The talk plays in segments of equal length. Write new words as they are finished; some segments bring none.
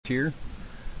here.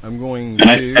 I'm going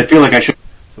and to... I feel like I should...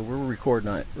 So we're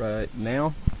recording right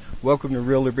now. Welcome to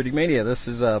Real Liberty Media. This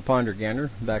is Ponder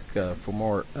Gander, back for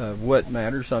more What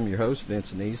Matters. I'm your host,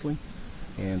 Vincent Easley.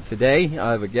 And today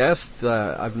I have a guest.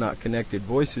 I've not connected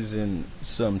voices in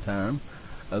some time,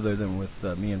 other than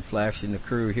with me and Flash and the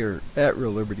crew here at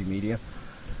Real Liberty Media.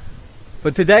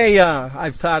 But today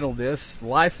I've titled this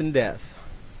Life and Death.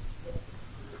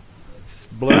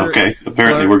 Okay,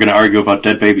 apparently we're going to argue about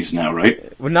dead babies now,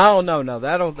 right? Well, no,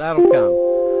 that'll come.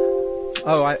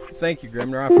 Oh, thank you,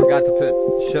 Grimner. I forgot to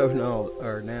put show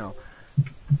now.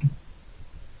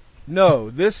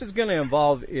 No, this is going to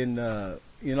involve in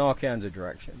all kinds of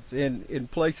directions, in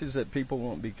places that people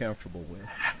won't be comfortable with.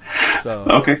 So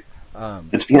okay,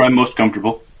 it's where I'm most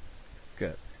comfortable.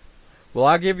 Good. Well,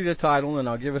 I'll give you the title, and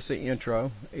I'll give us the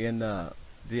intro, and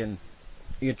then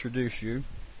introduce you.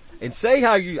 And say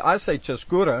how I say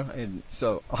Chaskura, and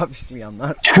so obviously I'm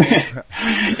not.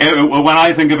 When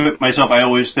I think of it myself, I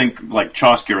always think like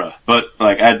Chaskura, but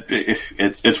like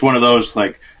it's one of those,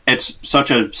 like, it's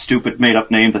such a stupid made-up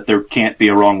name that there can't be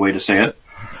a wrong way to say it.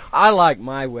 I like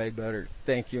my way better.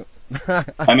 Thank you.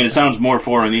 I mean, it sounds more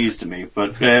Foreignese to me,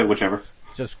 but whichever.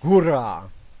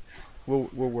 Chaskura. We'll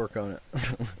work on it.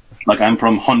 Like I'm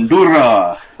from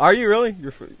Honduras. Are you really?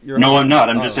 You're no, I'm not.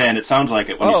 I'm just saying it sounds like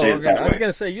it when you say it that way. I was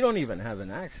going to say, you don't even have an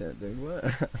accent, dude. What?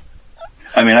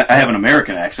 I mean, I have an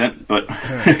American accent, but...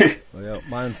 Well,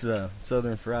 mine's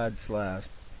Southern Fried Slice.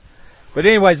 But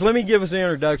anyways, let me give us an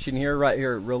introduction here, right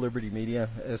here at Real Liberty Media.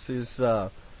 This is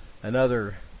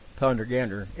another Ponder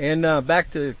Gander. And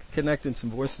back to connecting some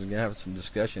voices and have some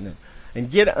discussion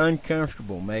and get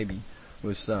uncomfortable, maybe,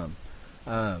 with some.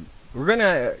 We're going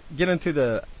to get into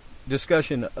the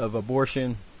discussion of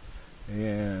abortion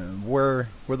and where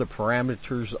the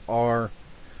parameters are,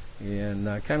 and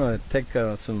kind of take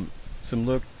some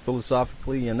look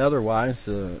philosophically and otherwise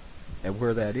at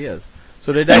where that is.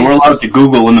 So today, and we're allowed to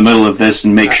Google in the middle of this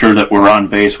and make sure that we're on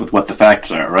base with what the facts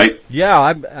are, right? Yeah,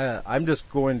 I'm just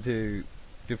going to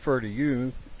defer to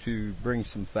you to bring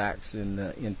some facts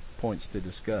and points to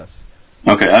discuss.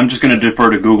 Okay, I'm just going to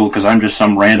defer to Google because I'm just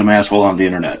some random asshole on the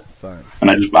internet. Fine. And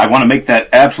I want to make that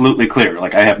absolutely clear.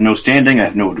 Like, I have no standing, I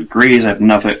have no degrees, I have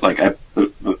nothing. Like,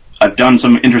 I've done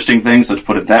some interesting things, let's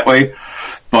put it that way,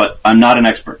 but I'm not an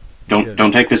expert.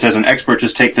 Don't take this as an expert,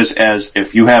 just take this as,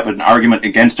 if you have an argument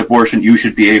against abortion, you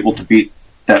should be able to beat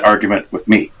that argument with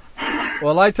me.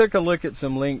 Well, I took a look at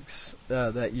some links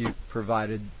that you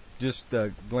provided, just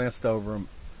glanced over them,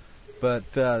 but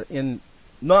in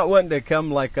not wanting to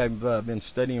come like I've been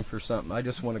studying for something. I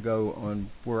just want to go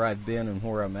on where I've been and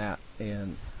where I'm at,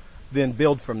 and then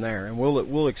build from there. And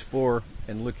we'll explore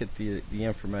and look at the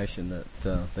information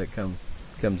that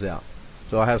comes out.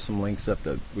 So I have some links up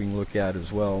that we can look at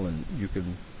as well, and you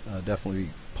can definitely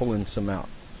pull in some out.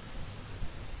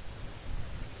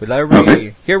 But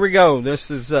here we go. This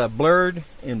is Blurred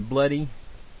and Bloody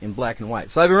in Black and White.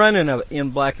 So I've been running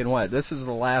in Black and White. This is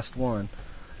the last one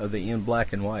of the In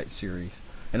Black and White series.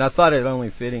 And I thought it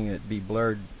only fitting it'd be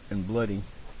Blurred and Bloody.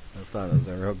 I thought it was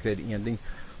a real good ending.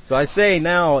 So I say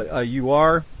now, you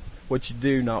are what you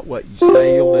do, not what you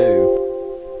say you'll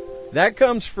do. That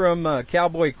comes from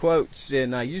Cowboy Quotes,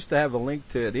 and I used to have a link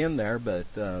to it in there, but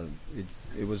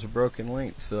it was a broken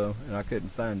link, and I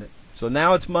couldn't find it. So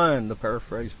now it's mine, the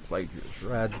paraphrase plagiarist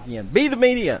rides again. Be the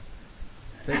media.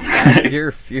 Take back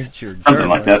your future. Something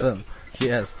like that.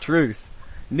 Yes, truth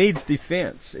needs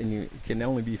defense, and it can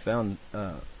only be found,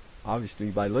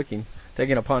 obviously, by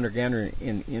taking a Ponder Gander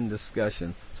in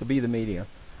discussion. So be the media.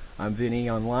 I'm Vinny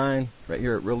online, right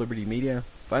here at Real Liberty Media.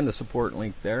 Find the support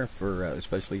link there for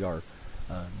especially our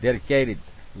dedicated,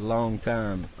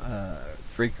 long-time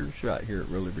freakers right here at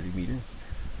Real Liberty Media.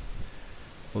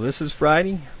 Well, this is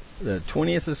Friday, the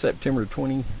 20th of September,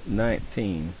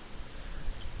 2019.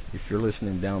 If you're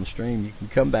listening downstream, you can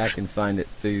come back and find it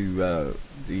through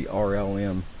the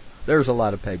RLM. There's a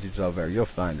lot of pages over there. You'll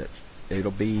find it.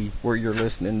 It'll be where you're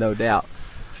listening, no doubt.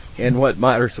 And What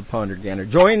Matters of Ponder Gander.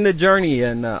 Join the journey,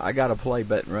 and I got a play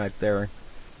button right there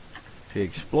to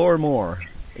explore more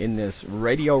in this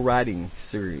radio writing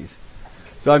series.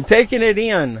 So I'm taking it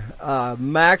in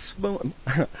maximum.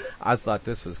 I thought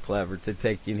this was clever to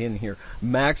take it in here.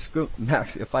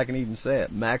 If I can even say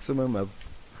it, maximum of.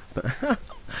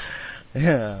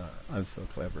 Yeah, I'm so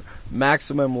clever.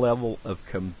 Maximum level of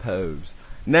compose.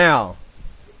 Now,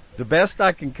 the best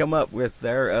I can come up with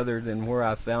there, other than where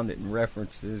I found it in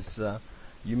references,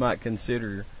 you might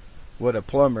consider what a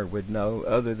plumber would know,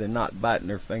 other than not biting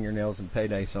their fingernails and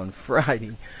paydays on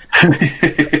Friday.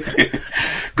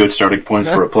 Good starting points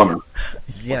for a plumber.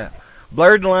 Yeah.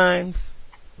 Blurred lines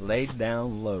laid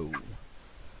down low.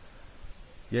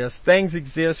 Yes, things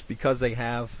exist because they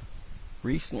have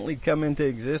recently come into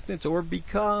existence or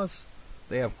because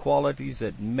they have qualities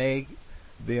that make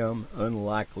them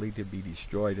unlikely to be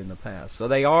destroyed in the past. So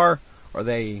they are, or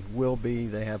they will be,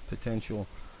 they have potential.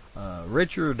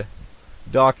 Richard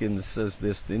Dawkins says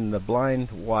this in The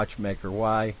Blind Watchmaker,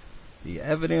 why the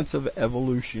evidence of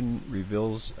evolution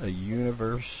reveals a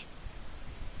universe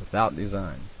without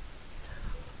design.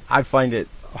 I find it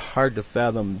hard to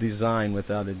fathom design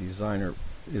without a designer,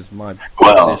 is my position.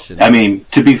 Well, I mean,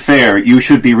 to be fair, you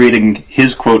should be reading his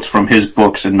quotes from his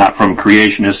books and not from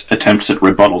creationist attempts at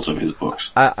rebuttals of his books.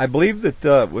 I believe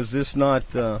that, was this not,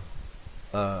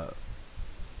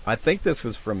 I think this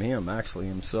was from him, actually,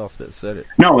 himself that said it.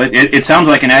 No, it sounds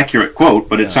like an accurate quote,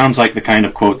 but it sounds like the kind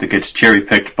of quote that gets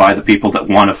cherry-picked by the people that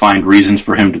want to find reasons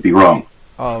for him to be wrong.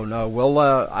 Oh, no. Well,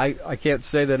 I can't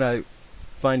say that I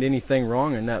find anything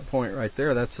wrong in that point right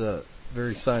there. That's a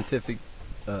very scientific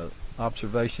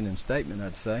observation and statement,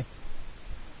 I'd say.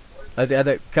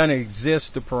 That kind of exists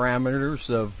the parameters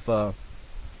of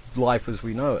life as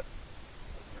we know it.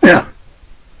 Yeah.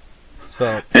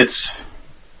 So it's...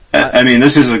 I mean,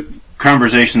 this is a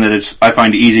conversation that I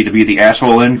find easy to be the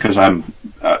asshole in, because I'm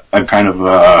kind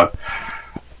of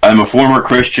I'm a former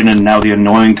Christian and now the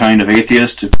annoying kind of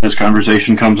atheist if this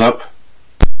conversation comes up.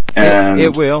 And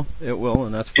it will,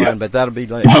 and that's fine. Yeah. But that'll be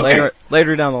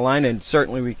later down the line, and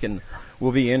certainly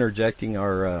we'll be interjecting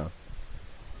our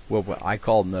what I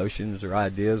call notions or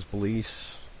ideas, beliefs,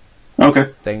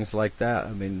 things like that.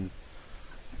 I mean,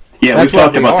 yeah, we've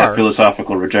talked about that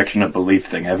philosophical rejection of belief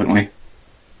thing, haven't we?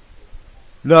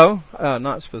 No,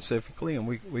 not specifically, and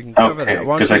we can cover that.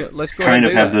 Because let's go kind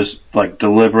of have this like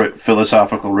deliberate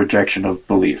philosophical rejection of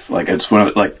belief. Like it's one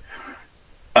of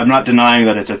I'm not denying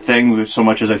that it's a thing so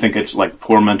much as I think it's like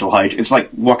poor mental hygiene. It's like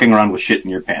walking around with shit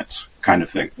in your pants kind of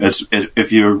thing.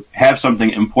 If you have something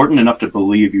important enough to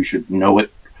believe, you should know it,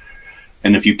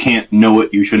 and if you can't know it,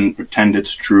 you shouldn't pretend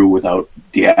it's true without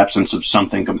the absence of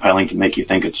something compelling to make you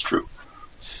think it's true.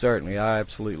 Certainly, I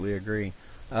absolutely agree.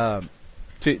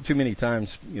 Too many times,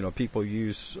 people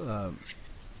use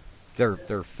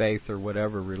their faith or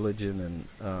whatever religion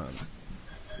and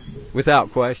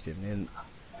without question. And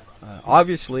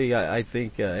obviously, I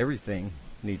think everything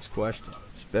needs question,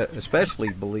 especially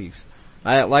beliefs.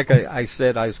 Like I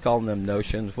said, I was calling them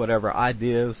notions, whatever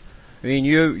ideas. I mean,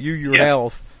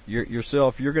 yourself,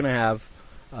 you're going to have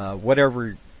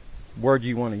whatever word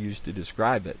you want to use to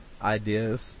describe it.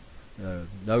 Ideas,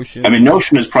 notion. I mean,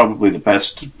 notion is probably the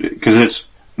best because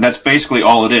that's basically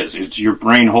all it is. It's your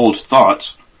brain holds thoughts,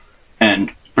 and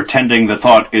pretending the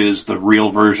thought is the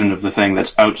real version of the thing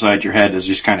that's outside your head is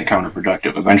just kind of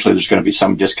counterproductive. Eventually, there's going to be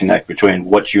some disconnect between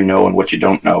what you know and what you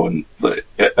don't know, and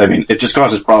I mean, it just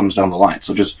causes problems down the line.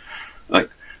 So just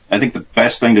I think the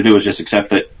best thing to do is just accept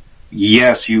that.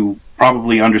 Yes, you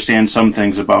probably understand some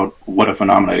things about what a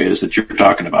phenomena is that you're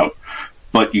talking about,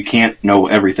 but you can't know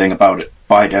everything about it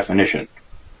by definition.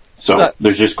 So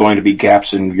there's just going to be gaps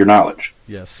in your knowledge.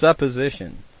 Yes,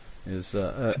 supposition is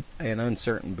an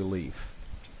uncertain belief.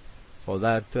 Well,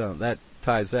 that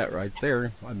ties that right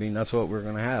there. I mean, that's what we're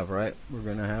going to have, right? We're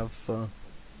going to have...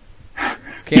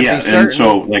 and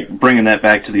so, bringing that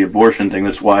back to the abortion thing,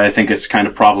 that's why I think it's kind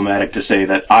of problematic to say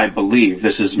that I believe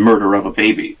this is murder of a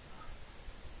baby.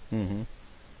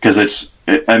 Because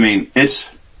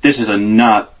this is a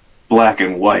not black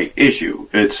and white issue.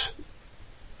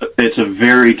 It's a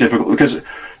very difficult, because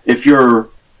if you're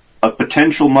a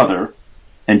potential mother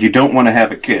and you don't want to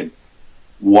have a kid,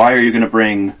 why are you going to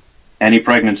bring any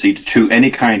pregnancy to any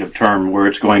kind of term where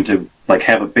it's going to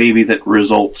have a baby that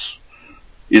results?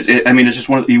 It's just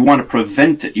you want to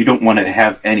prevent it. You don't want to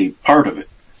have any part of it.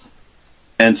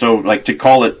 And so, to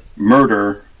call it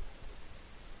murder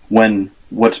when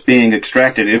what's being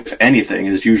extracted, if anything,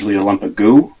 is usually a lump of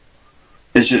goo,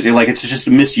 it's just a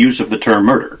misuse of the term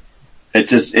murder.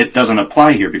 It doesn't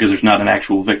apply here because there's not an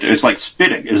actual victim. It's like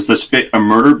spitting. Is the spit a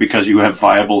murder because you have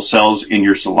viable cells in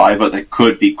your saliva that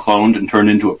could be cloned and turned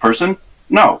into a person?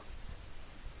 No.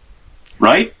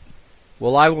 Right?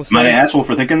 Well, I will say... Am I an asshole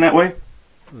for thinking that way?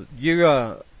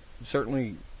 You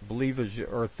certainly believe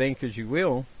or think as you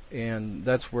will, and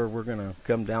that's where we're going to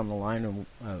come down the line. And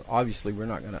obviously, we're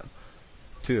not going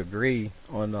to agree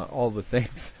on all the things.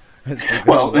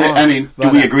 Well, do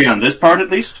we agree on this part at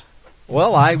least?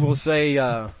 Well, I will say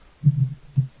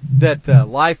that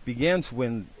life begins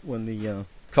when the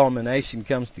culmination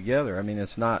comes together. I mean,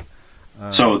 it's not...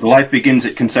 so the life begins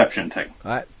at conception thing.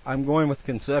 I'm going with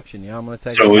conception, I'm going to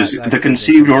take... So is the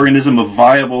conceived organism a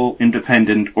viable,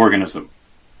 independent organism?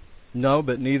 No,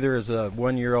 but neither is a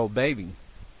 1-year-old baby.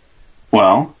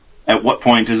 Well, at what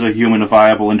point is a human a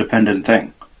viable, independent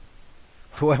thing?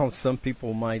 well, some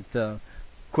people might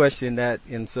question that,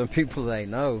 and some people say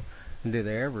no. Do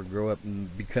they ever grow up and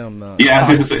become?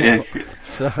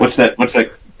 So, what's that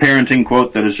parenting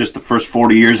quote that is just the first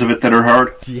 40 years of it that are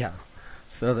hard? Yeah.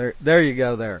 So there you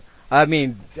go. There. I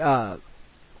mean,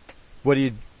 what do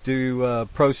you do?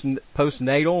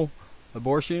 Postnatal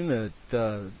abortion at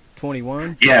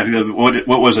 21? Yeah.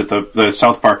 What was it? The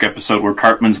South Park episode where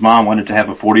Cartman's mom wanted to have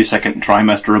a 42nd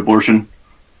trimester abortion.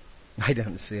 I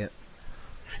don't see it.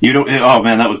 You don't? Oh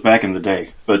man, that was back in the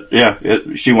day. But yeah,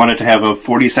 she wanted to have a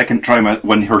 42nd trimester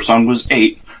when her son was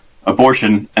 8,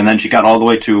 abortion, and then she got all the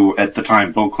way to, at the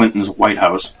time, Bill Clinton's White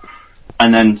House,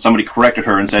 and then somebody corrected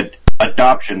her and said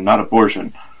adoption, not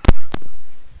abortion.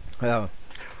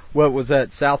 What was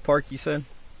that? South Park, you said?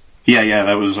 Yeah,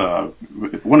 that was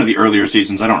one of the earlier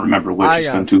seasons. I don't remember which.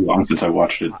 It's been too long since I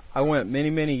watched it. I went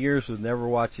many years with never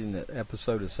watching an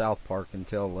episode of South Park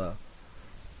until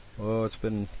it's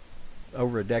been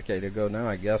over a decade ago now,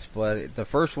 I guess. But the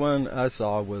first one I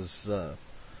saw was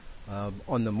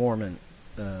on the Mormon,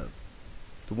 the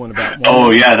one about Mormon.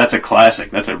 Oh yeah, that's a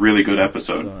classic. That's a really good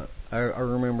episode. I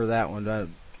remember that one.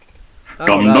 Dum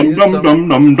dum dum dum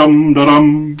dum dum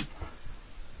dum.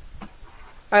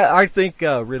 I think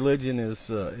religion is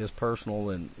personal,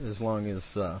 and as long as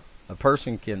a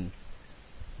person can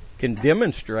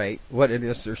demonstrate what it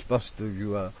is they're supposed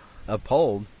to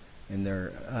uphold in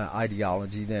their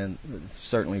ideology, then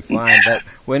it's certainly fine. But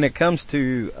when it comes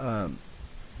to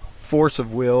force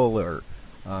of will or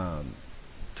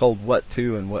told what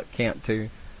to and what can't to,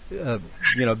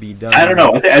 be done. I don't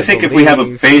know. I think if we have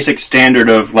a basic standard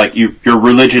of like your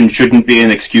religion shouldn't be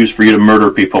an excuse for you to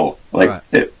murder people, like right.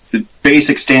 The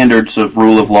basic standards of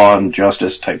rule of law and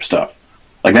justice type stuff,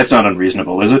 like that's not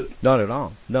unreasonable, is it? Not at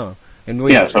all. No. And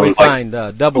we so find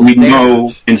double we standards.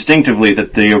 know instinctively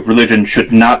that the religion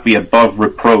should not be above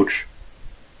reproach,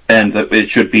 and that it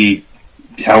should be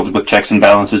held with checks and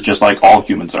balances, just like all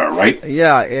humans are, right?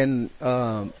 Yeah, and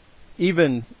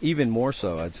even more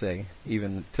so, I'd say,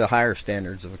 even to higher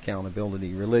standards of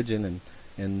accountability, religion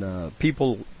and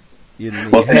people.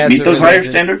 Well, can it meet those higher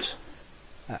standards?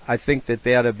 I think that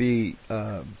they ought to be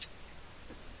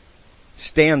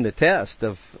stand the test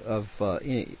of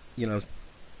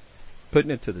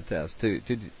putting it to the test to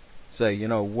say,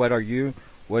 what are you?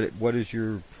 What does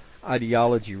your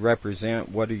ideology represent?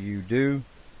 What do you do?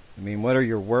 I mean, what are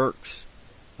your works?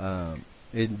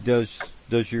 Does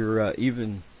your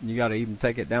even you got to even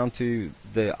take it down to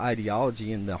the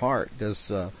ideology in the heart? Does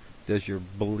your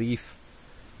belief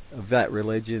of that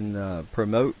religion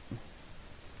promote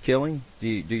killing? Do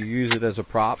you use it as a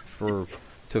prop for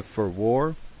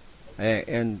war?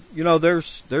 And there's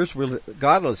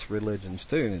godless religions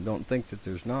too, and don't think that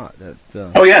there's not.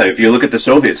 Oh yeah, if you look at the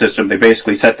Soviet system, they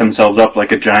basically set themselves up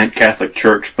like a giant Catholic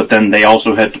church, but then they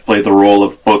also had to play the role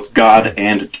of both God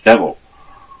and devil.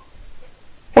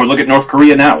 Or look at North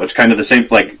Korea now; it's kind of the same.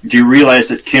 Like, do you realize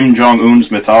that Kim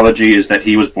Jong-un's mythology is that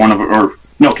he was born of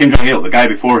Kim Jong-il, the guy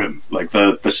before him, like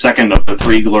the second of the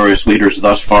 3 glorious leaders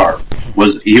thus far,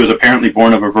 he was apparently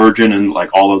born of a virgin, and like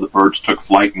all of the birds took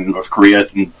flight in North Korea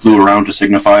and flew around to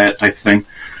signify it, type of thing.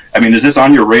 I mean, is this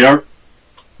on your radar?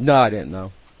 No, I didn't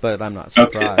know, but I'm not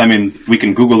surprised. Okay, I mean, we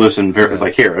can Google this and verify.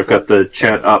 Like here, I've got the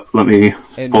chat up. Let me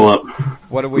pull up.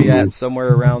 What are we at?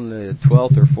 Somewhere around the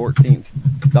 12th or 14th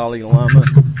Dalai Lama.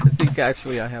 I think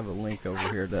actually I have a link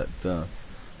over here that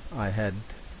I had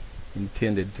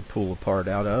intended to pull apart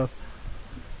out of.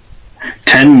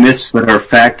 10 myths that are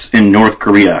facts in North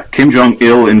Korea. Kim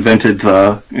Jong-il invented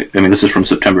this is from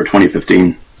September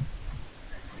 2015.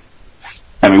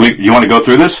 I mean, you want to go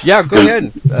through this? Yeah, go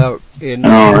ahead. All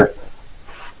right.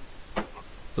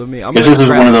 This is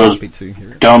one of those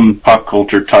dumb pop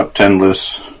culture top 10 lists,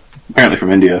 apparently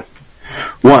from India.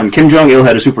 1. Kim Jong-il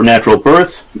had a supernatural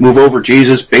birth. Move over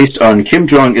Jesus based on Kim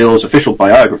Jong-il's official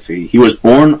biography. He was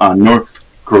born on North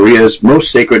Korea's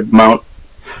most sacred Mount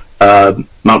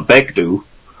Baekdu.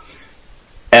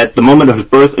 At the moment of his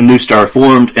birth, a new star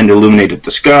formed and illuminated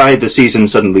the sky. The season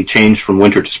suddenly changed from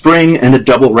winter to spring, and a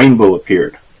double rainbow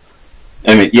appeared.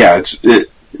 I mean, yeah.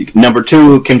 Number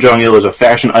 2, Kim Jong-il is a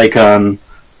fashion icon.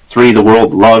 3, the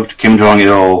world loved Kim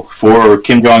Jong-il. 4,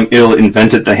 Kim Jong-il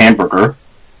invented the hamburger.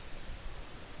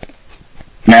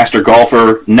 Master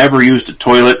golfer, never used a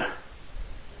toilet.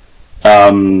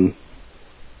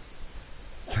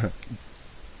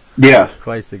 Yeah.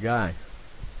 Quite the guy.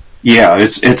 Yeah,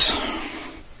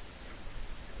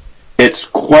 it's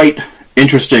quite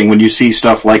interesting when you see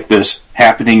stuff like this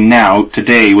happening now,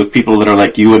 today, with people that are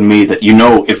like you and me, that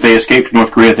if they escaped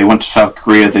North Korea, they went to South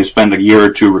Korea, they spend a year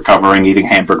or 2 recovering, eating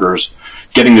hamburgers,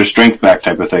 getting their strength back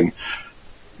type of thing.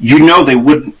 They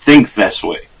wouldn't think this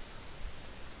way.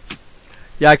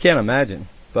 Yeah, I can't imagine.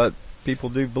 But people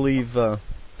do believe the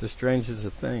strangest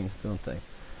of things, don't they?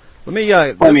 Let me.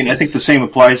 Well, I mean, I think the same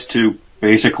applies to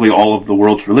basically all of the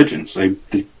world's religions.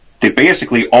 They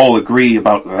basically all agree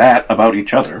about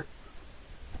each other.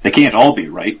 They can't all be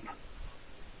right.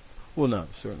 Well, no,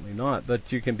 certainly not. But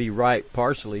you can be right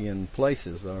partially in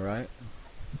places, all right?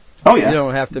 Oh, yeah. You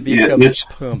don't have to be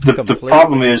the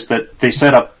problem is that they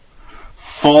set up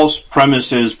false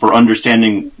premises for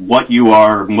understanding what you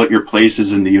are and what your place is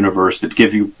in the universe that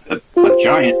give you a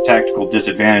giant tactical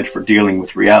disadvantage for dealing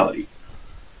with reality.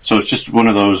 So it's just one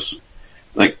of those,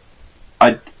 like,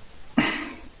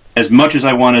 as much as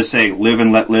I want to say live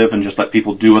and let live and just let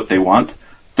people do what they want,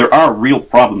 there are real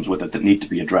problems with it that need to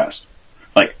be addressed.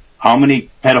 Like, how many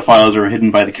pedophiles are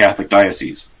hidden by the Catholic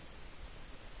diocese?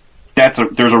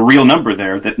 There's a real number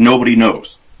there that nobody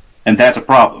knows, and that's a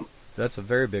problem. That's a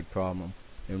very big problem,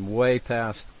 and way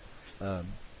past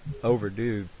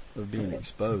overdue of being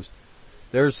exposed.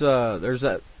 There's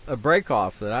a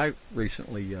break-off that I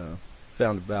recently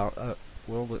found about,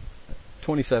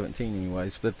 2017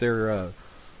 anyways, but they're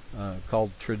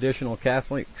called traditional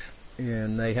Catholics,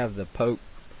 and they have the Pope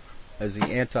as the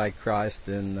Antichrist,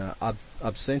 and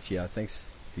absentia, I think's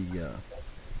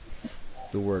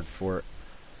the word for it.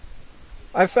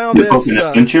 I found the Pope in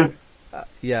absentia?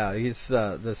 Yeah, he's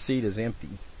the seat is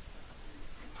empty.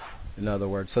 In other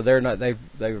words, so they're not.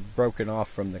 They've broken off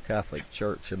from the Catholic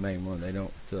Church, the main one. They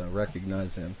don't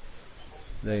recognize him.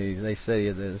 They say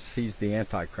that he's the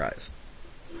Antichrist.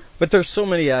 But there's so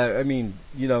many. I mean,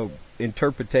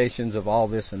 interpretations of all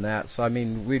this and that. So I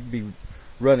mean, we'd be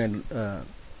running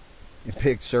in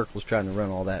big circles trying to run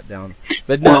all that down.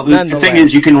 But the thing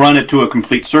is, you can run it to a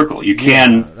complete circle. You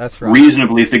can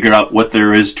reasonably figure out what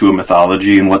there is to a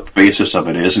mythology and what the basis of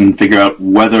it is, and figure out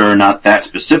whether or not that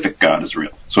specific God is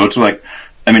real. So it's like,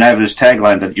 I mean, I have this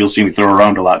tagline that you'll see me throw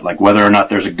around a lot, like whether or not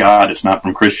there's a God, it's not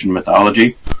from Christian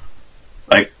mythology.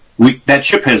 Like, that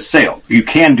ship has sailed. You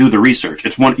can do the research.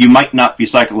 You might not be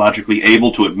psychologically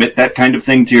able to admit that kind of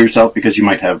thing to yourself because you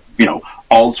might have,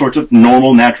 all sorts of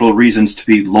normal, natural reasons to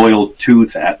be loyal to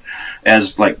that,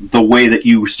 as like the way that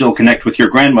you still connect with your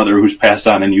grandmother who's passed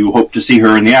on and you hope to see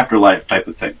her in the afterlife type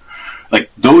of thing.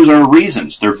 Like, those are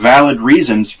reasons. They're valid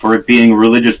reasons for it being a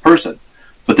religious person,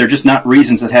 but they're just not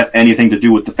reasons that have anything to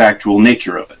do with the factual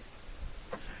nature of it.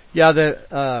 Yeah,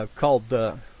 they're called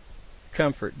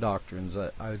comfort doctrines,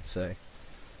 I would say.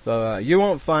 So you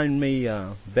won't find me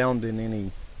bound in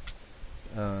any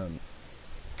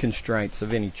constraints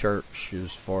of any church as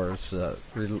far as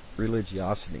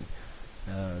religiosity.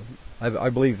 I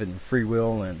believe in free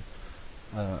will, and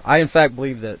I in fact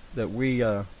believe that we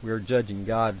are judging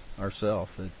God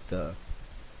ourselves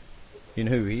in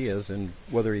who He is and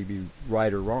whether He be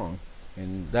right or wrong,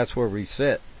 and that's where we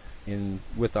sit in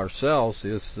with ourselves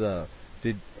is to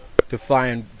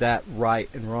find that right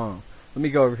and wrong. Let me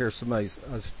go over here. I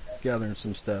was gathering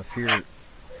some stuff here.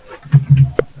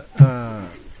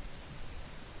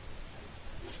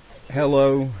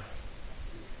 Hello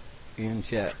in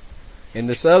chat. And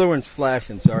this other one's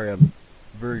flashing. Sorry, I'm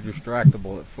very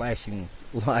distractible at flashing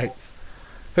lights.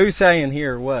 Who's saying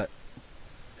here what?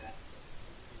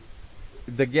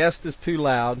 The guest is too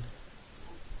loud.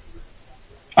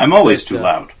 I'm always too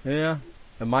loud. Yeah.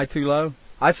 Am I too low?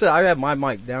 I said I have my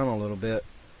mic down a little bit.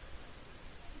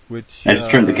 Which I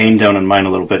just turned the gain down on mine a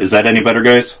little bit. Is that any better,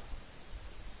 guys?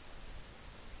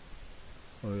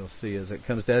 Well, we'll see as it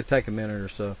comes down. It'll take a minute or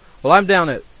so. Well, I'm down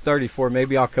at 34.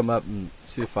 Maybe I'll come up and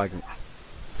see if I can.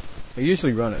 I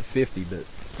usually run at 50, but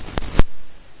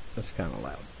that's kind of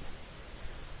loud.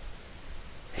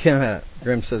 Yeah,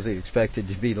 Grim says he expected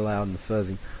to be loud and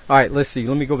fuzzy. All right, let's see.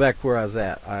 Let me go back where I was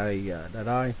at.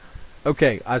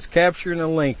 Okay, I was capturing a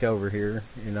link over here,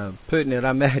 and putting it.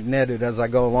 I magneted as I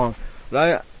go along,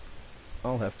 but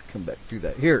I'll have to come back to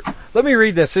that. Here, let me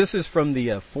read this. This is from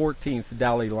the 14th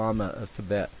Dalai Lama of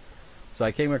Tibet. So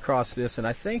I came across this, and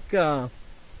I think it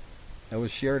was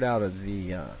shared out of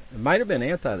the. It might have been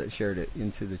Anti that shared it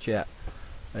into the chat.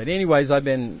 But anyways, I've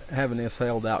been having this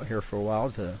held out here for a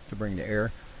while to bring to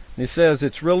air. And it says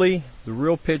it's really the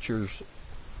real pictures,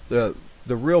 the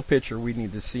real picture we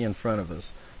need to see in front of us.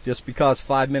 Just because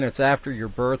 5 minutes after your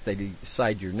birth they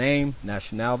decide your name,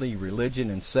 nationality,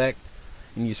 religion, and sect,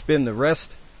 and you spend the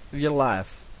rest of your life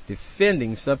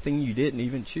defending something you didn't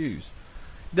even choose,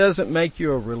 it doesn't make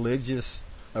you a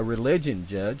religion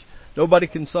judge. Nobody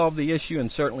can solve the issue,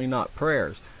 and certainly not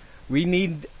prayers. We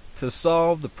need to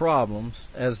solve the problems,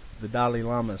 as the Dalai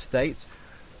Lama states.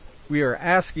 We are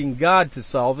asking God to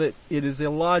solve it. It is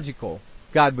illogical.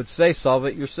 God would say, solve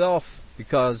it yourself,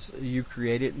 because you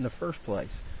created it in the first place.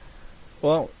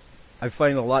 Well, I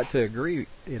find a lot to agree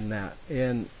in that,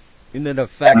 and in the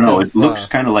effect. I don't know. It looks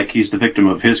kind of like he's the victim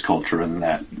of his culture in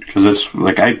that, because it's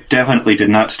like I definitely did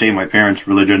not stay my parents'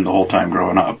 religion the whole time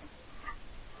growing up.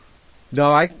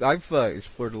 No, I've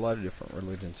explored a lot of different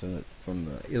religions,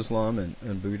 from Islam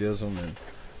and Buddhism and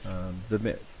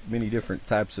the many different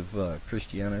types of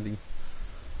Christianity,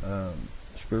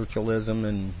 spiritualism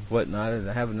and whatnot, and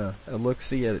having a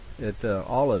look-see at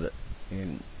all of it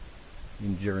in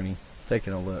Journey,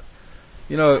 taking a look.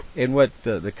 You know, and what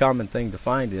the common thing to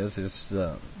find is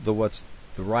the what's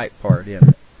the right part in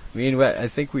it. I mean, I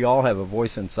think we all have a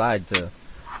voice inside to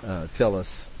tell us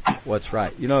what's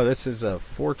right. You know, this is a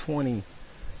 420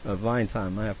 Vine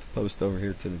time. I have to post over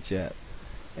here to the chat,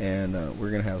 and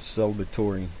we're gonna have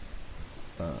celebratory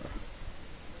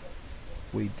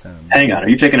weed time. Hang on, are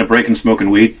you taking a break and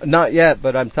smoking weed? Not yet,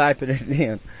 but I'm typing it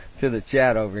in to the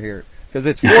chat over here. Because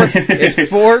it's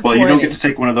 4:20. Well, you don't get to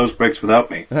take one of those breaks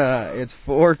without me. It's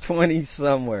 4:20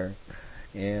 somewhere,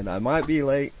 and I might be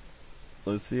late.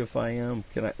 Let's see if I am.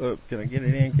 Can I get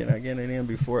it in? Can I get it in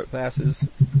before it passes?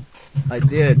 I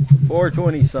did.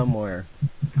 4:20 somewhere,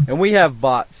 and we have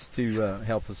bots to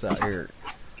help us out here.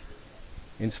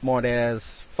 And Smartass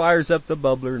fires up the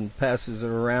bubbler and passes it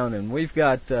around, and we've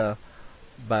got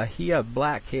Bahia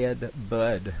Blackhead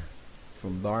Bud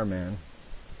from Barman.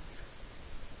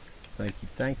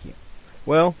 Thank you.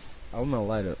 Well, I'm going to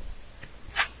light up.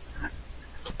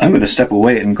 I'm going to step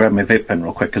away and grab my vape pen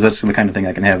real quick, because that's the kind of thing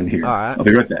I can have in here. All right. I'll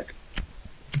be right back.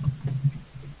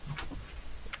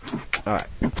 All right.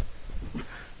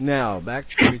 Now, back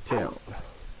to retail.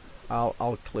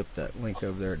 I'll clip that link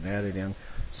over there and add it in.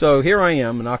 So here I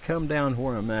am, and I'll come down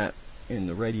where I'm at in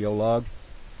the radio log.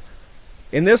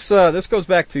 And this goes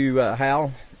back to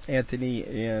Hal Anthony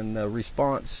in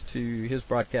response to his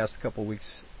broadcast a couple weeks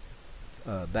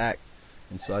back,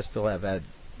 and so I still have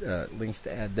links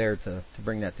to add there to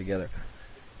bring that together.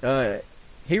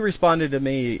 He responded to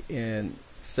me in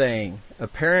saying,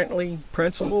 apparently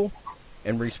principle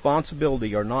and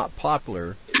responsibility are not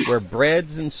popular where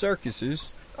breads and circuses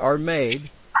are made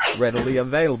readily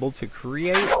available to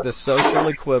create the social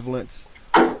equivalents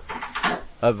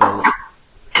of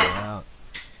I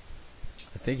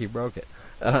think he broke it.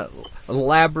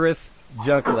 Labyrinth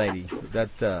junk lady.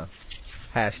 That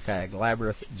hashtag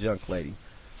Labyrinth junk lady.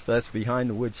 So that's behind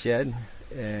the woodshed,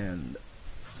 and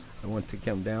I want to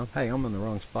come down. Hey, I'm in the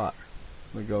wrong spot.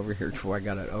 Let me go over here to where I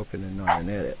got it open and not an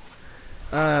edit.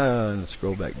 And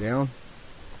scroll back down.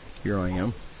 Here I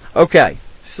am. Okay,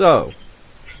 so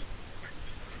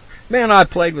man, I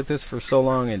played with this for so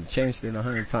long and changed it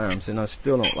 100 times, and I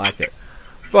still don't like it.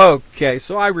 Okay,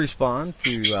 so I respond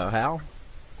to Hal.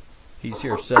 He's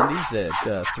here Sundays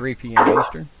at 3 p.m.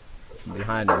 Eastern,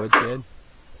 behind the woodshed.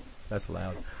 That's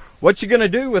loud. What you gonna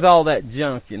do with all that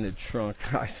junk in the trunk?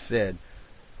 I said.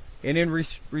 And in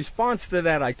response to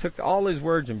that, I took all his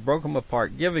words and broke them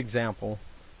apart, give example,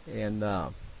 and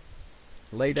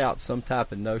laid out some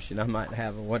type of notion I might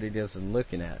have of what it is I'm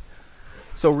looking at.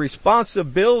 So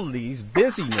responsibilities,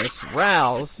 busyness,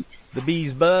 rouse the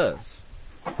bee's buzz.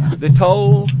 The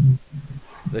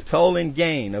toil and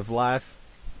gain of life.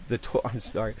 The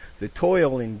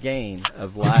toil and gain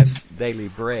of life's daily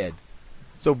bread.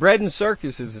 So bread and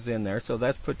circuses is in there, so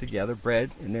that's put together,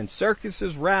 bread, and then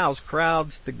circuses rouse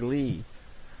crowds to glee.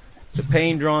 The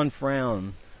pain-drawn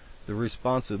frown, the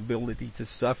responsibility to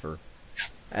suffer,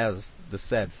 as the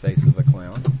sad face of a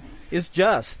clown, is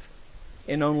just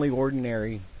in only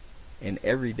ordinary and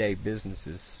everyday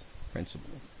businesses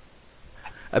principle.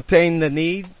 Obtain the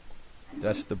need,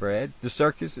 that's the bread. The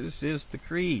circuses is the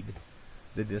creed,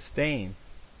 the disdain.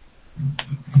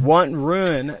 Want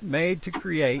ruin made to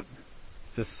create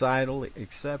societal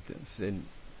acceptance. And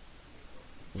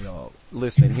we all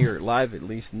listening here live at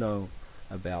least know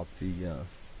about the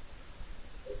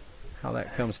how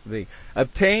that comes to be.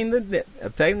 Obtain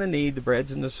the need, the breads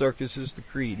and the circuses, the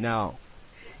creed. Now,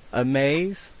 a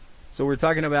maze. So we're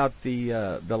talking about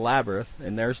the labyrinth,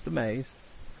 and there's the maze,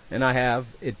 and I have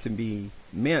it to be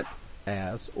meant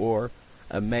as, or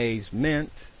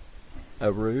amazement,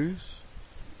 a ruse,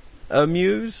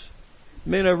 amuse,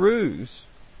 meant a ruse,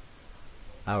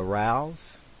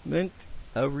 arousement,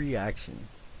 a reaction.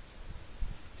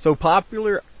 So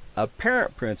popular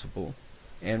apparent principle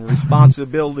and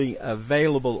responsibility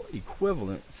available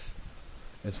equivalence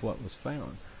is what was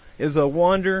found. Is a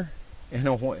wonder in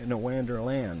a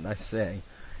wonderland, I say.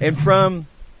 And from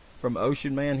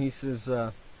Ocean Man, he says,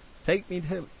 take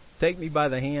me by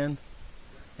the hand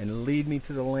and lead me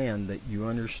to the land that you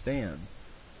understand.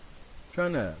 I'm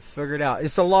trying to figure it out.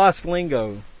 It's a lost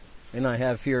lingo, and I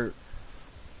have here.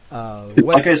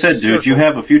 Like I said, dude, you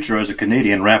have a future as a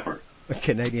Canadian rapper. A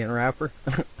Canadian rapper.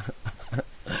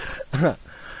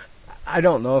 I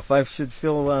don't know if I should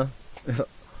feel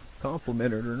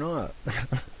complimented or not.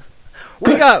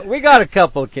 we got a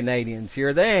couple of Canadians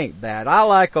here. They ain't bad. I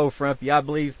like old Frumpy. I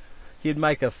believe he'd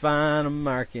make a fine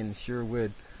American. Sure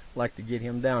would. Like to get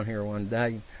him down here one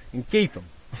day and keep him.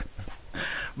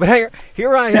 But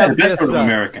here I have this this. For the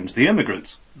Americans, the immigrants.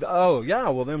 Oh yeah,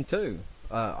 well them too.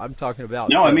 I'm talking about.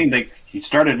 No, I mean he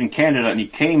started in Canada and he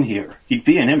came here. He'd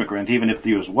be an immigrant even if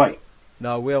he was white.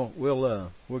 No,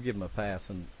 we'll give him a pass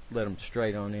and let him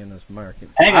straight on in as American.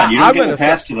 Hang on, you don't give a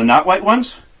pass to the not white ones?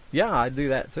 Yeah, I do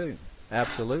that too.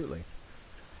 Absolutely.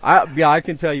 I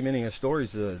can tell you many stories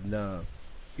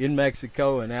in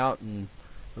Mexico and out and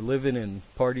living and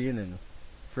partying and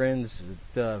friends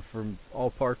from all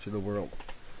parts of the world.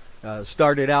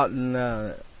 Started out in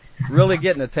really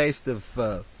getting a taste of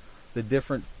the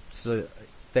difference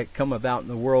that come about in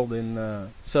the world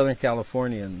in Southern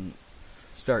California and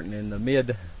starting in the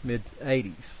mid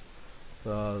 80s.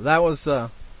 So that was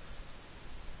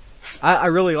I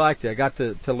really liked it. I got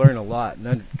to learn a lot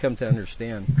and come to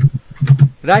understand.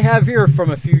 But I have here from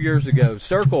a few years ago,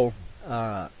 Circle,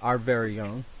 our very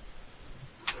own,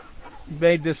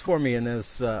 made this for me, and as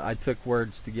I took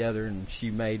words together, and she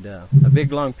made a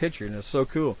big long picture, and it's so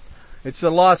cool. It's a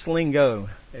lost lingo.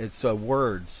 It's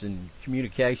words and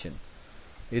communication.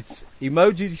 It's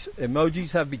emojis.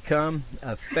 Emojis have become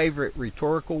a favorite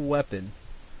rhetorical weapon.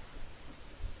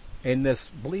 And this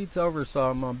bleeds over, so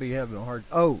I'm going to be having a hard...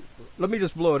 Oh, let me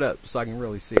just blow it up so I can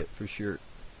really see it for sure.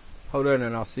 Hold on,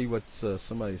 and I'll see what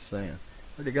somebody's saying.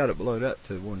 I already got it blowed up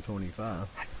to 125.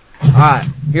 All right,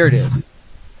 here it is.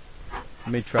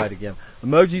 Let me try it again.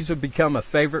 Emojis have become a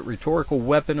favorite rhetorical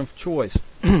weapon of choice,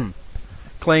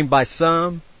 claimed by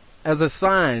some as a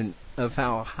sign of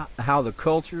how the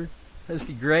culture has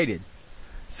degraded.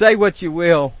 Say what you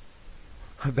will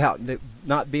about it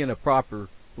not being a proper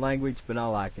language, but I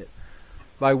like it.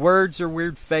 By words or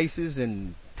weird faces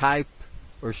in type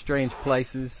or strange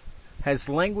places, has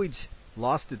language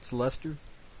lost its luster?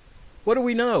 What do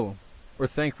we know or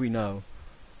think we know?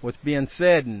 What's being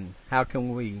said and how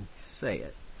can we say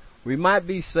it? We might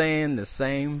be saying the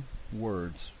same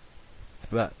words,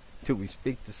 but do we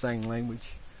speak the same language?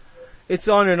 It's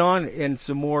on and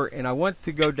some more, and I want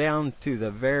to go down to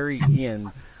the very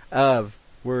end of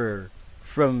where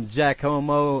from Jack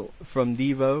Homo from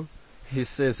Devo, he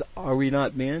says, "Are we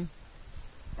not men?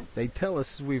 They tell us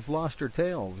we've lost our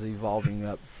tails, evolving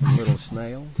up from little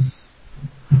snails."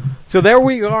 So there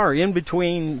we are, in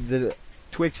between the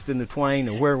twixt and the twain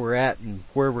of where we're at and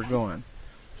where we're going.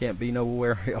 Can't be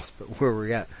nowhere else but where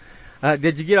we're at.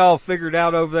 Did you get all figured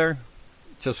out over there?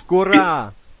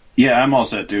 Chaskura. Yeah, I'm all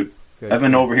set, dude. Good. I've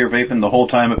been over here vaping the whole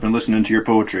time I've been listening to your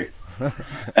poetry.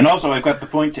 And also, I've got the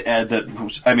point to add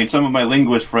that, I mean, some of my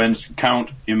linguist friends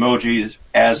count emojis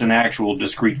as an actual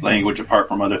discrete language apart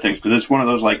from other things. Because it's one of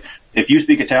those, like, if you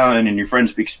speak Italian and your friend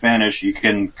speaks Spanish, you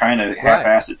can kind of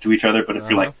half-ass it to each other. But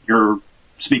if you're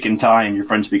speaking Thai and your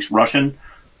friend speaks Russian,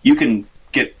 you can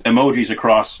get emojis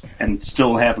across and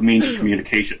still have a means of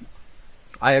communication.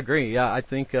 I agree. Yeah, I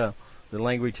think the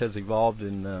language has evolved,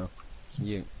 and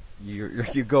you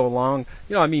go along.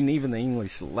 You know, I mean, even the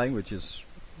English language is,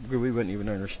 we wouldn't even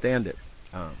understand it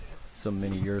so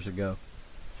many years ago.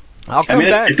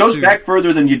 It goes back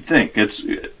further than you'd think.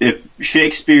 If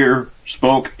Shakespeare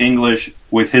spoke English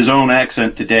with his own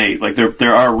accent today, like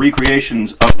there are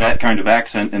recreations of that kind of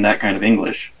accent and that kind of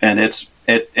English, and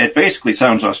it basically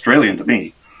sounds Australian to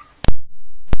me.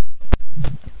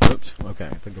 Oops. Okay,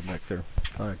 I think I'm back there.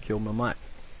 I killed my mic.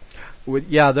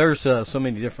 Yeah, there's so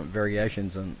many different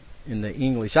variations in the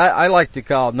English. I like to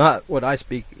call not what I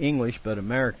speak English, but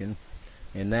American,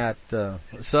 and that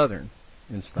Southern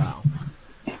in style.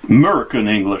 American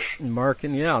English.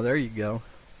 American, yeah, there you go.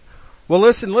 Well,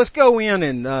 listen, let's go in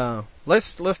and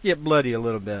let's get bloody a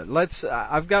little bit.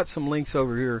 I've got some links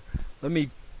over here. Let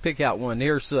me pick out one.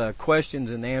 Here's questions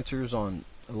and answers on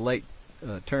late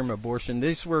term abortion.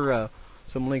 These were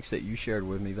some links that you shared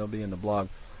with me. They'll be in the blog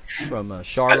from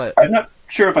Charlotte. I'm not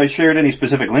sure if I shared any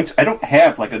specific links. I don't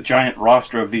have like a giant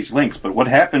roster of these links, but what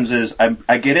happens is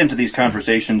I get into these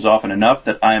conversations often enough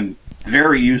that I'm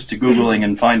very used to Googling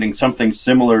and finding something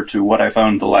similar to what I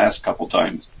found the last couple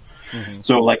times. Mm-hmm.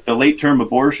 So like the late-term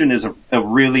abortion is a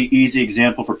really easy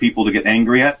example for people to get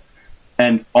angry at,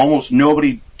 and almost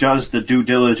nobody does the due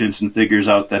diligence and figures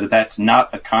out that that's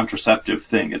not a contraceptive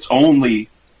thing. It's only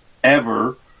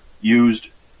ever used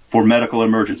for medical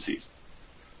emergencies.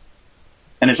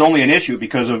 And it's only an issue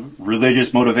because of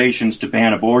religious motivations to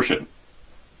ban abortion.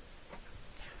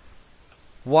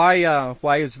 Why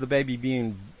is the baby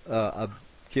being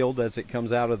killed as it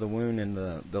comes out of the womb in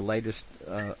the latest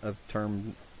of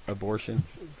term abortion?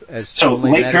 So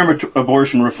late-term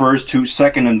abortion refers to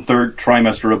second and third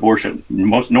trimester abortion.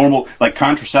 Most normal, like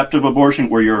contraceptive abortion,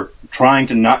 where you're trying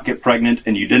to not get pregnant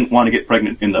and you didn't want to get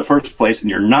pregnant in the first place and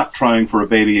you're not trying for a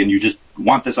baby and you just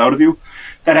want this out of you,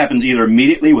 that happens either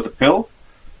immediately with a pill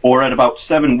or at about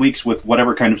 7 weeks with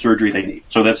whatever kind of surgery they need.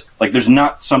 So that's like, there's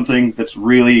not something that's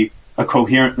really a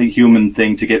coherently human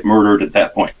thing to get murdered at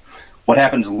that point. What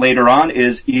happens later on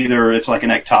is either it's like an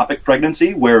ectopic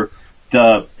pregnancy where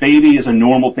the baby is a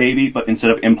normal baby, but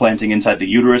instead of implanting inside the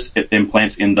uterus, it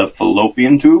implants in the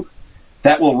fallopian tube.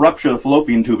 That will rupture the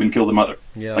fallopian tube and kill the mother.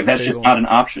 Yeah, like, that's just not an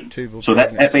option. So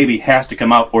that baby has to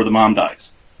come out or the mom dies.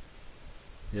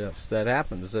 Yes, that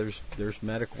happens. There's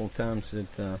medical times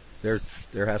that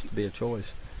there has to be a choice.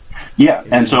 Yeah,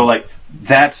 and so like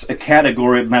that's a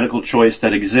category of medical choice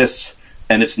that exists,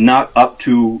 and it's not up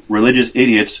to religious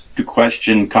idiots to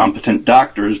question competent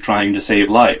doctors trying to save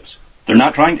lives. They're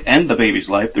not trying to end the baby's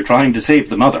life. They're trying to save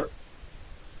the mother.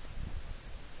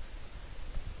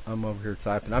 I'm over here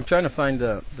typing. I'm trying to find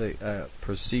the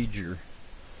procedure.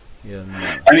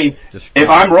 I mean, if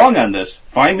I'm wrong on this,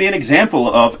 find me an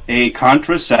example of a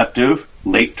contraceptive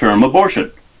late-term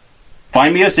abortion.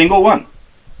 Find me a single one.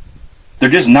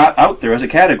 They're just not out there as a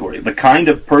category. The kind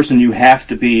of person you have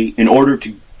to be in order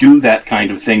to do that kind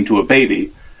of thing to a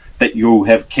baby that you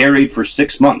have carried for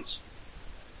 6 months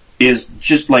is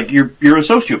just like you're a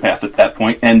sociopath at that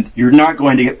point, and you're not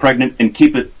going to get pregnant and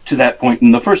keep it to that point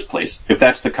in the first place if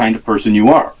that's the kind of person you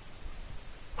are.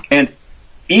 And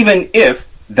even if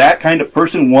that kind of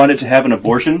person wanted to have an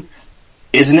abortion,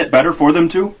 isn't it better for them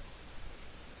to?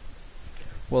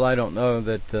 Well, I don't know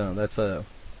that that's the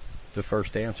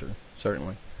first answer,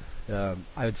 certainly. I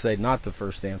would say not the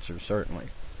first answer,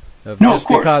 certainly. No, just of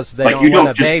course. Because they like, don't you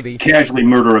want don't a baby. Casually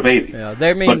murder a baby. Yeah,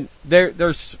 they mean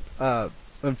there's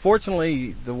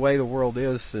unfortunately the way the world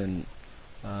is, and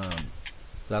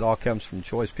that all comes from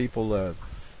choice. People,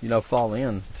 fall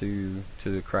into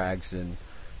the crags, and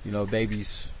babies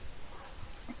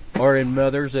are in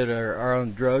mothers that are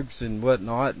on drugs and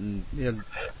whatnot, and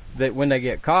that when they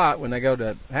get caught, when they go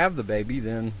to have the baby,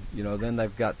 then then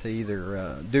they've got to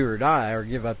either do or die or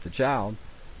give up the child.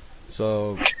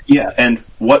 So yeah, and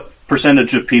what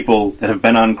percentage of people that have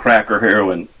been on crack or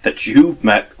heroin that you've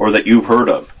met or that you've heard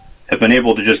of have been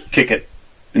able to just kick it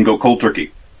and go cold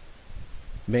turkey?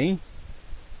 Me?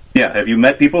 Yeah, have you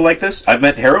met people like this? I've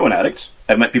met heroin addicts.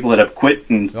 I've met people that have quit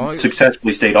and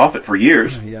successfully stayed off it for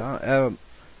years.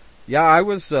 Yeah, I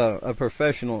was a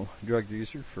professional drug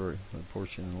user for a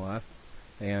portion of life,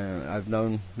 and I've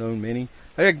known many.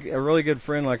 I had a really good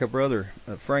friend, like a brother,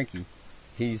 Frankie.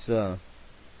 He's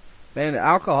man,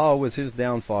 alcohol was his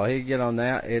downfall. He'd get on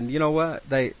that, and you know what?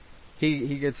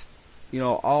 He gets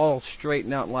all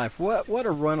straightened out in life. What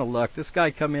a run of luck! This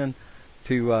guy come in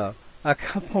to a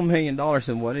couple $1 million,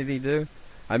 and what did he do?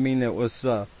 I mean, it was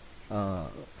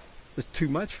too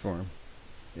much for him.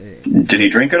 Did he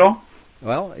drink at all?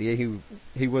 Well,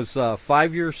 he was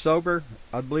 5 years sober,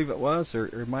 I believe it was, or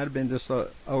it might have been just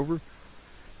over,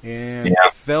 and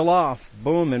fell off.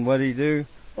 Boom! And what did he do?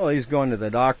 Well, he's going to the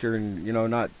doctor, and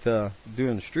not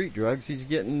doing street drugs. He's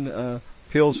getting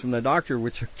pills from the doctor,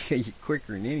 which will kill you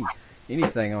quicker than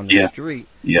anything on the street.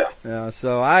 Yeah.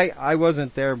 So I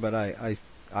wasn't there, but I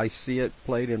see it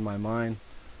played in my mind.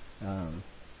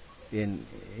 And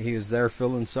he was there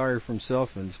feeling sorry for himself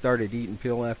and started eating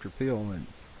pill after pill, and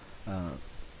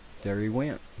there he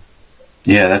went.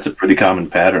 Yeah, that's a pretty common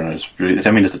pattern.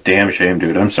 It's a damn shame,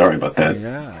 dude. I'm sorry about that.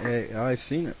 Yeah, I've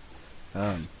seen it.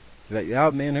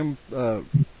 Me and him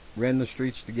ran the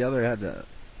streets together, had a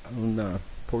own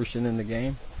portion in the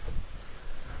game.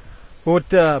 But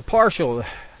partial,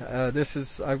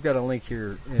 I've got a link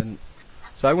here, and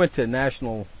so I went to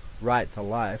National Right to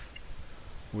Life,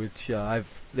 which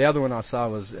the other one I saw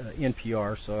was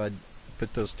NPR, so I'd put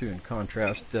those two in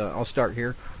contrast. I'll start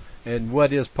here. And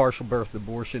what is partial birth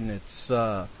abortion? It's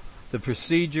the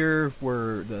procedure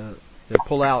where they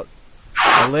pull out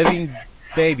a living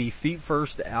baby feet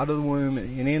first out of the womb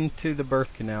and into the birth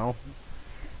canal,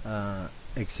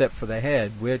 except for the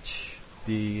head, which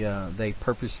they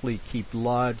purposely keep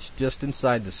lodged just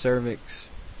inside the cervix.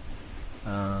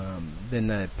 Then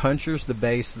that punctures the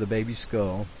base of the baby's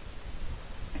skull.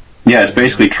 Yeah, it's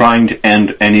basically trying to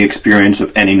end any experience of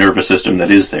any nervous system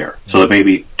that is there, so the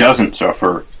baby doesn't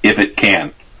suffer if it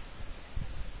can.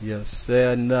 Yes,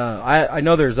 and I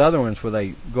know there's other ones where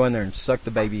they go in there and suck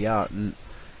the baby out. And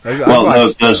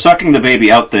the sucking the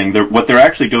baby out thing, what they're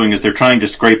actually doing is they're trying to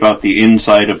scrape out the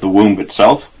inside of the womb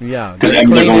itself. Yeah. Because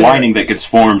there's a lining that gets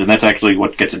formed, and that's actually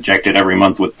what gets ejected every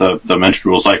month with the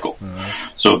menstrual cycle.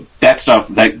 So that stuff,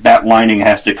 that lining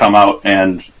has to come out,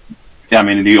 and I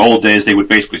mean, in the old days, they would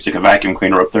basically stick a vacuum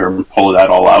cleaner up there and pull that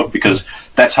all out, because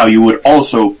that's how you would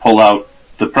also pull out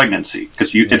the pregnancy,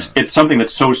 because it's something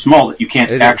that's so small that you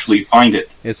can't actually find it.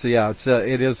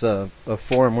 It is a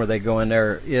form where they go in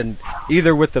there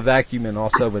either with the vacuum and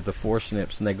also with the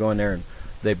forceps, and they go in there and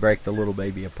they break the little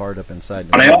baby apart up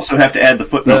inside. But I also have to add the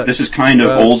footnote. This is kind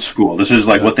of old school. This is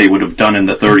like what they would have done in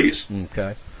the 30s.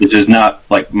 Okay. This is not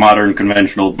like modern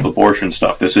conventional abortion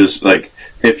stuff. This is like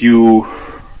if you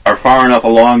are far enough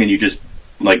along and you just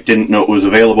like didn't know it was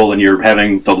available and you're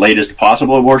having the latest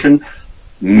possible abortion,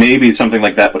 maybe something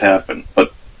like that would happen.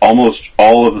 But almost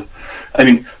all of, I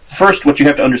mean, first what you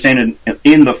have to understand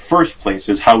in the first place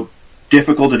is how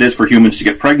difficult it is for humans to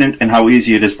get pregnant and how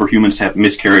easy it is for humans to have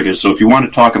miscarriages. So if you want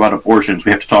to talk about abortions,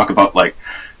 we have to talk about, like,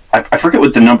 I forget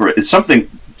what the number is. It's something,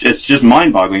 it's just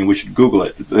mind-boggling. We should Google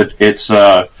it. It's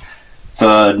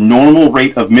the normal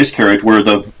rate of miscarriage where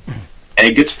the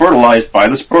egg gets fertilized by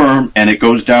the sperm and it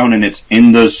goes down and it's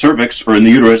in the cervix or in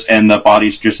the uterus and the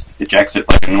body's just ejects it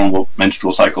like a normal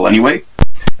menstrual cycle anyway.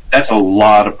 That's a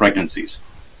lot of pregnancies.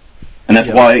 And that's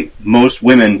why most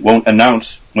women won't announce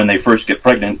when they first get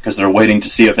pregnant, because they're waiting to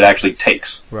see if it actually takes.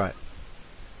 Right.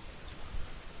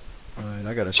 All right,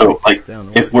 I gotta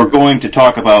if we're going to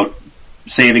talk about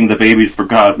saving the babies for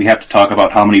God, we have to talk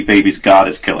about how many babies God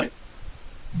is killing.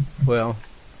 Well,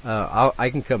 I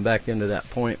can come back into that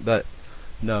point, but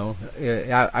no,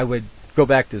 I would go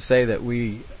back to say that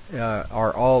we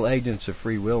are all agents of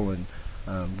free will, and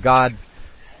God.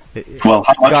 Well,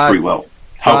 how much free will?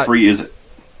 How free is it?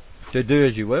 To do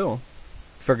as you will,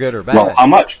 for good or bad. Well, how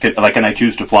much? Can I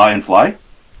choose to fly and fly?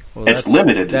 Well, it's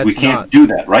limited. We can't do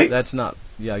that, right? That's not.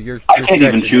 Yeah, I can't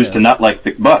even choose to not like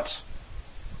thick butts.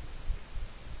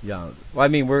 Yeah. Well, I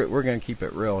mean, we're going to keep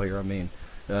it real here. I mean,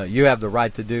 you have the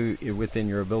right to do within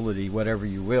your ability whatever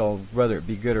you will, whether it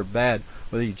be good or bad,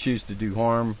 whether you choose to do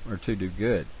harm or to do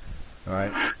good. All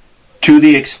right? To the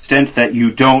extent that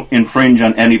you don't infringe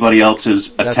on anybody else's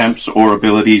attempts or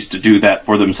abilities to do that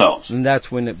for themselves. And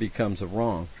that's when it becomes a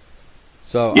wrong.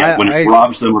 So when it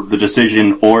robs them of the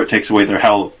decision, or it takes away their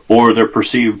health, or their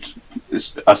perceived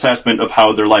assessment of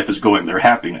how their life is going, their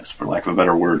happiness, for lack of a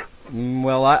better word.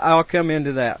 Well, I'll come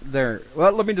into that there.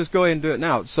 Well, let me just go ahead and do it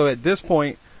now. So at this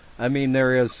point, I mean,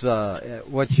 there is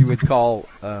what you would call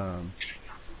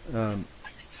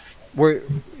where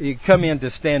you come in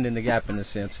to stand in the gap, in the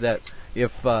sense that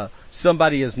if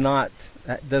somebody does not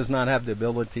have the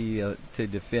ability to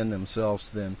defend themselves,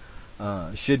 then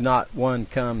should not one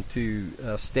come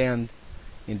to stand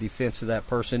in defense of that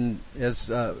person. As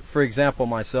for example,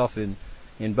 myself in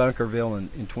Bunkerville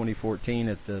in 2014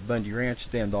 at the Bundy Ranch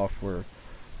standoff, where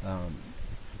a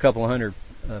couple of hundred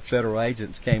federal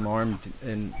agents came armed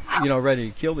and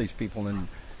ready to kill these people,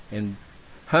 and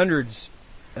hundreds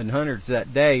and hundreds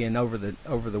that day, and over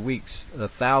the weeks,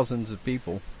 thousands of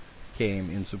people came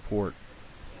in support,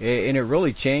 and it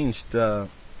really changed the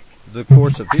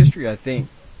course of history. I think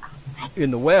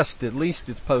in the West, at least,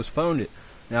 it's postponed it.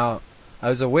 Now, I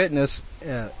was a witness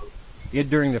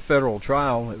during the federal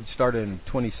trial. It started in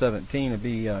 2017. It'll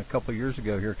be a couple of years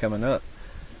ago here coming up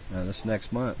this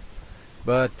next month.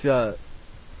 But and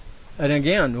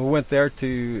again, we went there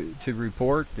to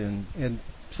report, and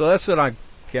so that's what I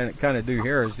can kind of do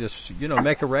here, is just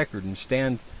make a record and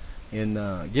stand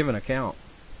and give an account,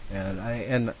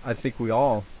 and I think we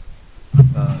all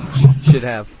should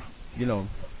have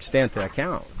stand to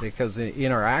account, because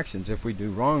in our actions, if we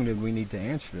do wrong, then we need to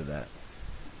answer to that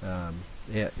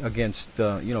against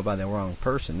by the wrong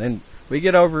person. Then we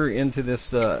get over into this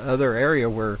other area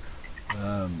where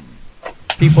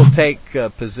people take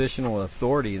positional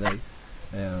authority.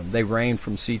 They reign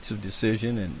from seats of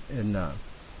decision and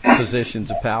positions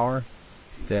of power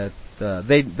that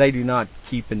they do not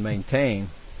keep and maintain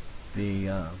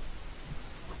the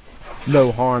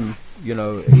no harm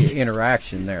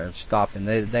interaction there. Stopping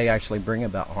they actually bring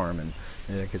about harm, and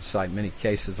I could cite many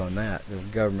cases on that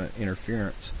of government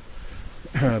interference.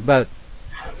 But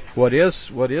what is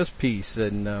peace,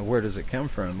 and where does it come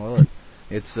from? Well,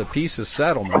 it's a peace of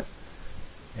settlement,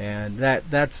 and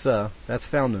that's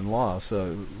found in law.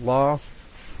 So law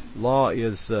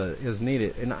is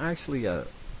needed, and actually,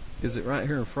 is it right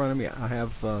here in front of me? I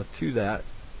have to that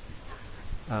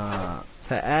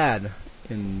to add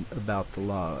in about the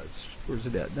law. Where's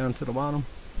it at? Down to the bottom.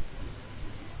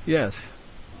 Yes.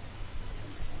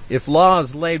 If law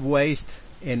is laid waste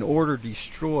and order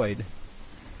destroyed,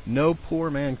 no poor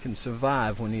man can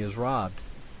survive when he is robbed.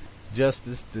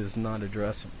 Justice does not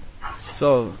address him.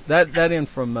 So that in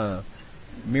from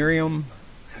Miriam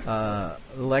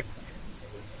Lectheim,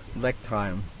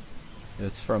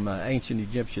 It's from Ancient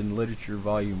Egyptian Literature,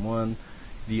 Volume 1,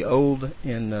 The Old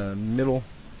and Middle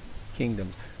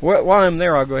Kingdoms. While I'm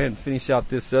there, I'll go ahead and finish out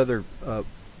this other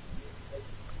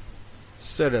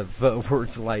set of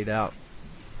words laid out.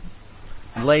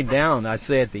 Laid down, I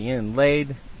say at the end,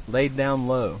 laid down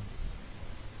low.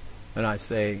 And I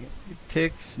say,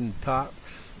 ticks and tocks,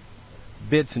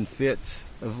 bits and fits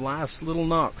of life's little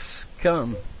knocks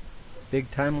come, big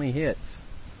timely hits.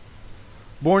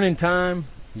 Born in time,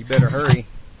 you better hurry.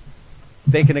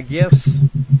 Thinking of gifts,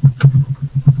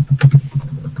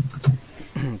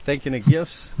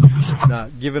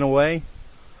 not giving away.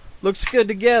 Looks good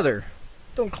together.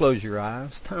 Don't close your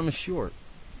eyes. Time is short.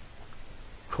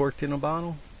 Corked in a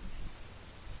bottle.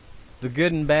 The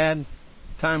good and bad,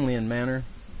 timely in manner.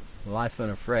 Life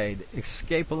unafraid.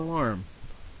 Escape alarm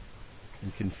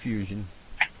and confusion.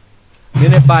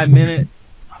 Minute by minute,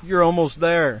 you're almost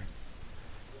there.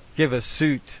 Give a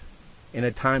suit in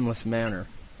a timeless manner.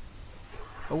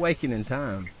 Awaken in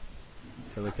time.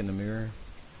 To look in the mirror.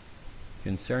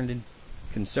 Concerned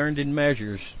in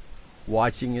measures.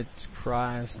 Watching its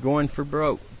cries. Going for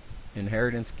broke.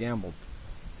 Inheritance gambled.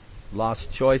 Lost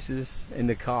choices and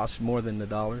the cost more than the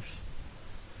dollars.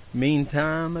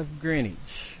 Meantime of Greenwich.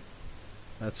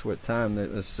 That's what time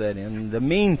that was set in. The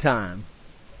meantime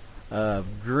of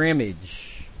Grimmage.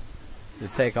 To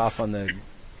take off on the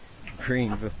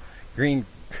green.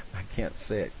 I can't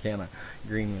say it, can I?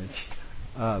 Greenwich.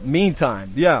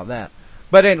 Meantime. Yeah, that.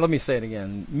 But let me say it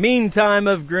again. Meantime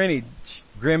of Greenwich.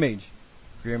 Grimmage.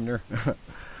 Grimner.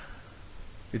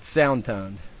 It's sound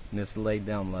toned. And it's laid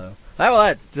down low.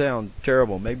 That sounds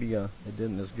terrible. Maybe it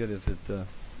didn't as good as it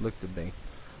looked to be.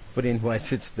 But anyways,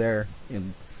 it's there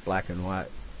in black and white.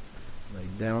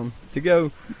 Laid down to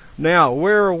go. Now,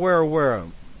 where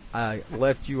I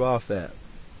left you off at?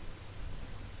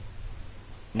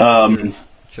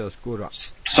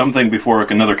 Something before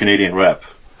another Canadian rep.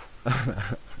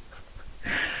 Yeah.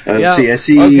 I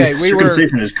see. Okay,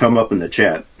 circumcision has come up in the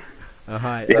chat.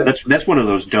 Yeah, that's one of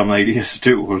those dumb ideas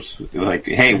too. Was like,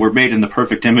 hey, we're made in the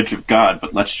perfect image of God,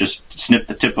 but let's just snip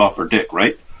the tip off our dick,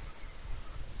 right?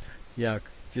 Yeah,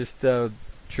 just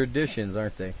traditions,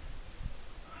 aren't they?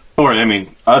 Or I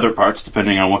mean, other parts,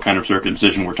 depending on what kind of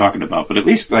circumcision we're talking about. But at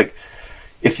least, like,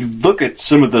 if you look at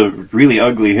some of the really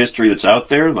ugly history that's out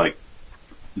there, like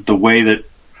the way that,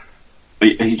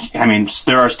 I mean,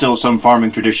 there are still some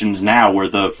farming traditions now where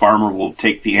the farmer will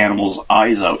take the animal's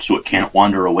eyes out so it can't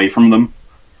wander away from them.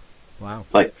 Wow.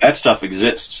 Like, that stuff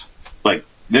exists. Like,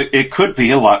 it could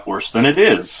be a lot worse than it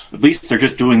is. At least they're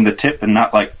just doing the tip and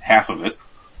not, like, half of it.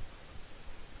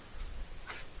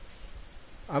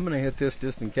 I'm going to hit this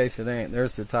just in case it ain't.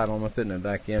 There's the title. I'm putting it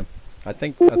back in. I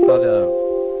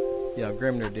thought, yeah,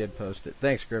 Grimner did post it.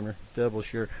 Thanks, Grimner. Double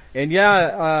sure. And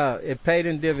yeah, it paid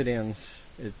in dividends.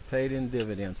 It paid in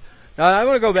dividends. Now, I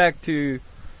want to go back to,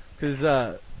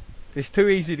 because it's too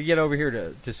easy to get over here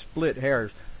to split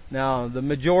hairs. Now, the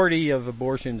majority of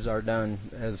abortions are done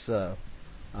as,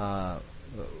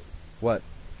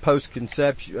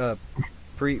 post-conception,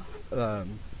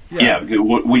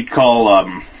 what we call,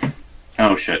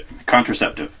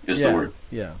 contraceptive is the word.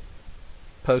 Yeah.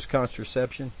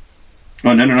 Post-contraception?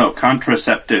 Oh, no,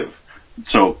 contraceptive.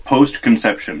 So,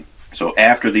 post-conception. So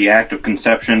after the act of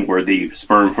conception where the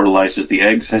sperm fertilizes the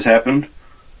eggs has happened,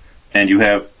 and you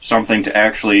have something to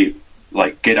actually,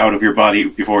 like, get out of your body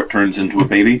before it turns into a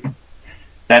baby,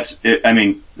 that's it. I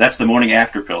mean, that's the morning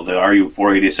after pill, the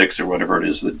RU-486 or whatever it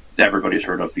is that everybody's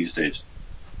heard of these days.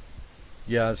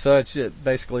 Yeah, so it's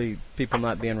basically people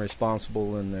not being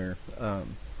responsible in their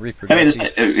reproductive... I mean,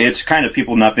 it's kind of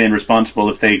people not being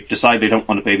responsible if they decide they don't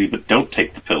want a baby but don't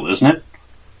take the pill, isn't it?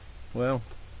 Well,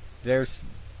 there's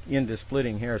into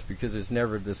splitting hairs because it's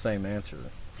never the same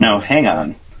answer. Now, hang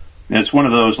on. It's one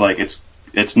of those, like,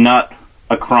 it's not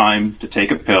a crime to take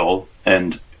a pill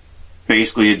and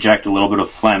basically inject a little bit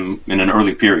of phlegm in an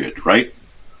early period, right?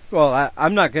 Well,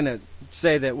 I'm not going to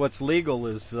say that what's legal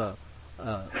is No.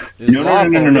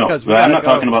 I'm not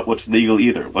talking about what's legal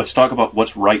either. Let's talk about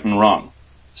what's right and wrong.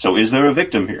 So is there a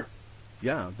victim here?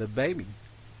 Yeah, the baby.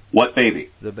 What baby?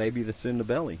 The baby that's in the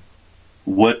belly.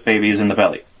 What baby is in the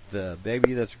belly? The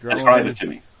baby that's growing. Describe it to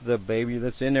me. The baby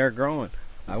that's in there growing.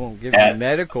 I won't give you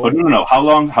medical. But no.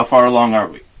 How far along are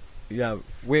we? Yeah,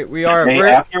 we are. Is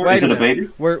it a baby?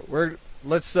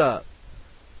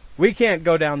 We can't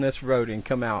go down this road and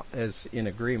come out as in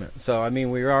agreement. So I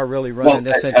mean, we are really running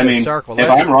this into a circle.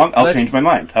 If I'm wrong, I'll change my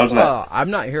mind. How's that?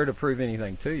 I'm not here to prove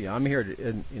anything to you. I'm here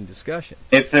in discussion.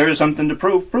 If there is something to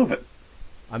prove it.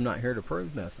 I'm not here to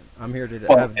prove nothing. I'm here to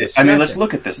have a discussion. I mean, let's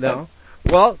look at this. No.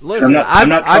 Well, look, I'm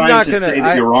not trying to gonna say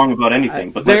that you're wrong about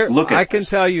anything, but let's look at I can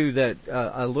tell you that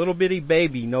a little bitty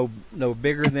baby, no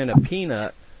bigger than a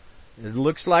peanut, it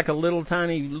looks like a little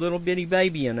tiny little bitty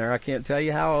baby in there. I can't tell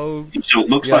you how old. So it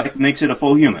looks like it makes it a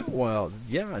full human. Well,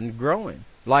 yeah, and growing.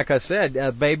 Like I said,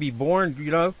 a baby born,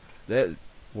 that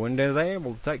when they're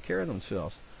able to take care of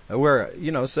themselves. Where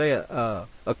say a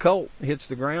colt hits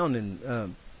the ground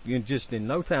and just in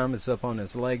no time it's up on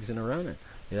its legs and running.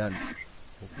 Yeah.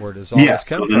 Where does all this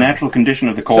come from? The natural condition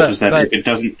of the colt is that if it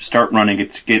doesn't start running,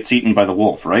 it gets eaten by the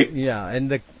wolf, right? Yeah,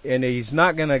 and he's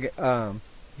not going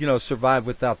to survive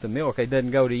without the milk. It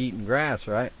doesn't go to eating grass,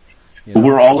 right?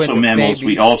 We're also mammals.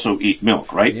 We also eat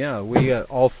milk, right? Yeah, we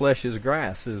all flesh is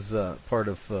grass is part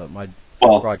of my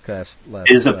broadcast last.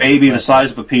 Is a baby the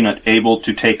size of a peanut able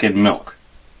to take in milk?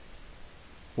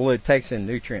 Well, it takes in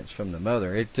nutrients from the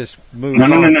mother. It just moves.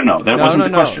 No. That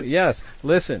wasn't the question. Yes,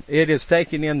 listen. It is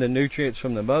taking in the nutrients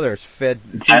from the mother. It's fed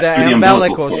to the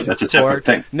umbilical cord. That's a separate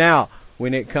thing. Now,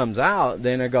 when it comes out,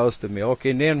 then it goes to milk,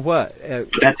 and then what? But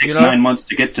that takes 9 months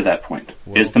to get to that point.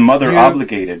 Well, is the mother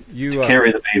obligated to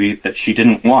carry the baby that she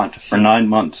didn't want for 9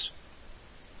 months?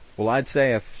 Well, I'd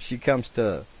say if she comes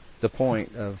to the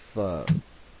point of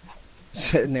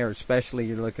sitting there, especially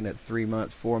you're looking at 3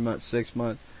 months, 4 months, 6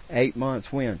 months, 8 months.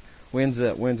 When's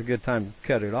a good time to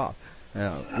cut it off?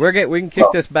 We can kick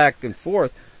this back and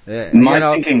forth. My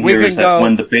thinking here is that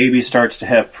when the baby starts to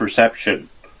have perception,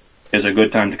 is a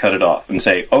good time to cut it off and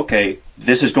say, okay,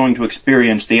 this is going to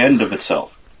experience the end of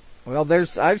itself. Well,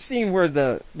 I've seen where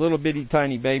the little bitty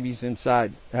tiny babies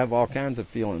inside have all kinds of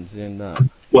feelings.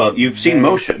 Well, you've seen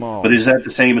motion, but is that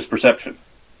the same as perception?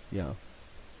 Yeah.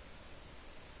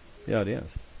 Yeah, it is.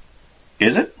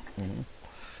 Is it? Mm-hmm.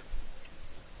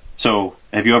 So,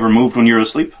 have you ever moved when you were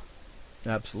asleep?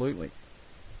 Absolutely.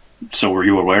 So, were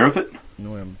you aware of it?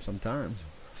 No, sometimes.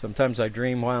 Sometimes I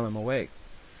dream while I'm awake.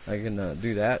 I can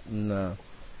do that. And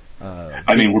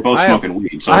we're both smoking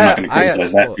weed, so I'm not going to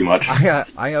criticize that too much.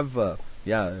 I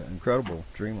have, incredible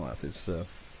dream life. It's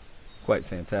quite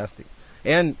fantastic.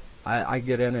 And I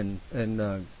get in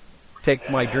and take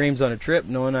my dreams on a trip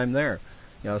knowing I'm there.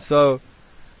 So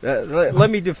let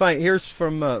me define. Here's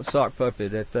from Sock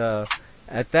Puppet.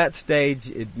 At that stage,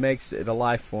 it makes it a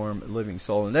life form, a living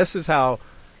soul. And this is how,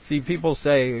 people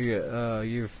say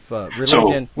religion. So,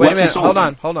 wait a minute,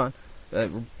 hold on.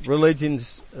 Religions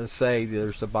say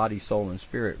there's a body, soul, and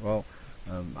spirit. Well,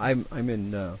 I'm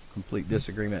in complete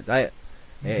disagreement.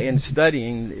 In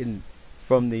studying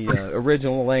from the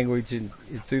original language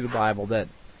through the Bible, that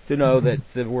to know that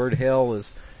the word hell is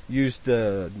used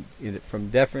from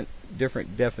different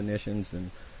definitions,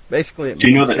 and basically. Do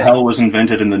you know that hell was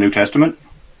invented in the New Testament?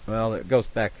 Well, it goes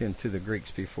back into the Greeks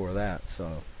before that.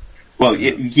 So. Well,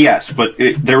 yes, but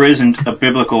there isn't a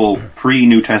biblical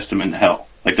pre-New Testament hell.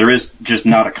 Like, there is just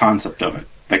not a concept of it.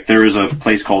 Like, there is a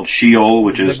place called Sheol,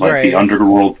 which is like the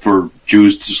underworld for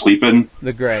Jews to sleep in.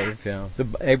 The grave, yeah.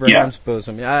 Abraham's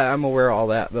bosom. Yeah, I'm aware of all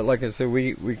that. But like I said,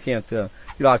 we can't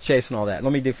get out chasing all that.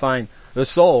 Let me define the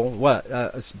soul. What?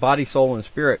 It's body, soul, and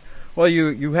spirit. Well,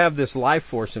 you have this life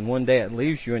force, and one day it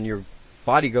leaves you, and your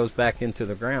body goes back into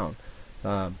the ground.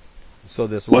 So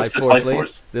this life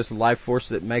force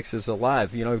that makes us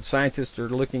alive. Scientists are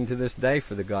looking to this day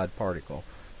for the God particle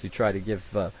to try to give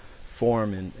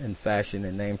form and fashion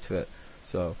and name to it.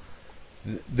 So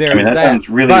that sounds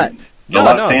really a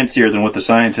lot fancier than what the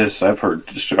scientists I've heard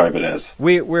describe it as.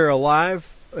 We're alive,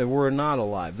 and we're not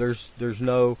alive. There's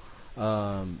no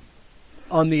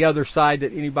on the other side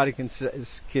that anybody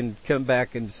can come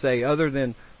back and say, other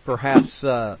than perhaps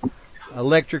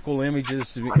electrical images,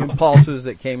 impulses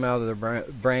that came out of the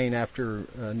brain after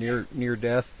near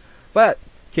death. But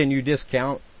can you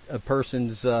discount a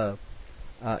person's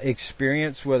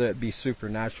experience, whether it be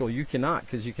supernatural? You cannot,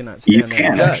 because you cannot stand there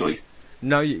and judge. Actually.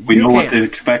 No, we know what the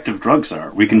effective drugs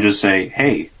are. We can just say,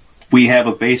 hey, we have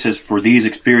a basis for these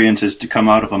experiences to come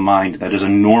out of a mind that is a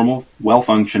normal,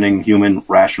 well-functioning, human,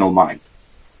 rational mind.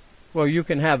 Well, you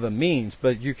can have a means,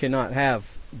 but you cannot have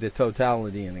the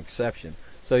totality and exception.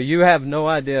 So you have no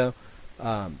idea.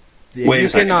 Wait a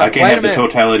second. I can't have the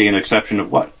totality and exception of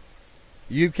what?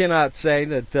 You cannot say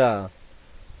that.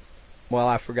 Well,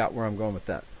 I forgot where I'm going with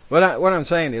that. What I'm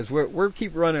saying is we're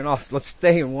keep running off. Let's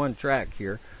stay in one track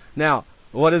here. Now,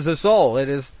 what is the soul? It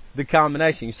is the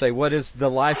combination. You say, what is the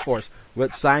life force?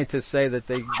 What scientists say that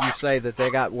they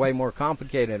got way more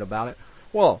complicated about it.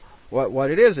 Well,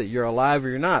 what it is it? You're alive or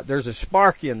you're not. There's a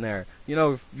spark in there.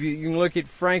 You can look at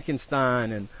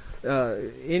Frankenstein and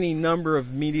any number of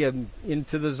media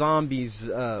into the zombies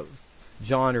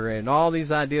genre and all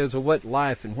these ideas of what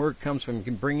life and where it comes from,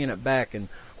 and bringing it back, and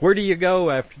where do you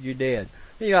go after you're dead?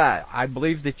 Yeah, I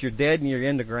believe that you're dead and you're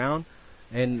in the ground,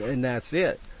 and that's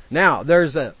it. Now,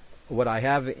 there's what I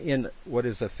have in what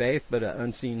is a faith but an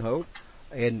unseen hope,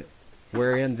 and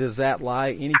wherein does that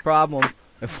lie? Any problem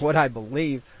of what I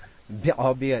believe,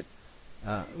 albeit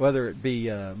whether it be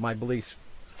my beliefs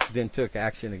then took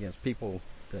action against people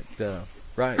that,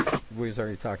 right, we was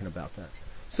already talking about that.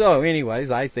 So anyways,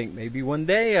 I think maybe one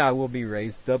day I will be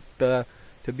raised up to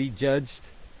be judged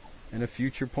in a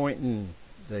future point in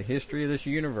the history of this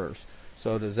universe.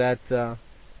 So does that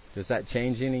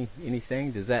change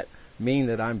anything? Does that mean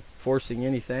that I'm forcing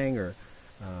anything or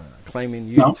claiming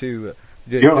you to...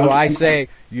 Do I say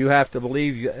you have to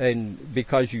believe, and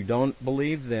because you don't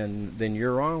believe, then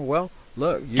you're wrong? Well,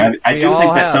 look, I do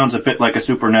think that sounds a bit like a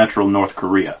supernatural North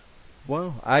Korea.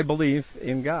 Well, I believe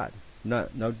in God.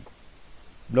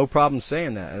 No problem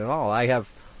saying that at all. I have.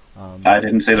 I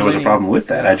didn't say there was a problem with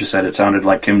that. I just said it sounded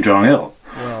like Kim Jong-il.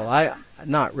 Well,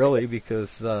 not really, because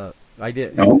I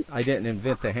didn't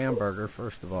invent the hamburger,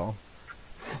 first of all.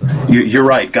 So. You're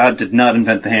right. God did not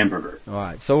invent the hamburger. All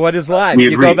right. So what is life? We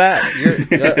you agree. Go back.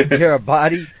 You're a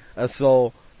body, a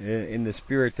soul, in the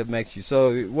spirit that makes you.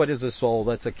 So what is a soul?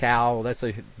 That's a cow. That's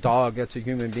a dog. That's a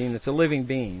human being. It's a living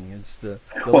being. It's the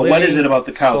well, what is it about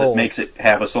the cow that makes it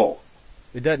have a soul?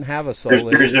 It doesn't have a soul.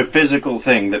 There's a physical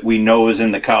thing that we know is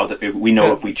in the cow that we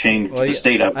know if we change the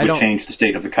state of, we change the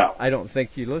state of the cow. I don't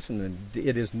think you listen.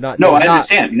 It is not. No, I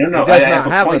understand. No, I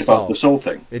have a point about the soul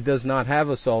thing. It does not have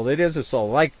a soul. It is a soul.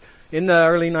 Like in the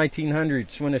early 1900s,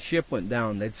 when a ship went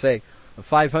down, they'd say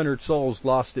 500 souls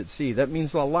lost at sea. That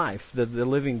means the life, the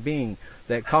living being,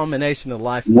 that culmination of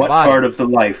life. What part of the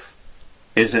life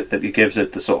is it that gives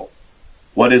it the soul?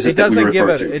 What is it that we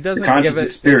refer to? It doesn't give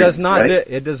it.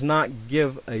 It does not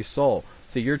give a soul.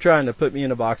 So you're trying to put me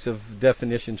in a box of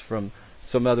definitions from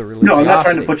some other religion. No, I'm not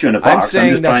trying to put you in a box.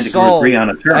 I'm just trying to agree on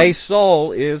a term. A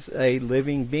soul is a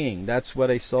living being. That's what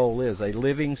a soul is. A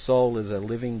living soul is a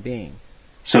living being.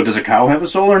 So does a cow have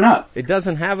a soul or not? It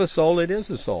doesn't have a soul. It is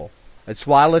a soul. It's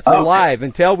while it's alive.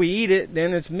 Until we eat it,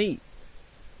 then it's meat.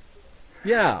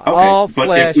 Yeah, okay, all but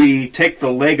flesh. If we take the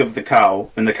leg of the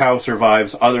cow and the cow survives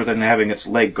other than having its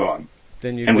leg gone,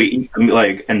 and we eat the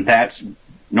leg, and that's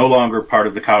no longer part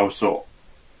of the cow's soul,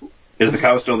 is the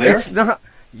cow still there? It's not.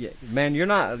 Yeah, man, you're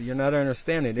not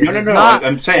understanding. No.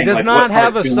 I'm saying it does not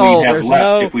have a soul. There's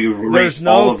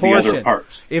no portion. The other parts.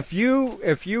 If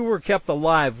you were kept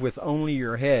alive with only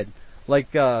your head,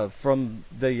 like from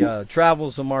the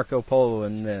travels of Marco Polo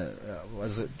and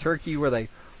was it Turkey, where they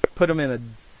put them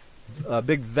in a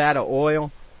big vat of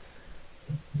oil.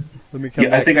 Let me come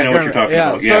back. I think I know what you're talking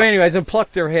about. Yeah. So, anyways, and pluck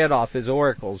their head off as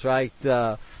oracles, right?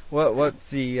 What's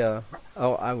the?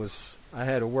 I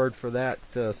had a word for that.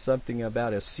 Something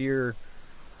about a seer,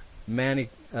 maniac.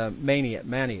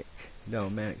 No,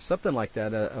 maniac. Something like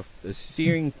that. A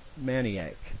searing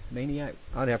maniac. Maniac.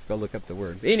 I'd have to go look up the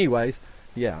word. Anyways,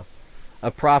 yeah, a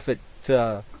prophet.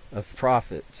 Of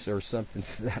prophets or something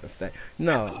to that effect.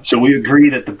 No. So we agree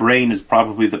that the brain is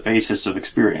probably the basis of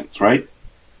experience, right?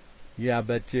 Yeah,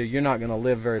 but you're not going to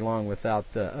live very long without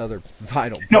other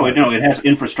vital parts. No, it has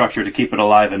infrastructure to keep it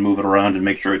alive and move it around and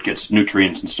make sure it gets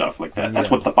nutrients and stuff like that.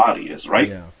 That's what the body is, right?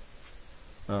 Yeah.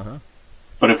 Uh-huh.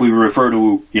 But if we refer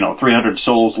to, 300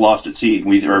 souls lost at sea,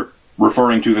 we are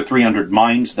referring to the 300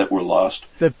 minds that were lost.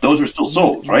 Those are still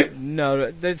souls, right?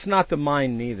 No, it's not the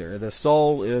mind neither. The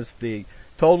soul is the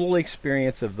total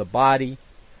experience of the body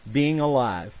being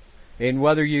alive, and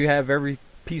whether you have every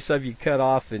piece of you cut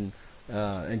off and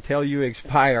until you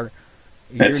expire.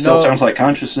 That still sounds like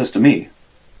consciousness to me.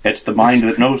 It's the mind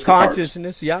that knows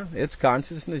consciousness. Yeah, it's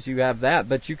consciousness. You have that,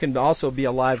 but you can also be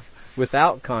alive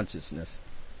without consciousness,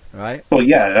 right? Well,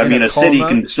 yeah. I mean, a city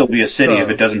can still be a city if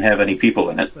it doesn't have any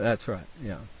people in it. That's right.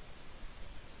 Yeah.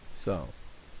 So,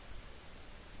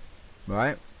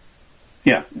 right.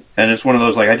 Yeah, and it's one of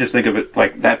those, I just think of it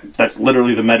like that. That's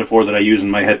literally the metaphor that I use in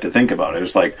my head to think about it.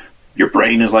 It's like your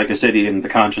brain is like a city, and the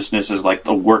consciousness is like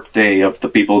the work day of the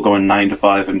people going 9 to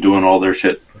 5 and doing all their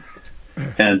shit.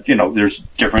 And, there's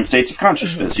different states of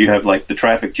consciousness. You have, the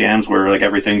traffic jams where,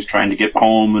 everything's trying to get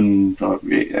home, and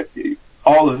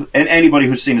and anybody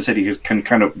who's seen a city can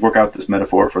kind of work out this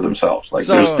metaphor for themselves. There's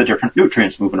the different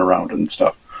nutrients moving around and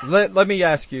stuff. Let me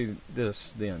ask you this,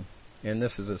 then. And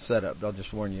this is a setup. I'll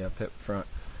just warn you up front.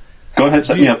 Go ahead,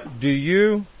 set me up. Do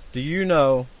you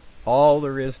know all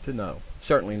there is to know?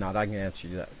 Certainly not. I can answer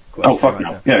you that question. Oh, fuck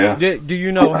no. Now. Yeah. Do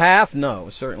you know half? No,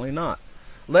 certainly not.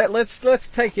 Let's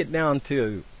take it down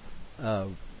to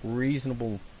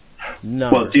reasonable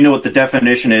number. Well, do you know what the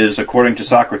definition is, according to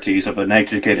Socrates, of an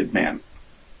educated man?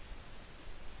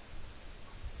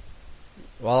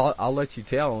 Well, I'll let you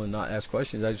tell and not ask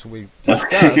questions. It's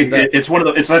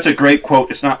that's a great quote.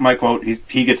 It's not my quote.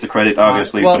 He gets the credit,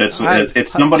 obviously, but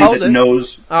it's somebody that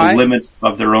knows the limits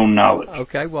of their own knowledge.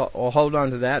 Okay, well, hold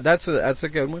on to that. That's a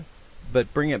good one,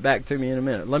 but bring it back to me in a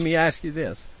minute. Let me ask you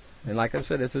this, and like I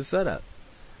said, it's a setup.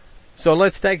 So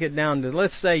let's take it down to,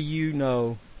 let's say you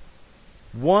know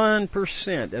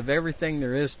 1% of everything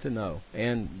there is to know,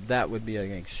 and that would be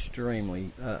an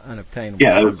extremely unobtainable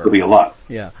number. That would be a lot.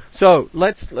 Yeah. So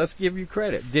let's give you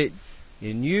credit.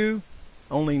 In you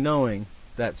only knowing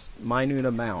that minute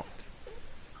amount,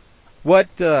 what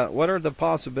are the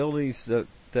possibilities that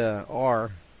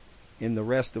are in the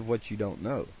rest of what you don't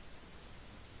know?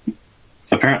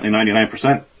 Apparently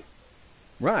 99%.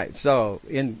 Right. So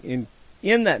in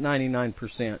that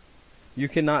 99%, you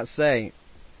cannot say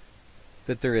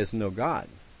that there is no God.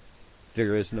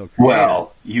 There is no creator.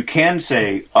 Well, you can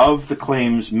say of the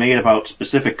claims made about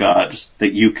specific gods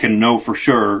that you can know for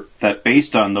sure that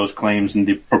based on those claims and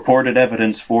the purported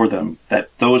evidence for them, that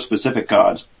those specific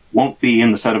gods won't be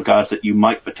in the set of gods that you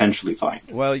might potentially find.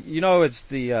 Well, you know, it's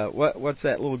the what's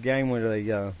that little game where they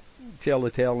tell the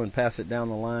tale and pass it down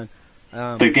the line?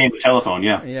 The game of telephone,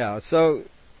 yeah. Yeah. So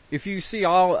if you see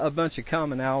a bunch of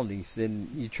commonalities and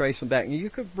you trace them back, and you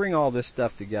could bring all this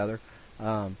stuff together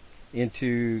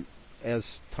into, as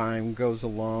time goes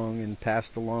along and passed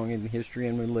along in history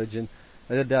and religion,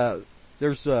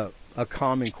 there's a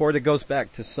common core that goes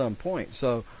back to some point.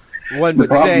 So one would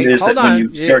say, hold on,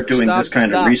 when you start doing this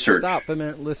kind of research. Stop a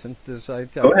minute, listen.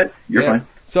 Go ahead, you're fine.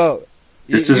 So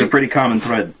this is a pretty common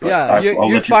thread. But yeah,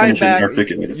 I'll let you finish and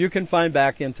articulate it. You can find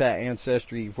back into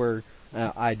ancestry where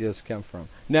ideas come from.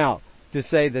 Now, to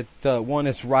say that one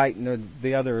is right and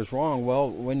the other is wrong, well,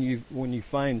 when you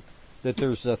find that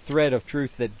there's a thread of truth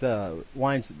that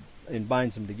winds and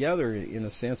binds them together in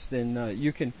a sense, then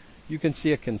you can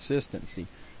see a consistency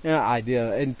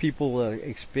idea and people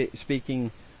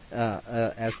speaking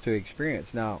as to experience.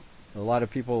 Now, a lot of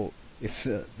people, if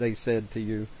they said to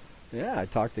you, "Yeah, I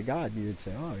talked to God," you'd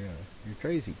say, "Oh, yeah, you're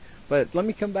crazy." But let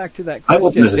me come back to that question. I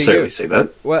wouldn't necessarily say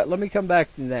that. Well, let me come back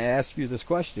and ask you this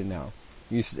question now.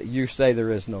 You say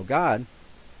there is no God,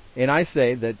 and I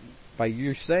say that by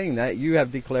you saying that, you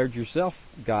have declared yourself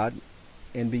God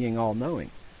and being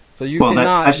all-knowing. So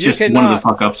that's just one of the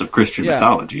fuck-ups of Christian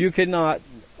mythology. You cannot.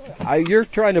 You're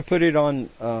trying to put it on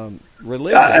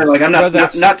religion.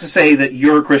 I'm not to say that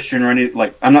you're a Christian or any.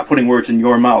 I'm not putting words in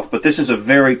your mouth, but this is a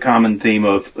very common theme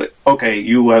of okay,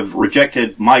 you have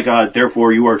rejected my God,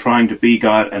 therefore you are trying to be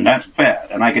God, and that's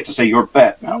bad, and I get to say you're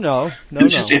bad now. No.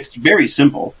 It's very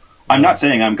simple. I'm not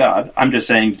saying I'm God. I'm just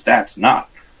saying that's not.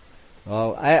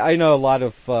 Well, I know a lot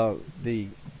of the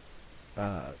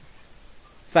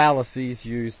fallacies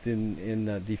used in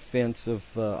defense of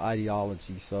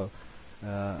ideology. So,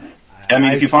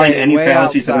 if you find any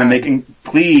fallacies that I'm making,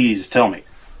 please tell me.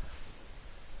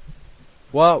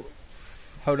 Well,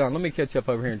 hold on. Let me catch up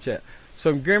over here in chat.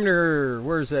 So, Grimner,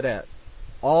 where's that at?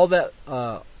 All that,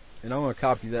 and I'm going to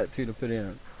copy that too to put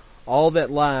in. All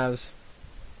that lives,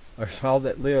 or all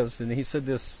that lives, and he said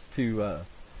this to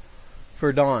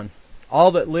for Don.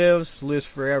 All that lives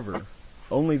forever.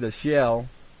 Only the shell,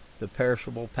 the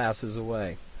perishable, passes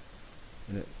away.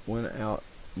 And it went out.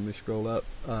 Let me scroll up.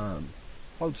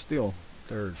 Hold still,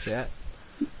 third chat.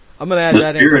 I'm going to add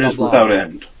that in. The spirit is without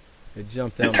end. It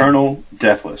jumped out. Eternal,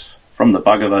 deathless, from the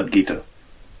Bhagavad Gita.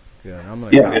 Good.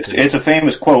 It's a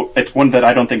famous quote. It's one that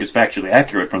I don't think is factually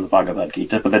accurate from the Bhagavad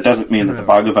Gita, but that doesn't mean that the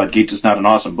Bhagavad Gita is not an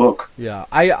awesome book. Yeah,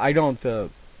 I don't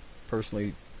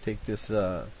personally take this.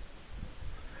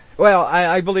 Well,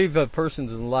 I believe a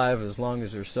person's alive as long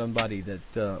as there's somebody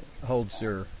that holds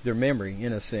their memory,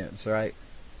 in a sense, right?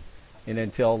 And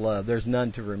until there's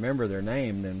none to remember their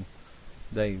name, then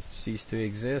they cease to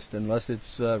exist, unless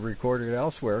it's recorded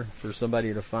elsewhere for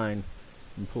somebody to find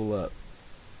and pull up.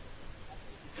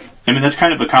 I mean, that's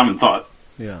kind of a common thought.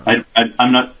 Yeah.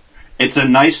 I'm not. It's a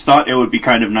nice thought. It would be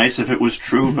kind of nice if it was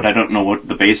true, but I don't know what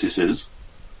the basis is.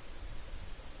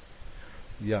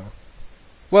 Yeah.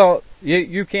 Well,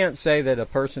 you can't say that a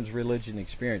person's religion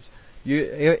experience.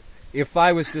 If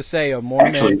I was to say a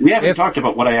Mormon... Actually, we haven't talked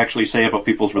about what I actually say about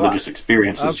people's religious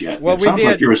experiences yet. Well, it sounds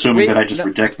like you're assuming that I just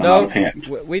reject them out of hand.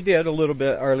 We did a little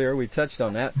bit earlier. We touched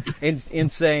on that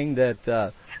in saying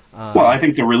that... well, I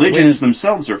think the religions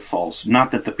themselves are false,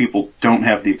 not that the people don't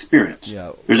have the experience.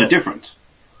 Yeah, There's a difference.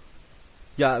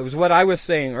 Yeah, it was what I was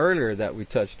saying earlier that we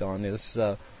touched on, is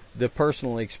the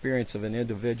personal experience of an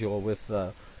individual with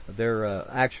their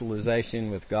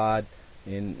actualization with God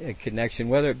in a connection,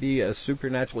 whether it be a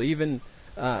supernatural, even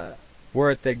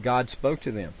were it that God spoke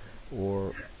to them,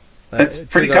 or that's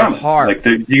pretty to their common. Heart.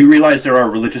 Do you realize there are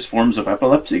religious forms of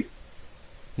epilepsy?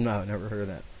 No, I never heard of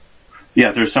that.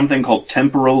 Yeah, there's something called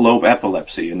temporal lobe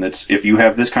epilepsy, and that's if you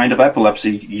have this kind of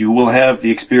epilepsy, you will have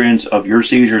the experience of your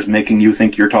seizures making you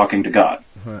think you're talking to God.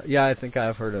 Yeah, I think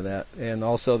I've heard of that. And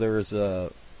also there was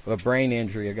a brain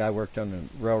injury. A guy worked on the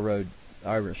railroad,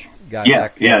 Irish guy. Yeah.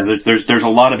 There's a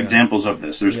lot of examples of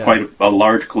this. There's quite a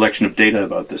large collection of data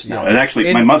about this now. And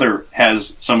actually, my mother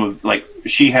has some of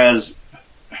she has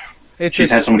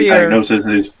some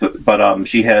diagnoses, but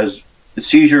she has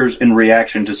seizures in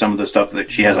reaction to some of the stuff that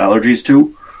she has allergies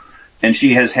to, and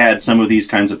she has had some of these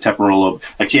kinds of temporal lobe.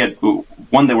 Like she had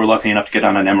one they were lucky enough to get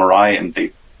on an MRI, and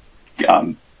they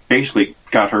basically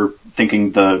got her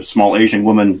thinking the small Asian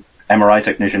woman MRI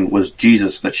technician was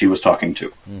Jesus that she was talking to.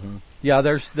 Mm-hmm. Yeah,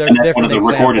 there's and that's different one of the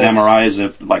examples. Recorded MRIs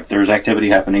of there's activity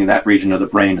happening in that region of the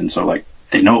brain, and so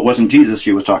they know it wasn't Jesus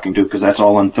she was talking to because that's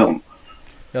all on film.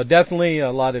 No, definitely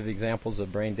a lot of examples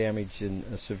of brain damage and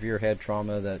severe head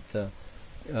trauma that.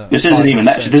 This isn't even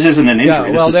that. This isn't an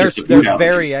injury. Yeah, well, there's allergy.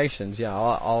 variations. Yeah,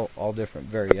 all different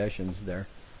variations there.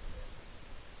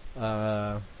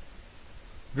 Grimner,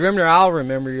 I'll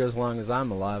remember you as long as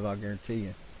I'm alive. I'll guarantee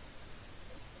you.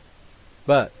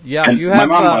 But yeah, and you have. My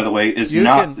mom, by the way, is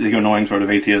not the annoying sort of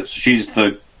atheist. She's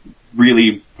the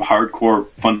really hardcore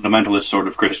fundamentalist sort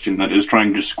of Christian that is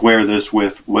trying to square this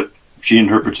with what she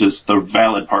interprets as the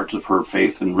valid parts of her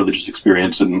faith and religious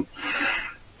experience, and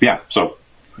so.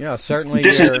 Yeah, certainly.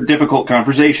 This is a difficult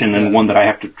conversation and one that I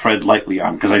have to tread lightly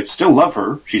on because I still love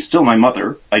her. She's still my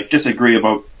mother. I disagree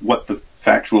about what the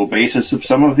factual basis of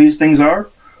some of these things are,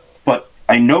 but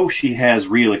I know she has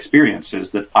real experiences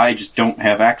that I just don't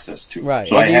have access to. Right.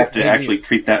 So I have to actually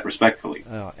treat that respectfully.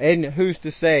 And who's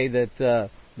to say that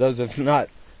those have not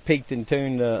peaked and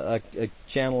tuned a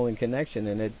channel and connection,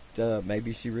 and it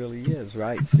maybe she really is,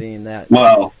 right? Seeing that.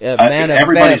 Well,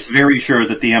 everybody's very sure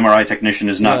that the MRI technician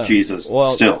is not Jesus.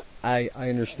 Well, still, I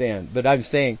understand, but I'm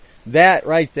saying that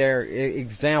right there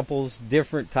examples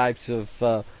different types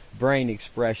of brain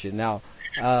expression. Now,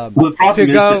 the problem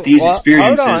is that these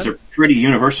experiences are pretty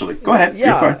universally. Go ahead.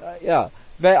 Yeah.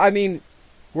 But I mean,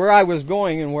 where I was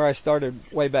going and where I started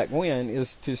way back when is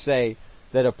to say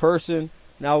that a person.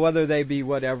 Now, whether they be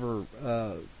whatever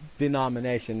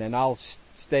denomination, and I'll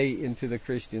stay into the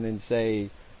Christian and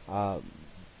say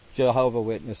Jehovah's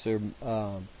Witness or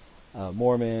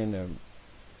Mormon or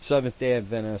Seventh-day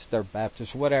Adventist or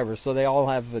Baptist, whatever. So they all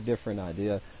have a different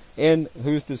idea. And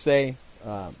who's to say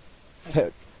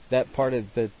that part of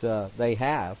that they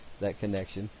have that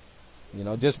connection?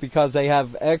 Just because they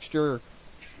have extra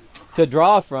to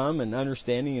draw from and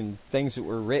understanding and things that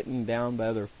were written down by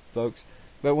other folks.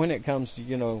 But when it comes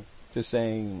to to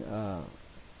saying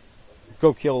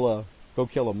go kill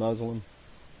a Muslim,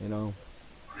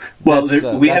 well,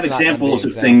 we have examples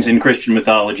of things in Christian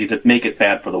mythology that make it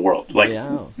bad for the world, like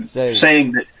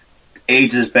saying that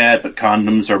AIDS is bad but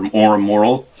condoms are more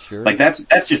immoral. Sure. Like that's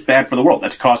just bad for the world.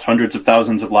 That's cost hundreds of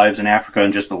thousands of lives in Africa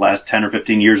in just the last 10 or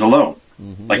 15 years alone.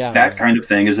 Mm-hmm. That kind of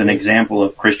thing is an example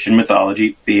of Christian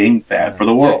mythology being bad for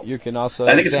the world. You can also.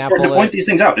 I think it's important to point these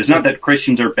things out. It's not that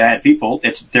Christians are bad people.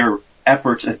 It's their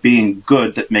efforts at being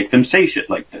good that make them say shit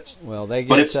like this. Well, they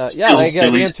get they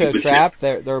get into a trap.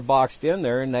 They're boxed in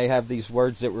there, and they have these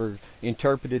words that were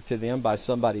interpreted to them by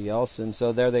somebody else, and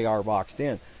so there they are boxed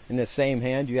in. In the same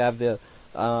hand, you have the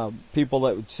people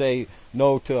that would say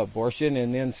no to abortion,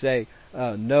 and then say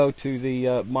no to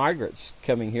the migrants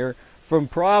coming here from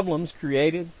problems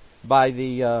created by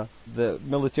the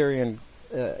military and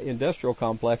industrial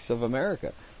complex of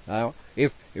America.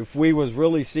 If we was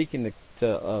really seeking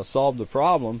to solve the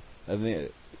problem of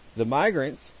the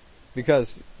migrants, because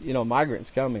migrants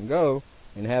come and go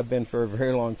and have been for a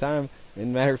very long time.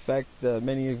 And matter of fact,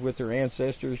 many with their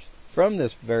ancestors from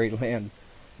this very land.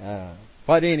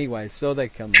 But anyway, so they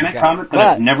come. Can I comment that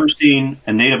I've never seen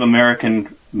a Native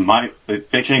American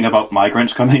bitching about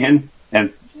migrants coming in,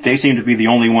 and they seem to be the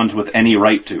only ones with any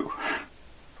right to.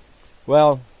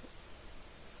 Well,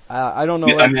 I don't know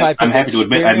what type I'm of happy to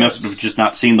admit I must have just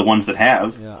not seen the ones that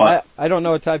have. Yeah, but I don't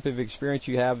know what type of experience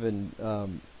you have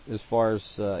in as far as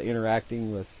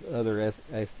interacting with other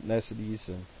ethnicities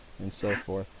and so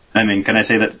forth. I mean, can I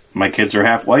say that my kids are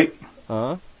half white?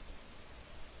 Huh?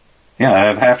 Yeah, I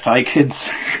have half Thai kids.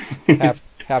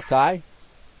 half Thai?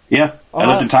 Yeah, I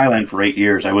lived in Thailand for 8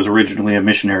 years. I was originally a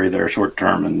missionary there short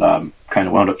term and kind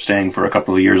of wound up staying for a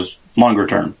couple of years longer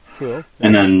term. Cool.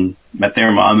 And then met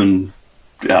their mom, and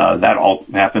that all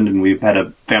happened, and we've had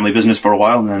a family business for a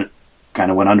while, and then it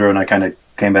kind of went under, and I kind of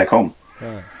came back home.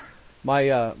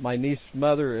 My niece's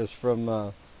mother is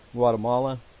from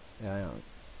Guatemala. I'm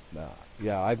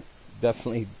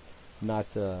definitely not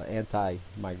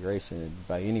anti-migration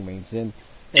by any means. And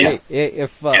Yeah.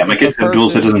 My kids have person,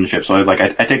 dual citizenship, so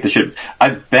I take this shit.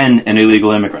 I've been an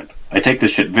illegal immigrant. I take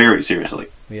this shit very seriously.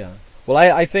 Yeah. Well,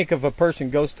 I think if a person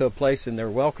goes to a place and they're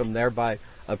welcomed there by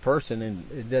a person,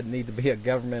 and it doesn't need to be a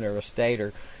government or a state,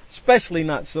 or especially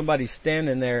not somebody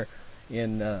standing there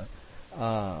in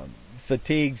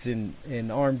fatigues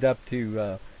and armed up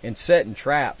to and setting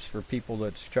traps for people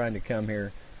that's trying to come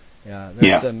here.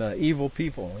 There's some evil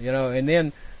people, and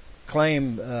then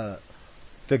claim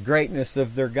the greatness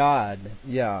of their God.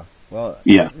 Yeah. Well,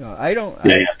 I don't.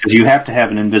 Because you have to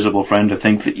have an invisible friend to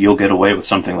think that you'll get away with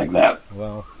something like that.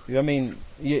 Well, I mean,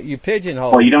 you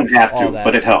pigeonhole. Well, you don't have to,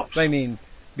 but it helps. I mean,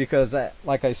 because,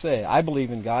 like I say, I believe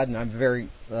in God, and I'm very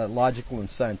logical and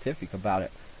scientific about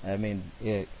it. I mean,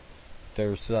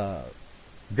 there's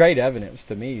great evidence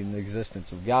to me in the existence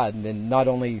of God, and then not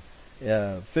only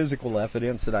physical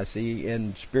evidence that I see,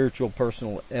 and spiritual,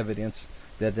 personal evidence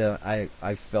that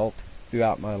I felt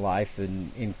throughout my life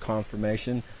and in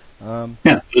confirmation. Those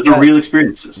are real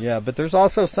experiences. Yeah, but there's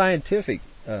also scientific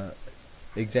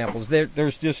examples.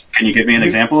 There's just. Can you give me an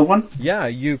example of one? Yeah,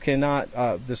 you cannot.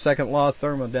 The second law of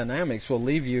thermodynamics will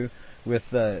leave you with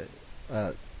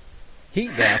heat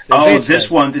death. This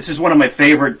one. This is one of my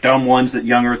favorite dumb ones that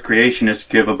young Earth creationists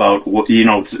give about.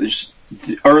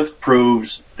 The Earth proves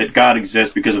that God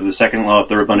exists because of the second law of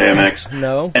thermodynamics.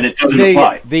 No, and it doesn't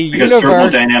apply because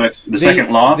thermodynamics, the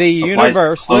second law, applies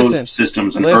to closed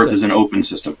systems, and Earth is an open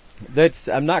system.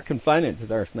 I'm not confining it to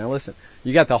the Earth. Now listen,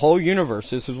 you got the whole universe.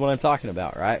 This is what I'm talking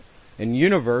about, right? And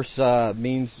universe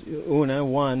means una,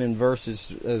 one, and verse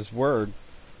is word,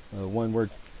 one word,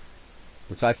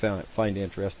 which I find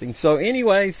interesting. So,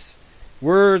 anyways,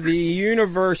 were the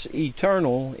universe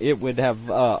eternal, it would have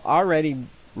already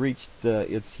reached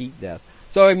its heat death.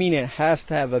 So, I mean, it has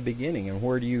to have a beginning. And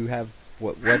where do you have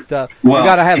you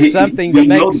got to have something to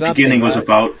make something. The beginning was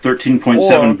about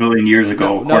 13.7 billion years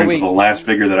ago, according to the last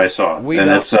figure that I saw. We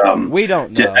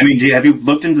don't know. I mean, have you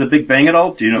looked into the Big Bang at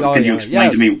all? Do you know? Can you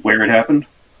explain to me where it happened?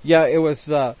 Yeah, it was,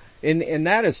 and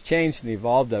that has changed and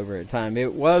evolved over time.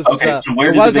 It was so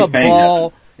where did the Big Bang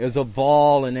happen? It was a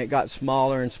ball, and it got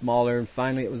smaller and smaller, and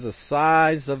finally it was the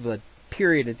size of a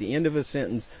period at the end of a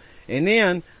sentence. And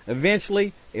then,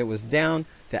 eventually, it was down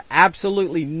to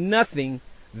absolutely nothing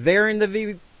there in the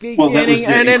beginning,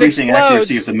 and it exploded.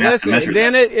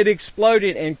 Then it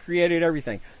exploded and created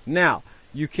everything. Now,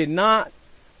 you cannot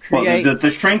create... Well,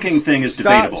 the shrinking thing is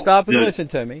debatable. Stop and listen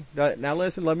to me. Now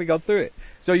listen, let me go through it.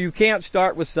 So you can't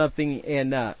start with something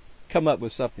and come up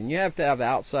with something. You have to have an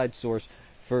outside source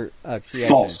for creation.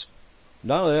 False.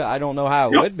 No, I don't know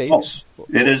how it would be. False.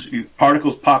 It is.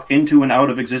 Particles pop into and out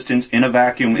of existence in a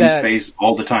vacuum in space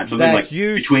all the time. So then,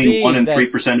 between 1% and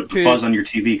 3% of the fuzz on your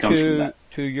TV comes from that.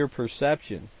 To your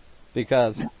perception,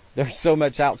 because there's so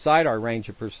much outside our range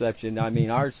of perception. I mean,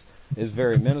 ours is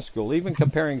very minuscule. Even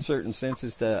comparing certain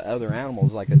senses to other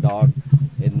animals, like a dog,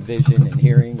 in vision and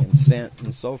hearing and scent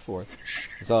and so forth.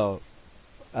 So,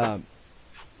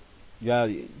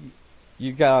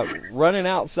 you got running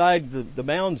outside the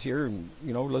bounds here, and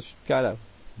let's kind of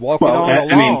walk it on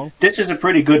along. I mean, this is a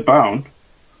pretty good bound.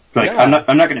 I'm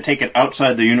not going to take it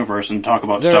outside the universe and talk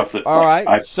about stuff that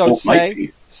I hope might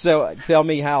be. So tell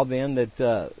me how then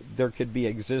that there could be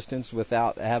existence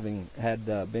without having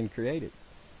been created.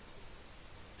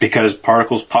 Because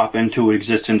particles pop into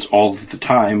existence all the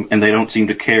time, and they don't seem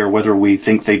to care whether we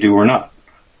think they do or not.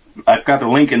 I've got the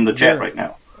link in the chat right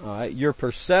now. Your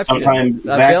perception. Sometimes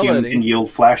vacuum can yield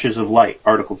flashes of light.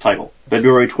 Article title,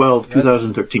 February 12,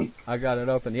 2013. I got it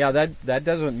open. Yeah, that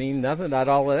doesn't mean nothing. That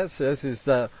all that says is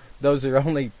those are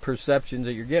only perceptions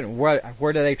that you're getting.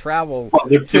 Where do they travel? Well,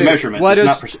 it's a measurement.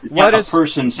 It's not a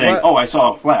person saying, I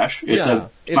saw a flash. It's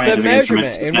a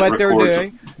measurement. And what they're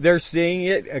doing, they're seeing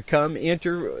it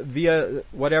enter via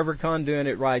whatever conduit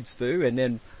it rides through, and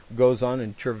then goes on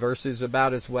and traverses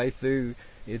about its way through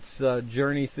its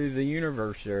journey through the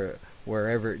universe or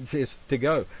wherever it is to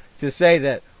go. To say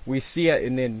that we see it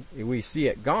and then we see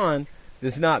it gone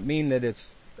does not mean that it's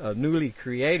newly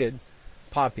created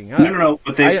popping up. No.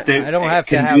 But they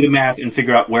can do the math and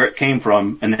figure out where it came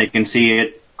from, and they can see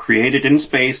it created in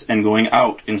space and going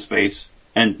out in space,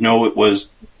 and know it was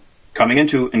coming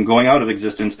into and going out of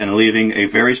existence and leaving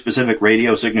a very specific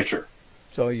radio signature.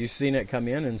 So you've seen it come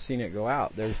in and seen it go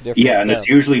out. There's different. Yeah, and it's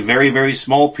usually very, very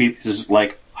small pieces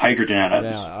like hydrogen atoms.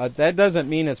 Yeah, that doesn't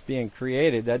mean it's being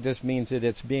created. That just means that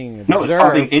it's being observed. No, it's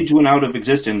popping into and out of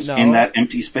existence in that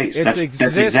empty space. That's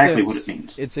exactly what it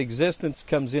means. Its existence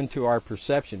comes into our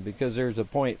perception because there's a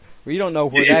point where you don't know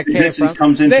where that came from. Existence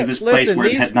comes into this place where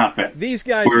it had not been. These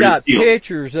guys got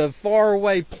pictures of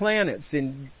faraway planets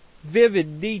in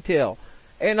vivid detail,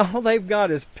 and all they've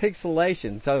got is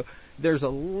pixelation. So there's a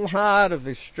lot of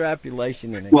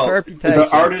extrapolation and well, interpretation. The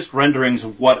artist renderings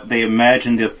of what they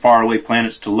imagine the faraway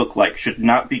planets to look like should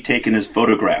not be taken as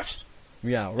photographs.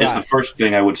 Yeah, right. Is the first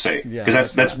thing I would say. Yeah, because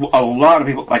that's a lot of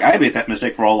people, like I made that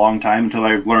mistake for a long time until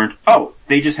I learned,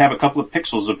 they just have a couple of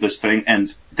pixels of this thing and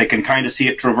they can kind of see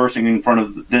it traversing in front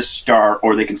of this star,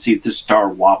 or they can see this star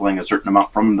wobbling a certain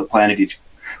amount from the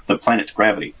planet's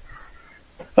gravity.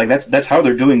 Like that's how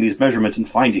they're doing these measurements and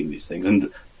finding these things,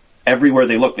 and everywhere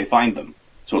they look, they find them.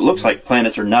 So it looks like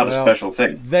planets are not a special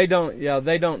thing. They don't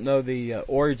know the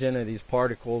origin of these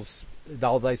particles.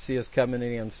 All they see is coming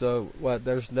in. So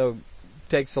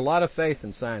takes a lot of faith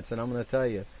in science, and I'm going to tell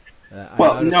you.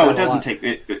 No, it doesn't take.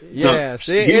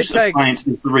 Science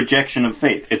is the rejection of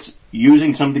faith. It's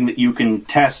using something that you can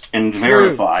test and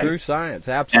verify. True science,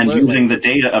 absolutely. And using the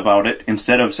data about it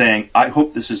instead of saying, I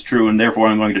hope this is true, and therefore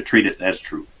I'm going to treat it as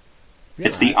true. Yeah,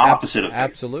 it's the opposite of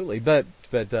faith. Absolutely. But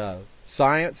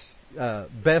science,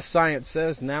 best science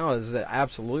says now, is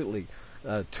absolutely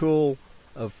a tool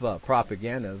of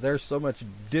propaganda. There's so much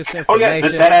disinformation. Oh yeah,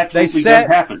 that absolutely does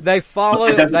happen. They follow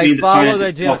the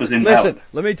agenda. Listen,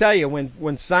 let me tell you,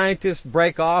 when scientists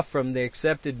break off from the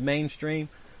accepted mainstream,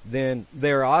 then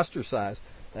they're ostracized,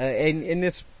 and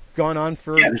it's gone on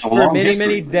for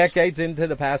many decades into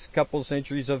the past couple of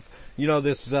centuries of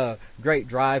this great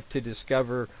drive to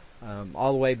discover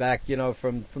all the way back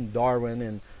from Darwin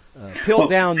and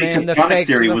Piltdown Man, the fakes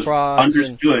theory and the was frauds.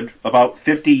 Understood about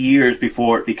 50 years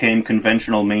before it became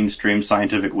conventional mainstream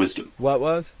scientific wisdom. What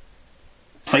was?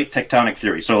 Plate tectonic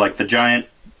theory. So like the giant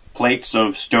plates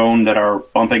of stone that are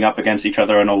bumping up against each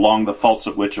other and along the faults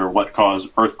of which are what cause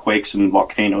earthquakes and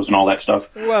volcanoes and all that stuff.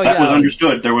 Well, that was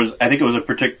understood. I think it was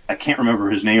I can't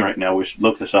remember his name right now. We should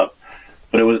look this up.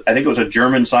 But I think it was a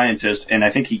German scientist, and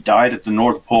I think he died at the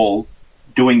North Pole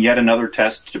doing yet another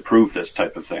test to prove this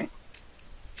type of thing.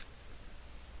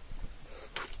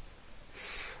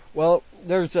 Well,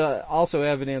 there's also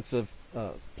evidence of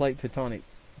plate tectonic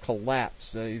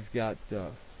collapse. You've got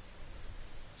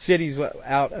cities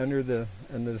out under the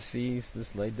seas,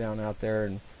 just laid down out there,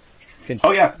 and there's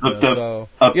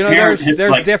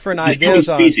different ideas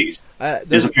on species.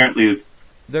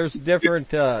 There's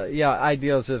different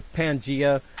ideas of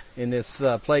Pangea in this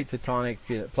plate tectonic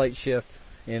plate shift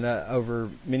in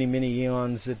over many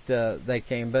eons that they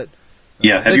came, but.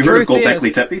 Yeah, have you heard of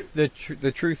Göbekli Tepe?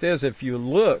 The truth is, if you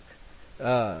look,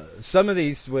 some of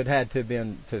these would have to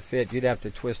been to fit. You'd have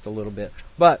to twist a little bit.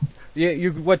 But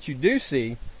what you do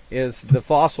see is the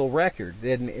fossil record,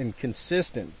 and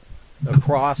consistent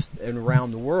across and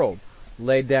around the world,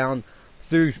 laid down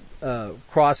through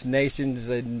across nations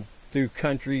and through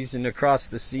countries and across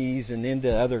the seas and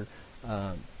into other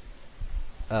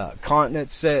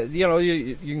continents.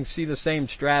 You can see the same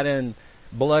strata in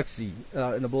Biloxi,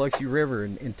 in the Biloxi River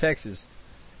in Texas,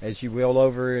 as you will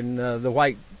over in the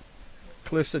White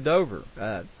Cliffs of Dover.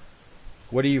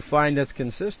 What do you find that's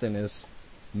consistent is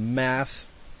mass,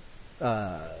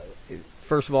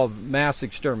 first of all, mass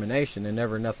extermination, and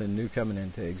never nothing new coming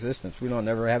into existence. We don't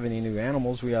ever have any new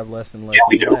animals. We have less and less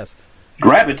and less.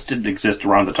 Rabbits didn't exist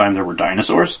around the time there were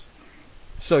dinosaurs.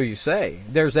 So you say.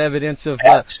 There's evidence of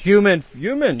human.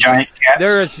 Giant cats.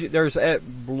 There's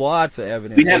lots of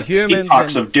evidence. We have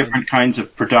epochs of different kinds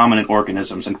of predominant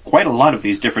organisms, and quite a lot of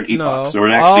these different epochs. There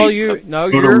were actually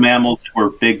mammals that were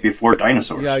big before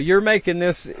dinosaurs. Yeah, you're making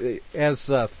this as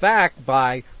a fact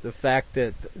by the fact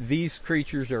that these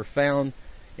creatures are found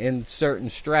in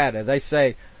certain strata. They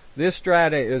say this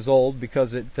strata is old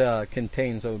because it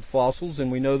contains old fossils,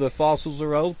 and we know the fossils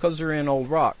are old because they're in old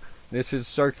rock. This is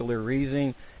circular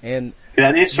reasoning, and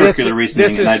that is circular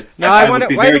reasoning. I want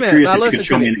to wait a minute. Now listen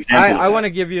to me. I want to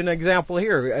give you an example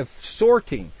here of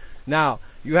sorting. Now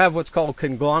you have what's called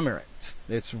conglomerates.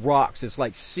 It's rocks. It's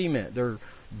like cement. They're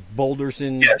boulders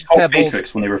and it's called pebbles.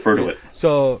 matrix when they refer to it.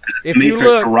 So if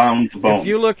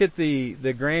you look at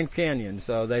the Grand Canyon,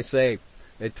 so they say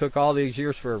it took all these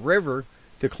years for a river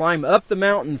to climb up the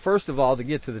mountain, first of all, to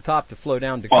get to the top, to flow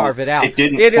down, to carve it out. It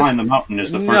didn't climb the mountain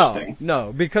is the first thing.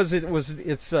 No, because it's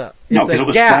a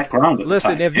flat ground at the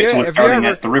time.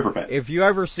 If you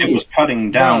ever see... It was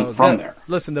cutting down from there.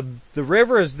 Listen, the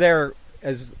river is there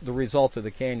as the result of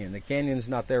the canyon. The canyon's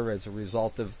not there as a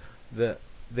result of the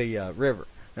river.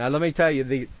 Now, let me tell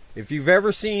you, if you've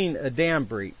ever seen a dam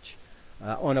breach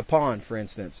on a pond, for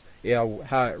instance,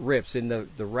 how it rips in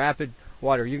the rapid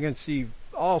water, you can see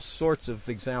all sorts of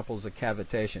examples of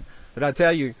cavitation. But I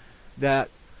tell you that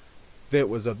it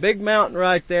was a big mountain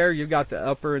right there. You got the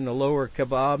upper and the lower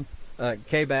Kabab,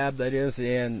 that is,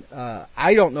 and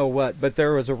I don't know what, but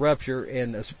there was a rupture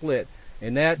and a split,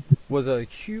 and that was a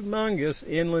humongous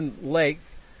inland lake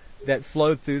that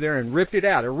flowed through there and ripped it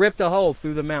out. It ripped a hole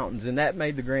through the mountains, and that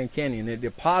made the Grand Canyon. It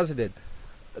deposited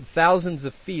thousands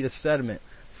of feet of sediment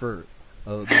for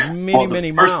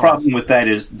many miles. The first problem with that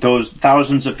is those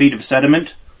thousands of feet of sediment.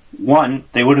 One,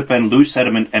 they would have been loose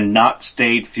sediment and not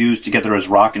stayed fused together as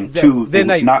rock, and two, they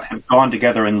would not have gone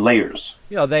together in layers.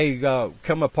 They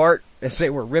come apart as they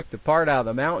were ripped apart out of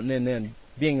the mountain and then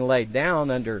being laid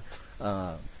down under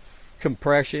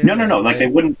compression. No. Like they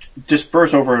wouldn't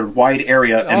disperse over a wide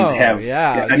area and have.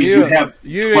 Yeah, I mean, you have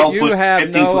 12-foot, have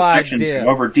 15-foot sections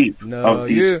however deep of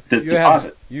the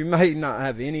deposit. You may not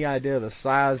have any idea the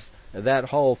size of that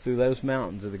hole through those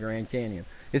mountains of the Grand Canyon.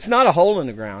 It's not a hole in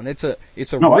the ground. It's a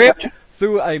rip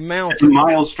through a mountain. It's a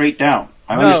mile straight down.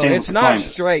 No, it's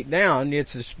not straight down. It's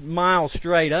a mile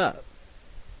straight up.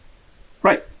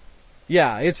 Right.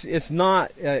 Yeah, it's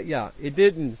not. It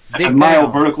didn't dig a mile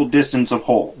down. Vertical distance of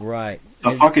hole. Right.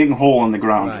 A fucking hole in the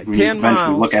ground. Right. When you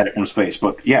eventually look at it from space,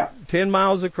 but yeah. 10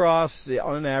 miles across,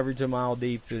 on average a mile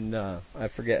deep, and I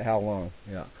forget how long.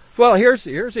 Yeah. Well, here's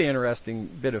an interesting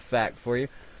bit of fact for you.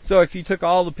 So if you took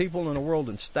all the people in the world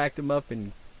and stacked them up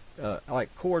in like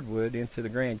cordwood into the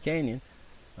Grand Canyon,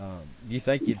 do you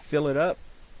think you'd fill it up?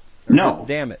 No.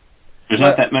 Damn it. There's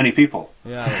not that many people.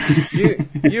 Yeah.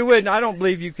 You wouldn't. I don't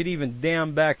believe you could even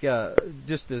dam back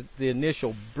just the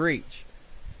initial breach.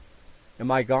 Am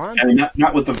I gone? I mean,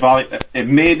 not with the volume.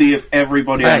 Maybe if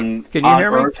everybody on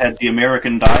Earth had the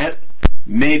American diet,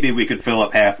 maybe we could fill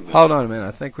up half of it. Hold on a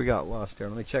minute. I think we got lost here.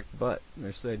 Let me check the button.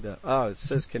 It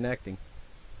says connecting.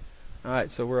 All right,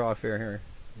 so we're off here.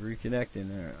 Reconnecting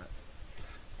there.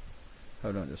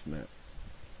 Hold on just a minute.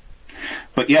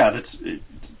 But yeah,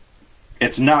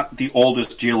 it's not the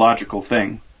oldest geological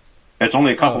thing. It's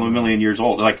only a couple of million years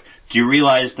old. Like, do you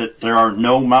realize that there are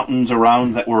no mountains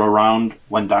around that were around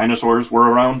when dinosaurs were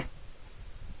around?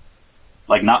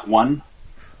 Like, not one?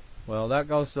 Well, that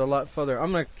goes a lot further.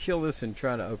 I'm going to kill this and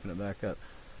try to open it back up.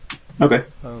 Okay.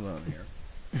 Hold on here.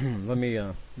 Let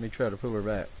me try to pull her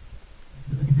back.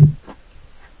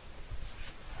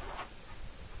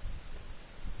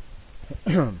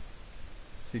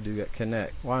 See, do that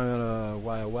connect? Why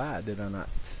did I not?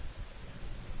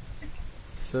 It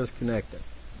says connected.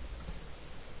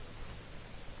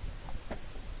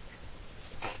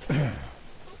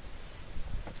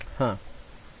 Huh.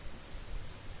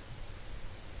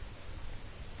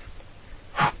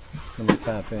 Let me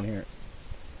type in here.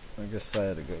 I guess I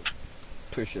had to go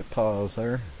push a pause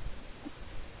there.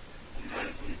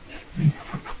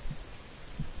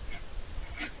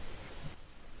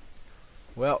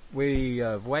 Well, we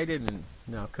have waited and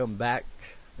now come back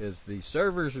as the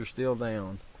servers are still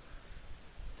down.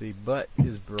 The butt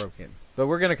is broken. But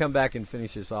we're going to come back and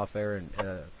finish this off air and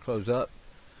close up.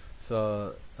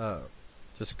 So,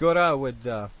 just go to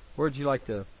where would you like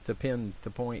to pin to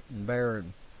point and bear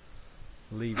and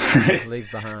leave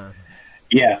behind?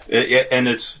 Yeah, and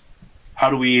it's how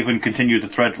do we even continue the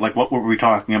thread? Like, what were we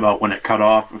talking about when it cut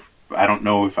off? I don't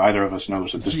know if either of us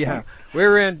knows at this point. Yeah,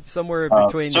 we're in somewhere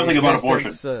between something about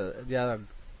abortion.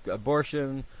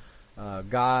 Abortion,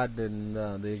 God, and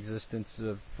the existence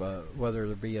of whether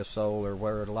there be a soul or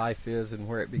where life is and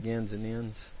where it begins and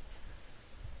ends.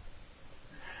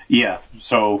 Yeah.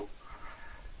 So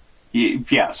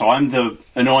I'm the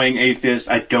annoying atheist.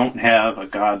 I don't have a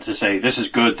God to say this is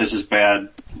good, this is bad.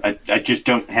 I just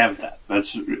don't have that.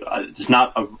 It's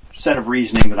not a set of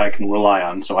reasoning that I can rely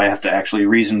on. So I have to actually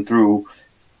reason through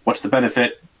what's the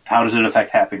benefit, how does it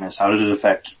affect happiness, how does it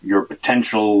affect your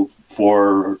potential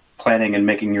for planning and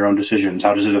making your own decisions,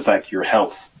 how does it affect your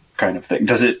health, kind of thing.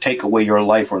 Does it take away your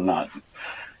life or not?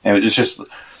 And it's just,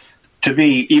 to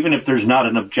me, even if there's not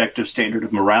an objective standard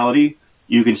of morality,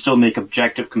 you can still make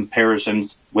objective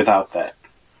comparisons without that.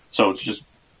 So it's just,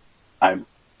 I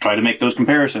try to make those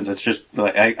comparisons. It's just,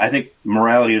 I think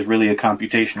morality is really a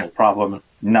computational problem,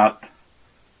 not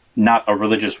a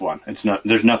religious one.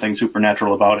 There's nothing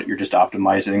supernatural about it. You're just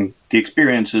optimizing the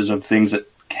experiences of things that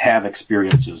have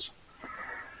experiences.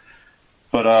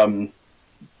 But on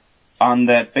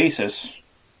that basis,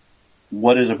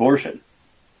 what is abortion?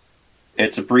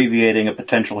 It's abbreviating a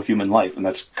potential human life, and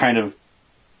that's kind of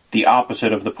the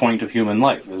opposite of the point of human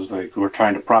life. Is like we're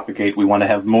trying to propagate. We want to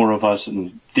have more of us,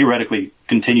 and theoretically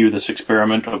continue this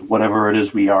experiment of whatever it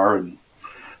is we are, and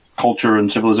culture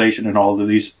and civilization, and all of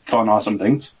these fun, awesome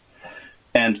things.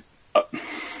 And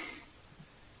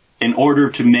in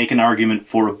order to make an argument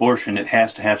for abortion, it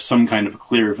has to have some kind of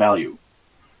clear value.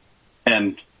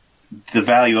 And the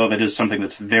value of it is something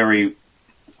that's very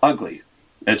ugly.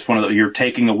 It's you're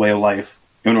taking away a life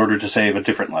in order to save a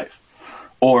different life.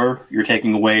 Or you're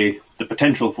taking away the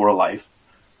potential for a life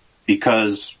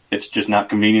because it's just not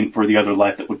convenient for the other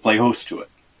life that would play host to it.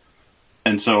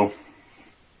 And so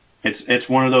it's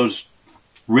one of those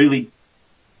really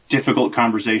difficult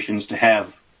conversations to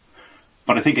have,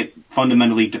 but I think it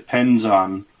fundamentally depends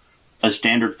on a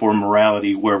standard for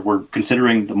morality where we're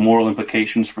considering the moral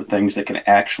implications for things that can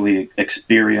actually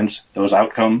experience those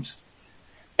outcomes.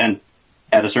 And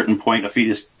at a certain point, a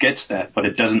fetus gets that, but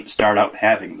it doesn't start out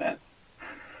having that.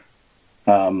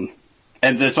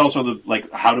 And there's also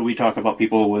how do we talk about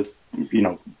people with,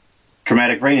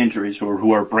 traumatic brain injuries or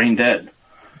who are brain dead?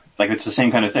 It's the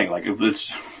same kind of thing.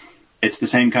 It's the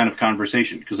same kind of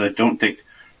conversation, because I don't think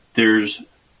there's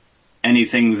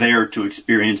anything there to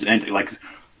experience. And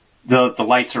the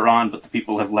lights are on, but the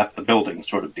people have left the building,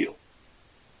 sort of deal.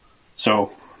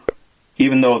 So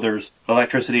even though there's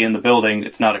electricity in the building,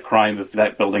 it's not a crime if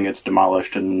that building gets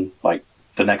demolished and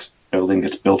the next building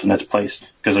gets built in its place,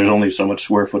 because there's only so much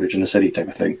square footage in the city, type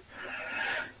of thing.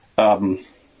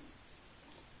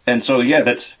 And so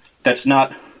that's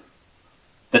not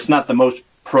the most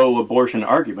pro-abortion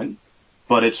argument,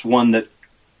 but it's one that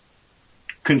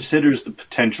considers the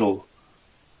potential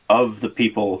of the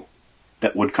people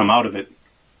that would come out of it,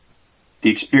 the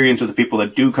experience of the people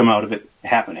that do come out of it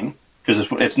happening, because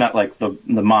it's not like the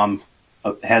mom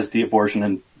has the abortion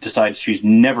and decides she's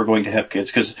never going to have kids,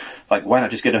 because why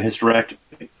not just get a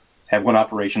hysterectomy, have one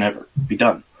operation ever, be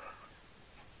done.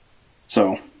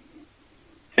 So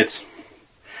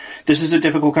this is a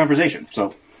difficult conversation.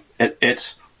 So it's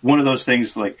one of those things,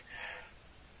 the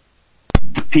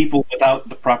people without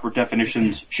the proper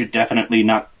definitions should definitely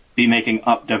not be making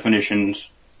up definitions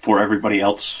for everybody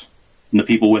else, and the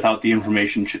people without the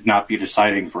information should not be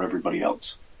deciding for everybody else.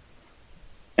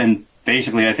 And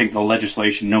basically, I think the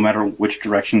legislation, no matter which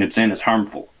direction it's in, is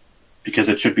harmful, because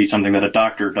it should be something that a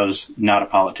doctor does, not a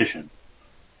politician.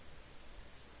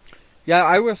 Yeah,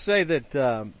 I will say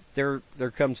that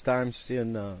there comes times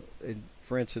in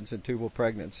for instance, in tubal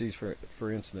pregnancies,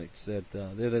 for instance, that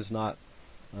it is not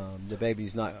the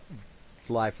baby's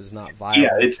life is not viable. Yeah,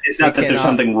 it's not that there's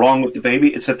something wrong with the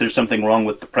baby; it's that there's something wrong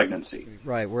with the pregnancy.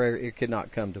 Right, where it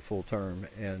cannot come to full term,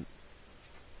 and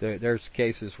there's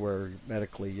cases where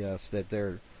medically, yes, that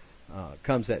there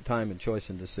comes that time and choice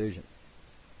and decision.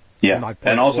 Yeah,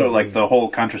 and also the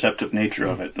whole contraceptive nature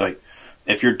of it.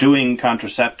 If you're doing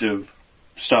contraceptive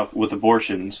stuff with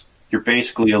abortions, you're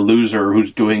basically a loser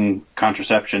who's doing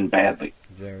contraception badly.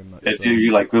 Very much.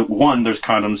 One, there's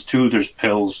condoms. Two, there's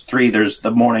pills. Three, there's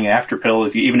the morning after pill.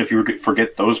 Even if you forget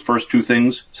those first two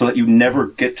things, so that you never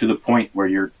get to the point where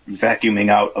you're vacuuming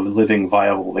out a living,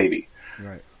 viable baby.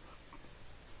 Right.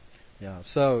 Yeah.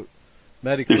 So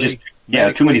medically,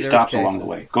 too many stops along the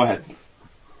way. Go ahead.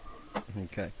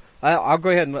 Okay. I'll go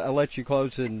ahead and I'll let you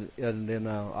close, and then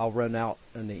I'll run out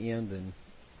in the end, and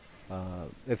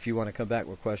if you want to come back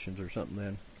with questions or something,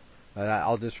 then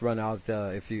I'll just run out.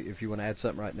 If you want to add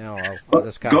something right now, I'll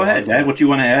just go ahead. Add what you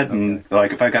want to add, and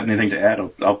if I got anything to add,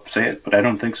 I'll say it. But I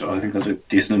don't think so. I think that's a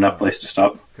decent enough place to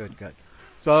stop. Good.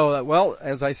 So, well,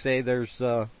 as I say, there's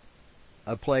a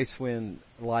place when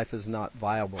life is not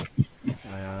viable.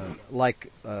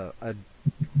 Like a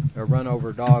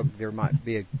run-over dog, there might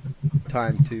be a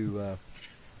time to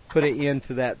put it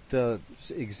into that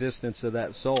existence of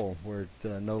that soul, where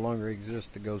it no longer exists.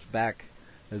 It goes back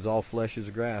as all flesh is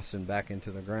grass and back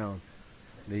into the ground.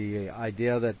 The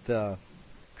idea that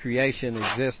creation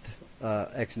exists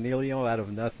ex nihilo, out of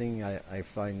nothing, I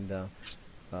find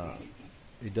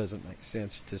it doesn't make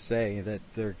sense to say that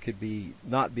there could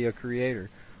not be a creator.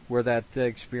 Where that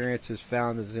experience is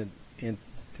found is into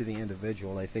the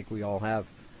individual. I think we all have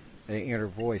an inner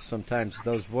voice. Sometimes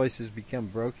those voices become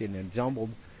broken and jumbled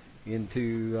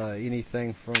into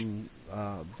anything from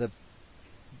the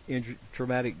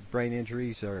traumatic brain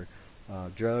injuries or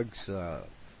drugs,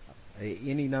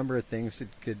 any number of things that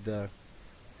could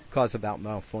cause about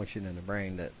malfunction in the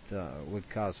brain that would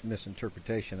cause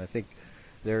misinterpretation. I think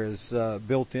there is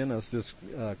built in us this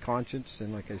conscience,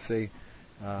 and like I say,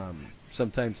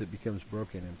 sometimes it becomes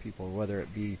broken in people, whether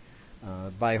it be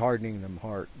by hardening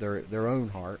their own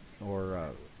heart,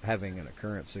 or having an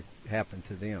occurrence that happened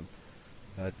to them.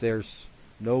 There's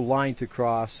no line to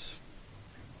cross.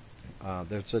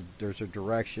 There's a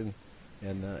direction,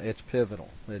 and it's pivotal.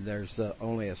 And there's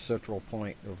only a central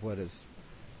point of what is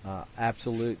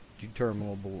absolute,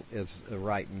 determinable as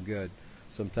right and good.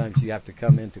 Sometimes you have to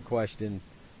come into question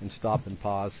and stop and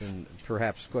pause and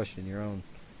perhaps question your own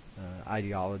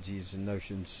ideologies and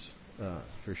notions,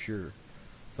 for sure.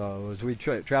 So as we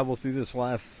travel through this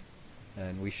life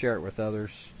and we share it with others,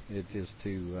 it is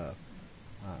to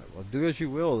do as you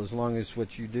will, as long as what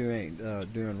you do ain't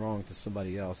doing wrong to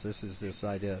somebody else. This is this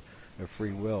idea of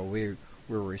free will. We're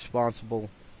responsible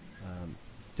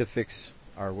to fix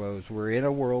our woes. We're in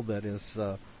a world that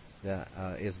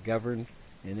is governed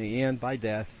in the end by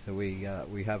death. We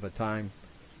have a time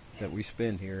that we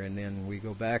spend here, and then we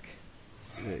go back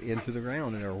into the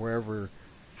ground, or wherever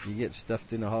you get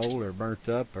stuffed in a hole, or burnt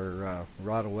up, or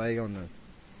rot away on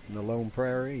the lone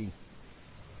prairie.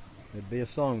 There'd be a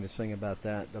song to sing about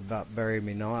that, about bury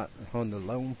me not on the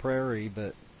lone prairie,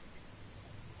 but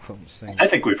I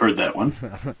think we've heard that one.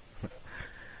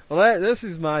 Well, this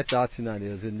is my thoughts and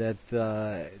ideas, in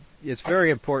that it's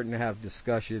very important to have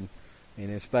discussion,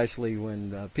 and especially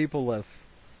when people have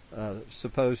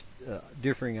supposed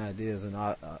differing ideas and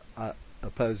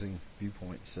opposing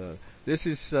viewpoints. So this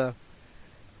is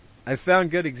I've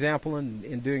found good example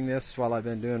in doing this while I've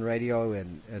been doing radio,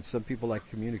 and some people I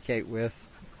communicate with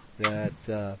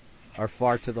that are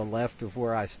far to the left of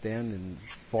where I stand and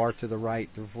far to the right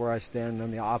of where I stand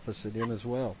on the opposite end as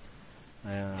well.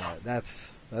 That's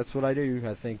what I do.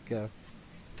 I think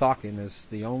talking is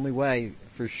the only way,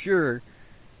 for sure,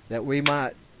 that we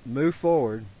might move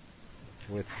forward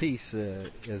with peace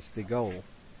as the goal,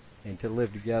 and to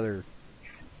live together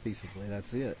peaceably. That's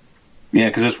it. Yeah,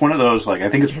 because it's one of those, like, I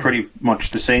think it's pretty much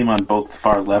the same on both the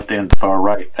far left and the far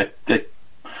right.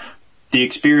 The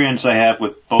experience I have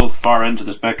with both far ends of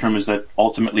the spectrum is that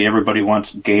ultimately everybody wants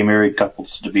gay married couples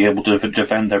to be able to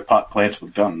defend their pot plants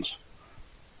with guns.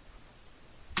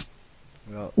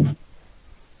 Well,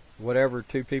 whatever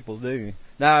two people do.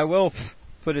 Now, I will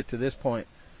put it to this point.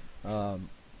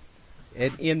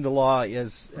 In the law,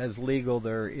 as legal,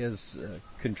 there is a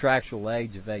contractual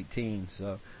age of 18.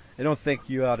 So I don't think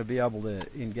you ought to be able to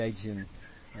engage in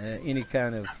any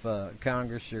kind of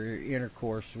Congress or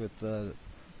intercourse with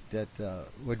that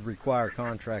would require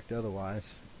contract otherwise.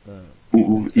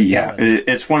 Yeah,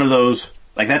 it's one of those,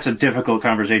 like, that's a difficult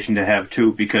conversation to have,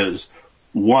 too, because,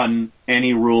 one,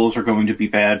 any rules are going to be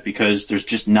bad because there's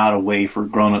just not a way for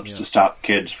grown-ups to stop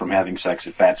kids from having sex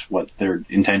if that's what their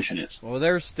intention is. Well,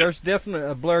 there's definitely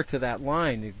a blur to that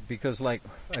line, because, like,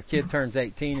 a kid turns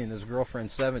 18 and his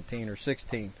girlfriend's 17 or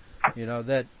 16,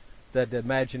 that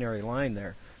imaginary line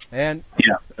there. And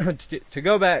to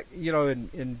go back,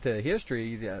 into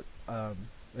history,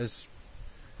 as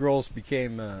girls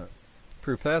became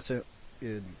prepubescent,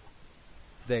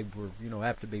 they were,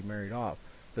 have to be married off.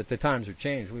 But the times have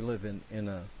changed. We live in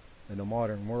a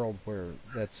modern world where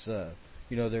that's,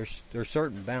 there's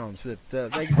certain bounds that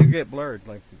they do get blurred,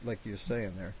 like you were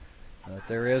saying there.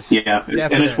 There is. Yeah,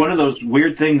 and it's one of those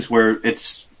weird things where it's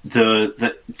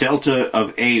the delta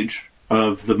of age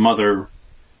of the mother.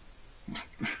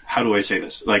 How do I say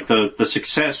this? Like, the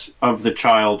success of the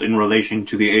child in relation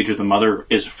to the age of the mother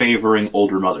is favoring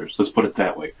older mothers. Let's put it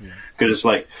that way. Because it's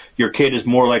like, your kid is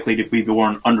more likely to be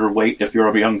born underweight if you're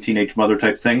a young teenage mother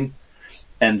type thing.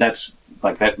 And that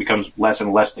becomes less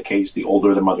and less the case the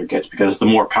older the mother gets, because the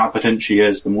more competent she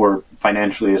is, the more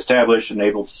financially established and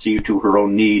able to see to her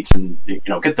own needs and,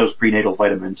 get those prenatal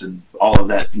vitamins and all of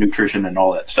that nutrition and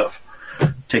all that stuff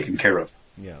taken care of.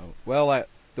 Yeah. Well,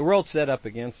 the world's set up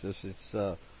against us.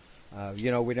 It's,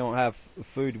 we don't have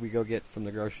food we go get from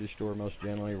the grocery store most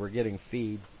generally. We're getting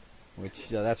feed, which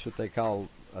that's what they call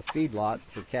a feedlot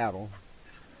for cattle.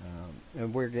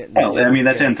 And we're getting... Well, I mean,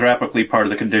 that's anthropically part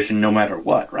of the condition no matter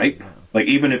what, right? Yeah. Like,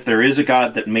 even if there is a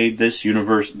God that made this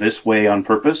universe this way on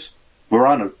purpose, we're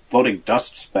on a floating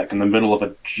dust speck in the middle of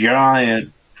a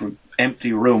giant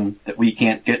empty room that we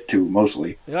can't get to,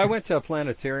 mostly. I went to a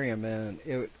planetarium, and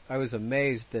I was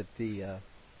amazed at the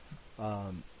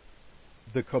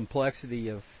complexity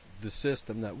of the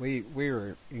system that we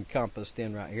were encompassed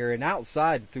in right here. And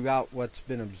outside, throughout what's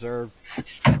been observed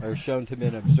or shown to have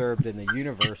been observed in the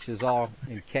universe, is all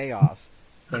in chaos.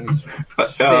 Things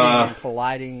spinning and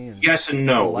colliding. And yes and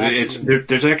no.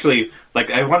 There's actually, like,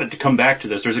 I wanted to come back to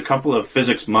this. There's a couple of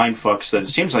physics mindfucks that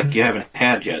it seems like you haven't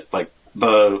had yet. Like,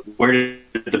 where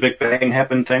did the Big Bang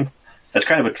happen thing? That's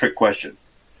kind of a trick question.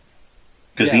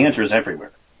 Because the answer is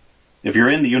everywhere. If you're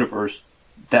in the universe,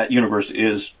 that universe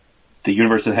is the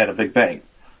universe that had a Big Bang.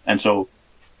 And so,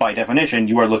 by definition,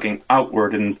 you are looking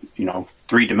outward in,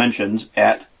 3 dimensions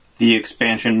at the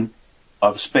expansion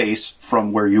of space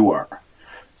from where you are.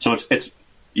 So it's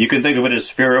you can think of it as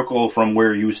spherical from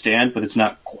where you stand, but it's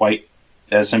not quite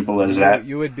as simple as that.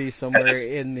 You would be somewhere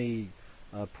in the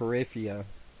periphery,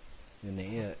 in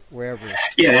the wherever.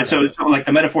 Yeah, and so like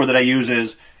the metaphor that I use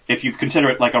is, if you consider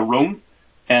it like a room,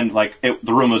 and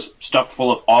the room is stuffed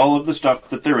full of all of the stuff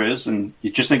that there is, and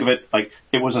you just think of it like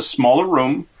it was a smaller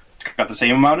room, it's got the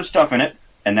same amount of stuff in it,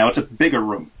 and now it's a bigger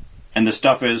room, and the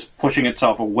stuff is pushing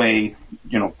itself away,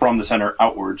 from the center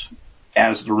outwards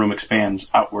as the room expands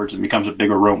outwards and becomes a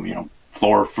bigger room,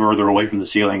 floor further away from the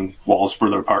ceiling, walls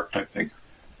further apart type thing.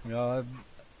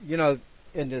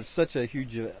 and it's such a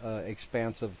huge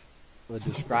expanse of a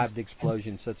described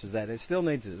explosion such as that, it still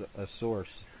needs a source.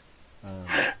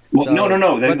 Well, so,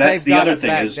 no. That's the other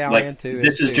thing is like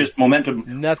this is just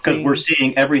momentum because we're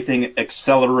seeing everything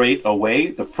accelerate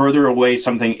away. The further away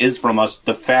something is from us,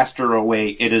 the faster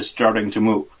away it is starting to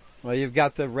move. Well, you've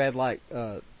got the red light.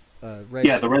 The red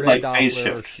light phase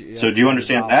shift. So do you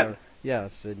understand that?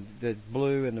 Yes, and the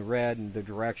blue and the red and the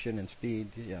direction and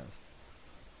speed. Yes.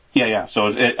 Yeah. So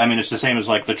it's the same as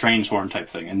like the train swarm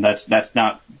type thing, and that's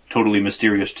not totally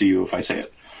mysterious to you if I say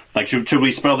it. Like, should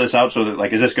we spell this out so that,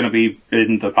 like, is this going to be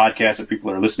in the podcast that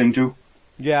people are listening to?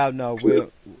 Yeah, no,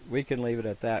 we can leave it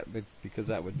at that because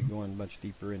that would be going much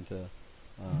deeper into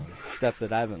stuff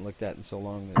that I haven't looked at in so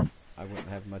long that I wouldn't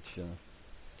have much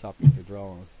topic to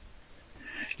draw on.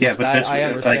 Yeah, but I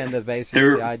understand the basics,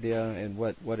 the idea, and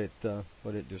what it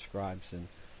describes, and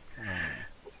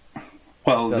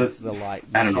the light.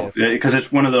 I don't know, because it's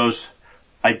one of those.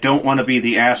 I don't want to be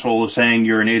the asshole of saying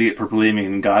you're an idiot for believing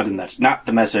in God, and that's not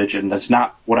the message, and that's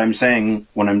not what I'm saying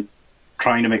when I'm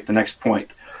trying to make the next point.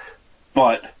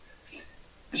 But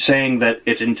saying that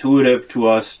it's intuitive to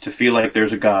us to feel like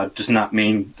there's a God does not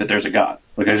mean that there's a God.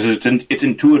 Because it's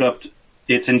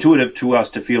intuitive to us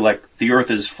to feel like the Earth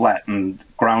is flat and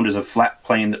ground is a flat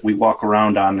plane that we walk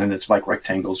around on, and it's like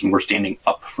rectangles, and we're standing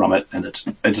up from it, and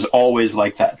it's always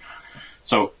like that.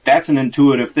 So that's an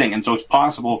intuitive thing, and so it's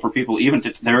possible for people,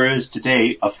 there is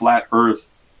today a flat Earth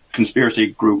conspiracy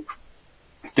group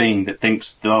thing that thinks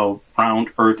the round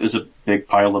Earth is a big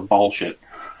pile of bullshit.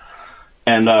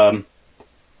 And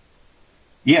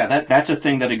that's a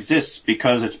thing that exists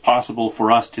because it's possible for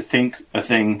us to think a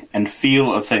thing and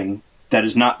feel a thing that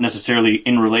is not necessarily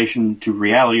in relation to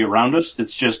reality around us.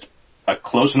 It's just a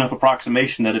close enough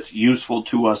approximation that it's useful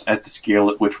to us at the scale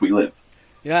at which we live.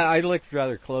 Yeah, I looked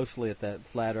rather closely at that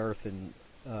flat Earth and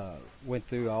went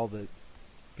through all that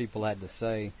people had to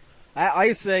say.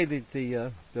 I say that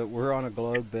that we're on a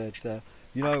globe, but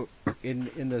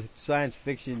in the science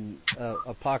fiction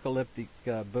apocalyptic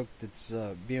book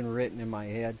that's being written in my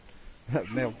head,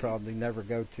 they'll probably never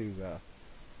go to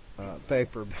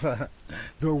paper. But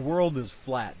the world is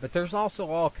flat, but there's also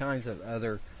all kinds of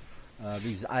other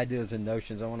these ideas and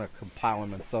notions. I want to compile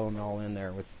them and throw them all in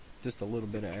there with just a little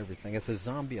bit of everything. It's a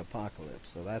zombie apocalypse,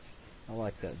 so I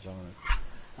like that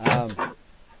genre.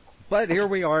 But here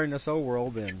we are in this old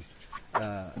world, and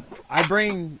I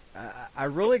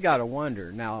really got to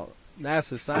wonder. Now,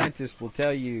 NASA scientists will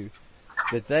tell you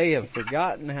that they have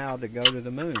forgotten how to go to the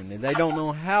moon, and they don't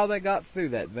know how they got through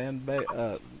that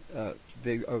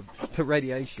the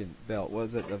radiation belt. Was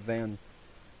it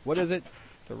what is it?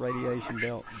 The radiation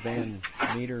belt, Van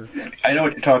Meter. I know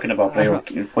what you're talking about.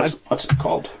 What's it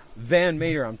called? Van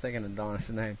Meter. I'm thinking of Donna's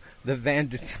name. The Van.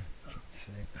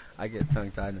 I get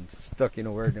tongue-tied and stuck in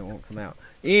a word and it won't come out.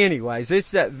 Anyways, it's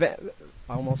that.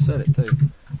 I almost said it too.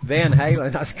 Van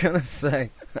Halen. I was gonna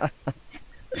say.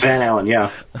 Van Allen. Yeah.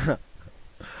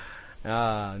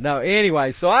 No.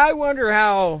 Anyway, so I wonder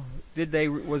how did they?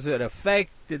 Was it a fake?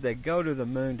 Did they go to the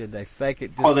moon? Did they fake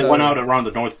it? They went out around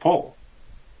the North Pole.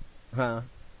 Huh?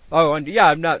 Oh, and yeah,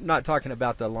 I'm not talking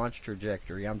about the launch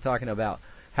trajectory. I'm talking about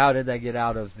how did they get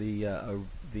out of the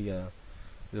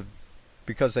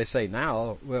because they say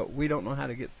now, well, we don't know how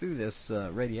to get through this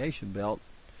radiation belt.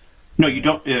 No, you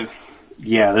don't.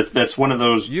 That's one of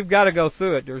those. You've got to go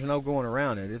through it. There's no going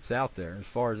around it. It's out there, as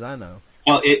far as I know.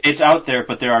 Well, it's out there,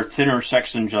 but there are thinner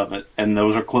sections of it, and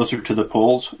those are closer to the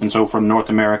poles. And so from North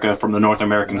America, from the North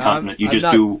American continent, you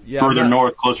go further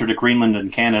north, closer to Greenland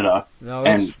and Canada,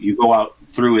 and you go out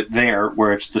through it there,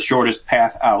 where it's the shortest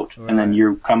path out, right. And then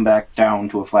you come back down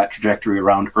to a flat trajectory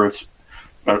around Earth's,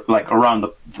 like around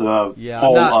the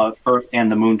pole of Earth and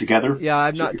the Moon together. Yeah,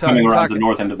 I'm not coming around the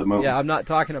north end of the Moon. Yeah, I'm not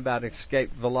talking about escape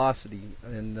velocity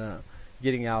and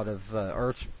getting out of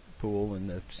Earth's pool in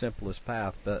the simplest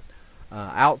path, but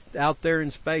out there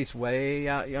in space, way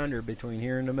out yonder between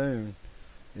here and the moon,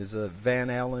 is a Van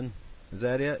Allen. Is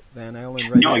that it? Van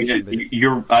Allen radiation?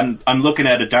 No, I'm looking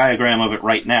at a diagram of it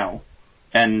right now,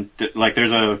 and like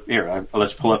there's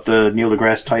let's pull up the Neil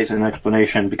deGrasse Tyson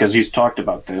explanation because he's talked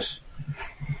about this.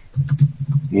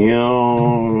 Neil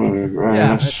deGrasse.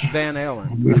 Yeah, that's Van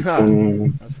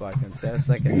Allen. That's why I can say. I was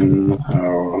thinking.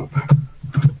 How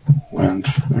went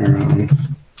around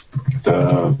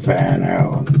the Van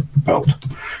Allen belt.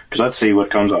 Because let's see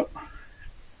what comes up.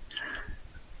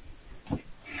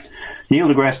 Neil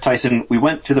deGrasse Tyson, we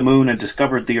went to the moon and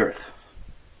discovered the Earth.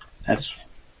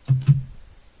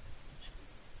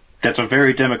 That's a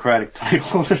very democratic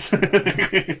title.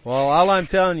 Well, all I'm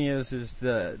telling you is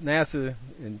NASA,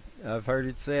 and I've heard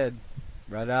it said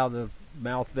right out of the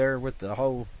mouth there with the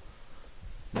whole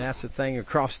NASA thing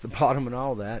across the bottom and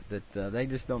all that they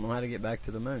just don't know how to get back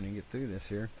to the moon and get through this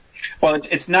here. Well,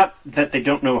 it's not that they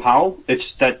don't know how.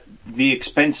 It's that the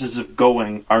expenses of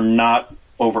going are not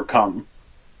overcome.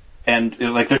 And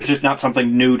like, there's just not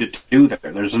something new to do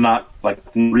there. There's not like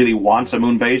really wants a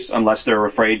moon base unless they're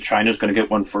afraid China's going to get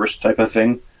one first type of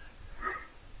thing.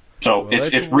 So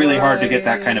it's really hard to get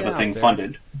that kind of a thing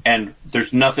funded. And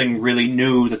there's nothing really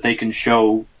new that they can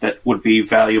show that would be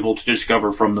valuable to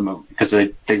discover from the moon, because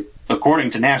they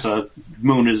according to NASA,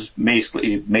 moon is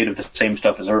basically made of the same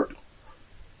stuff as Earth.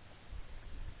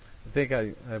 I think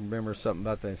I remember something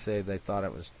about they say they thought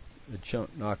it was a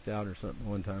chunk knocked out or something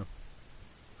one time.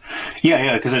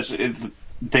 Yeah, because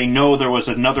they know there was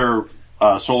another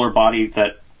solar body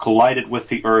that collided with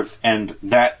the Earth, and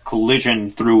that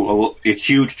collision threw a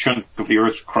huge chunk of the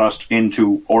Earth crossed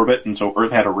into orbit, and so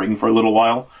Earth had a ring for a little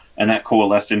while, and that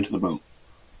coalesced into the moon.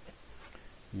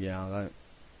 Yeah,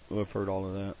 I've heard all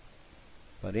of that.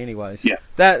 But anyways, yeah.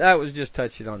 that was just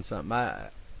touching on something.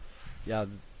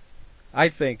 I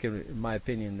think, in my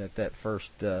opinion, that first,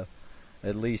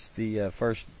 at least the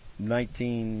first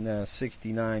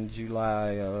 1969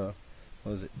 July,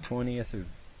 was it 20th, I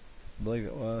believe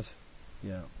it was,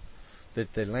 yeah, that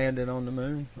they landed on the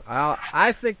moon.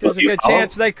 I think there's a good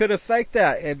chance they could have faked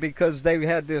that because they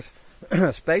had this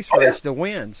space race to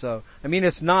win. So I mean,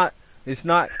 it's not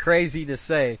crazy to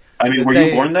say. I mean, were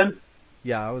you born then?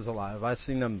 Yeah, I was alive. I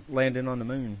seen them landing on the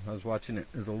moon. I was watching it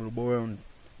as a little boy on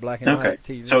black and white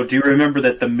TV. So do you remember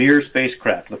that the Mir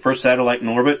spacecraft, the first satellite in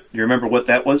orbit, do you remember what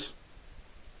that was?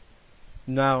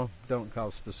 No, don't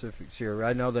call specifics here.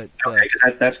 I know that.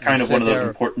 That's kind of one of those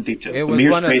important details. The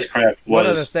Mir spacecraft was one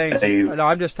of the things. No,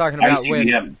 I'm just talking about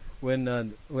ICBM.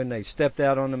 when they stepped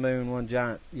out on the moon. One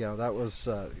giant, that was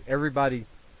everybody.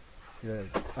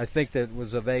 I think that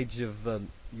was of age of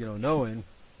knowing.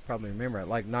 Probably remember it,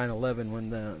 like 9/11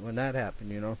 when that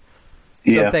happened.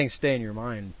 Some things stay in your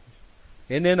mind.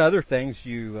 And then other things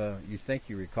you think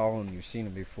you recall and you've seen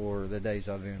them before, the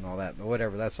deja vu and all that, but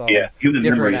whatever. That's all. Yeah, human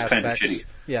memory is kind of shitty.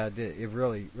 Yeah, it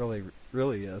really, really,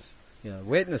 really is.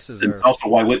 Witnesses and are also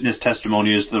why witness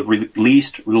testimony is the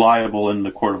least reliable in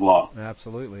the court of law.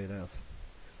 Absolutely, it is.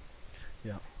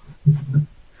 Yeah.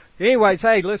 Anyways,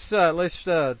 hey, let's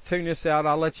tune this out.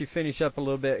 I'll let you finish up a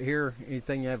little bit here.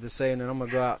 Anything you have to say, and then I'm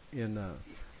gonna go out and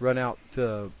run out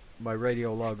to my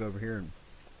radio log over here and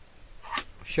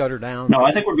shut her down. No,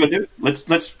 I think we're good.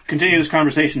 Let's continue this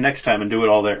conversation next time and do it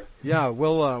all there. Yeah,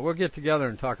 we'll get together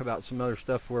and talk about some other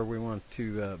stuff where we want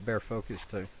to bear focus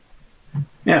to.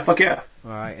 Yeah, fuck yeah.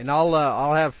 All right, and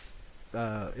I'll have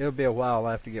it'll be a while.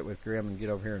 I'll have to get with Grim and get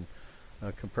over here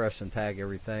and compress and tag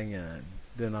everything, and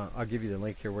then I'll give you the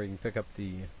link here where you can pick up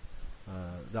the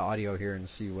audio here and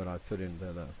see what I put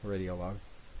into the radio log.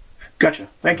 Gotcha.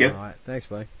 Thank you. All right, thanks,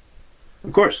 buddy.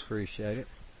 Of course. Appreciate it.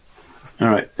 All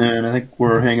right, and I think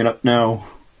we're hanging up now,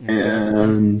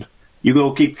 and you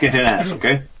go keep kicking ass,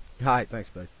 okay? All right, thanks,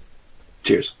 buddy.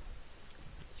 Cheers.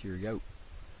 Cheerio.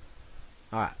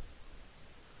 All right.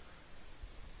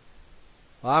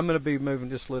 Well, I'm going to be moving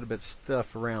just a little bit of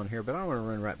stuff around here, but I want to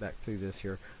run right back through this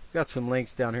here. Got some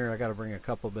links down here. I got to bring a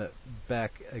couple bit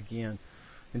back again.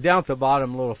 And down at the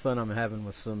bottom, a little fun I'm having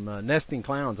with some nesting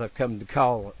clowns I've come to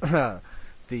call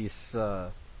these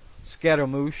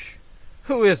Scaramouche.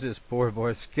 Who is this poor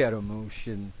boy Scaramouche,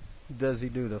 and does he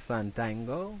do the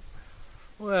fandango?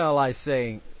 Well, I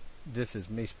say, this is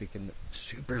me speaking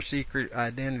super secret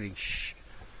identity. Shh.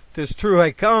 'Tis true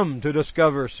I come to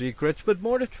discover secrets, but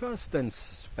more to trust than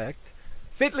suspect.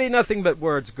 Fitly nothing but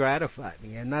words gratify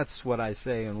me, and that's what I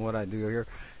say and what I do here,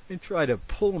 and try to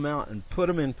pull them out and put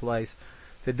them in place.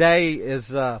 Today is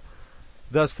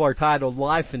thus far titled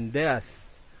Life and Death,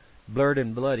 Blurred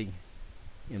and Bloody,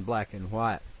 in black and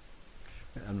white.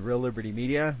 On Real Liberty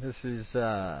Media, this is,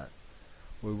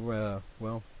 we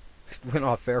went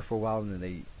off air for a while, and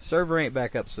the server ain't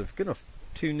back up, so we're going to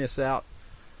tune this out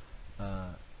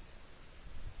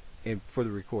for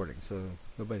the recording, so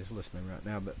nobody's listening right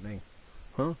now but me.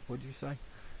 Huh? What'd you say?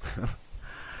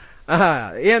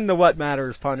 In the What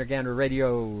Matters Ponder Gander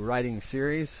radio writing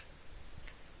series,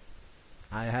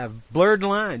 I have blurred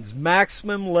lines,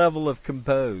 maximum level of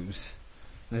compose,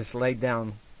 and it's laid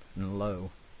down and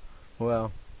low.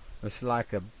 Well, it's like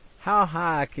how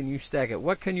high can you stack it?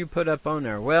 What can you put up on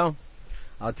there? Well,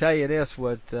 I'll tell you this,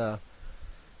 what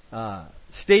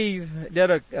Steve did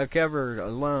a cover,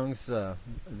 Lungs,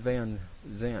 Van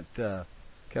Zant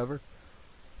cover.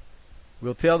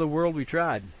 We'll tell the world we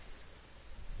tried.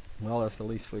 Well, that's the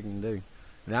least we can do.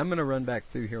 And I'm going to run back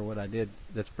through here what I did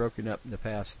that's broken up in the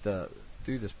past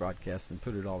through this broadcast and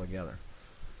put it all together.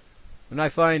 And I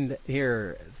find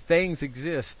here things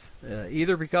exist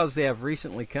either because they have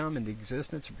recently come into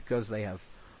existence or because they have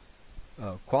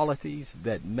qualities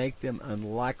that make them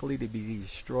unlikely to be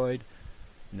destroyed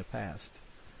in the past.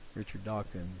 Richard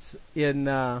Dawkins.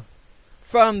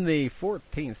 From the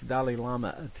 14th Dalai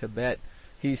Lama of Tibet,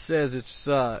 he says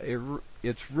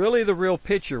it's really the real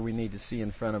picture we need to see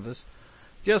in front of us.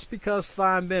 Just because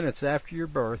 5 minutes after your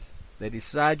birth they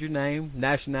decide your name,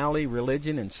 nationality,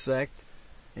 religion, and sect,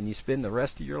 and you spend the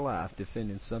rest of your life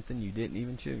defending something you didn't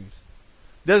even choose,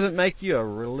 doesn't make you a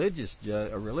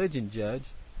religion judge.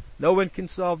 No one can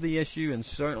solve the issue, and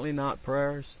certainly not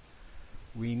prayers.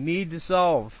 We need to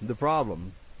solve the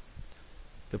problem.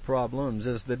 The problems,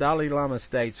 as the Dalai Lama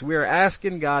states, we are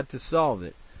asking God to solve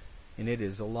it, and it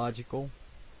is illogical.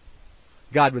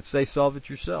 God would say, solve it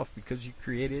yourself, because you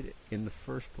created it in the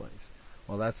first place.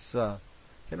 Well, that's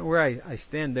kind of where I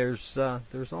stand. There's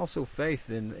also faith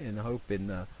and hope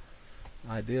in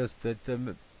ideas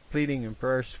that pleading and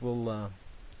prayers will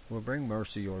bring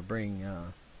mercy or bring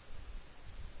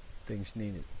things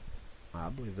needed. I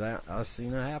believe that. I've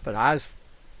seen it happen. That's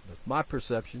my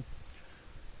perception.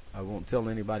 I won't tell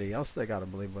anybody else. They got to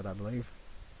believe what I believe.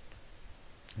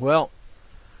 Well,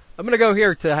 I'm going to go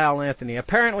here to Hal Anthony.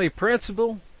 Apparently,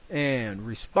 principle and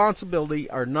responsibility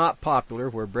are not popular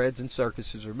where breads and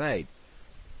circuses are made.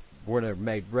 Where they're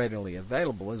made readily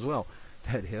available as well,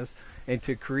 that is. And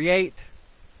to create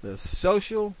the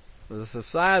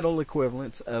societal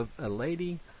equivalents of a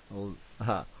lady,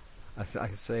 I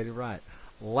can say it right,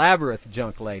 labyrinth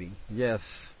junk lady. Yes.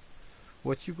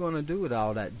 What you going to do with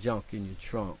all that junk in your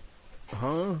trunk?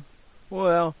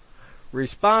 Well,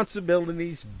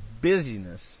 responsibilities,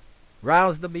 busyness,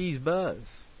 rouse the bee's buzz.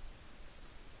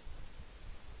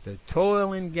 The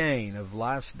toil and gain of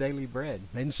life's daily bread.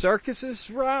 And circuses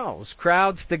rouse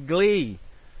crowds to glee.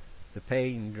 The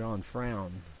pain-drawn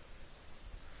frown.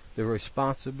 The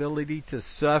responsibility to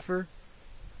suffer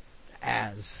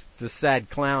as the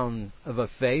sad clown of a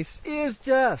face is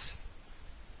just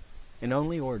and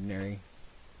only ordinary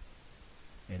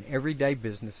and everyday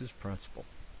business is principle.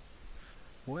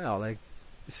 Well, it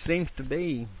seems to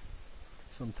be,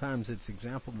 sometimes it's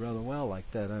exampled rather well like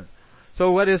that.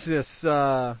 So what is this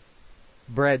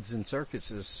breads and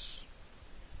circuses?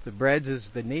 The breads is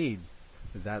the need.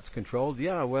 That's controlled.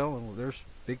 Yeah, well, there's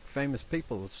big famous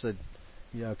people that said,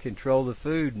 control the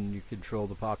food and you control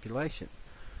the population.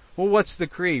 Well, what's the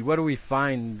creed? What do we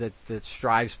find that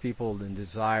strives people and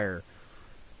desire?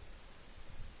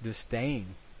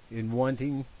 Disdain, in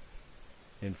wanting,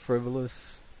 in frivolous,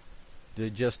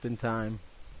 just in time.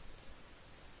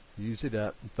 Use it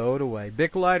up and throw it away.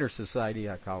 Bic lighter society,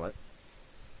 I call it.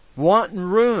 Want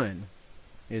and ruin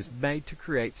is made to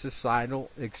create societal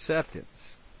acceptance.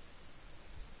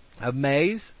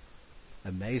 Amaze,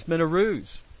 amazement, a ruse.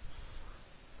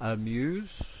 Amusement,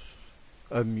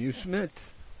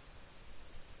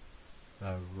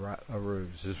 a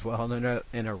ruse as well. And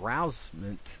an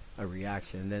arousement, a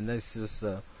reaction. And this is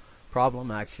a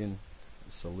problem, action,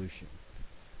 solution.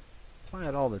 Apply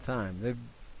it all the time. They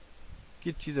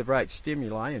get you the right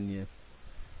stimuli and you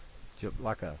jump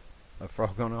like a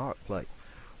frog on a hot plate.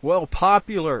 Well,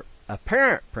 popular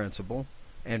apparent principle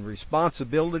and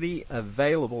responsibility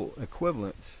available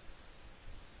equivalents.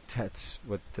 That's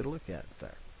what to look at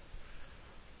there.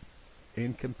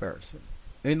 In comparison.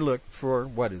 And look for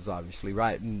what is obviously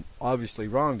right and obviously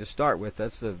wrong to start with.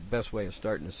 That's the best way of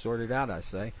starting to sort it out, I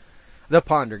say. The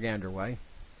ponder gander way.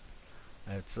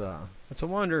 It's a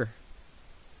wonder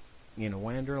in a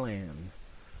wanderland.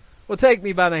 Well, take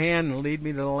me by the hand and lead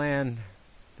me to the land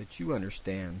that you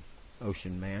understand,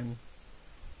 ocean man.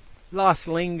 Lost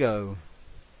lingo.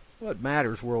 What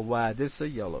matters worldwide? This is a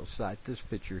yellow site. This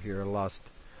picture here, lost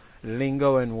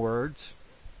lingo and words.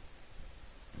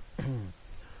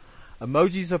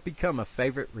 Emojis have become a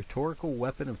favorite rhetorical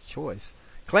weapon of choice,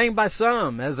 claimed by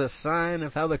some as a sign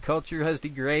of how the culture has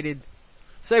degraded.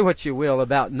 Say what you will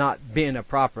about not being a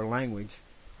proper language.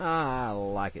 I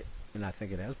like it, and I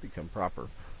think it has become proper,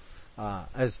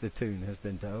 as the tune has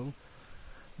been told.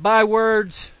 By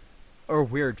words or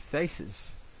weird faces,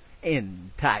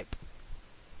 in type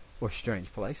or strange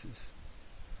places.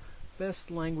 Best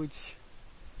language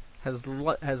has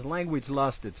language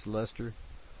lost its luster?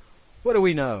 What do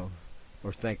we know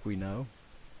or think we know?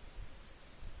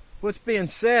 What's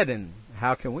being said and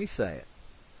how can we say it?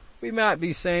 We might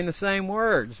be saying the same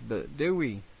words, but do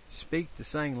we speak the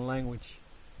same language?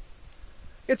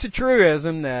 It's a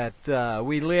truism that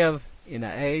we live in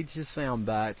an age of sound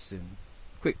bites and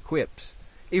quick quips.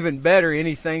 Even better,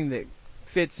 anything that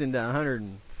fits into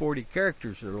 140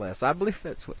 characters or less. I believe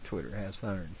that's what Twitter has,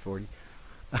 140.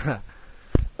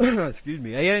 excuse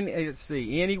me. Let's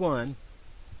see. Anyone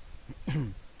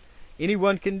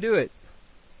can do it.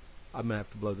 I'm gonna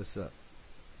have to blow this up.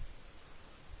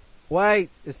 Wait,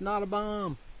 it's not a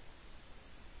bomb.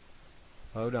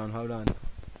 Hold on.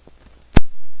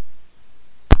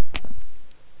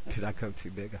 Did I go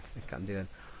too big? I think I did.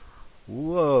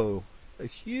 Whoa,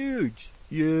 it's huge.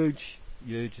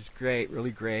 It's great,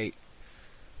 really great.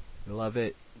 Love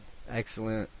it.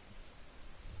 Excellent.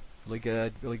 Really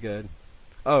good.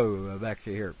 Oh, back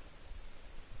to here.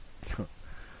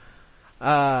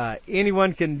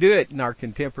 Anyone can do it in our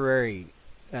contemporary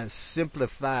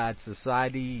simplified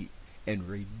society, and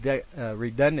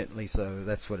redundantly so.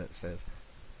 That's what it says.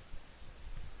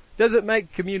 Does it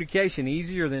make communication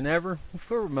easier than ever?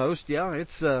 For most, yeah.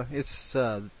 It's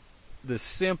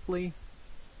simply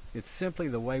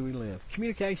the way we live.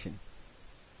 Communication.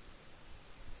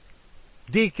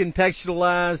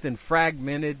 Decontextualized and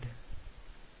fragmented.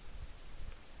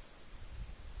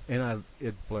 And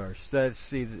it blurs. Let's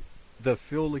see the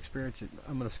full experience.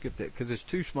 I'm going to skip that because it's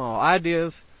too small.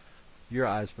 Ideas. Your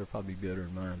eyes are probably better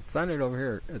than mine. Find it over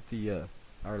here at the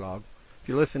rlog. If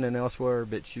you're listening elsewhere,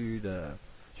 BitChute,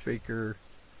 Speaker,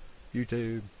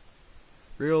 YouTube,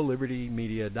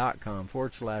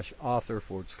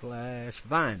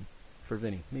 RealLibertyMedia.com/author/Vine for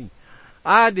Vinny. Me.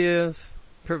 Ideas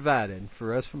provided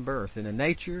for us from birth in a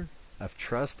nature of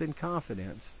trust and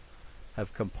confidence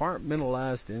have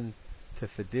compartmentalized into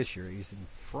fiduciaries and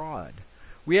fraud.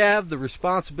 We have the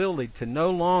responsibility to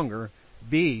no longer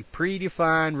be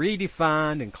predefined,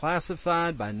 redefined, and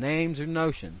classified by names or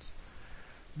notions,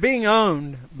 being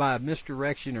owned by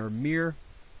misdirection or mere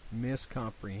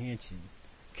miscomprehension,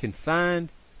 confined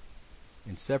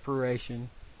in separation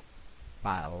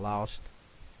by a lost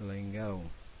lingo.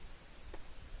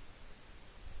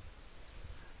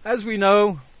 As we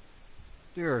know,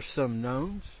 there are some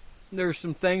knowns. There are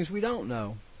some things we don't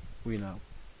know. We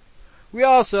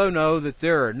also know that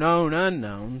there are known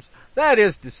unknowns. That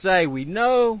is to say, we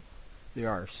know there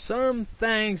are some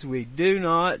things we do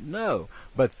not know,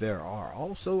 but there are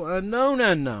also unknown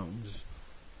unknowns.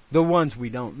 The ones we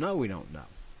don't know, we don't know.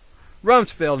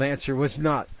 Rumsfeld's answer was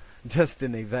not just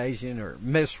an evasion or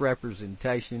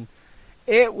misrepresentation.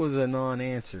 It was a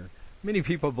non-answer. Many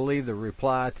people believe the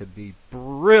reply to be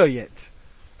brilliant.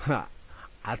 I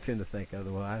tend to think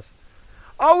otherwise.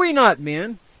 Are we not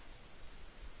men?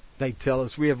 They tell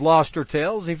us we have lost our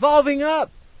tails, evolving up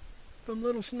from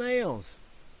little snails.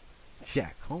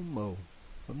 Jack Homo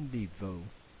from Devo.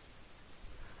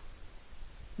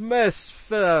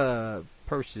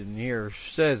 Person here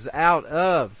says out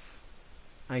of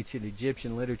ancient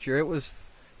Egyptian literature, it was,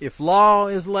 if law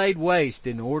is laid waste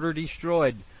and order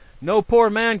destroyed, no poor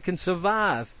man can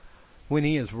survive when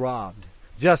he is robbed.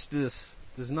 Justice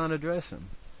does not address him.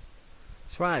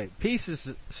 That's right. Peace is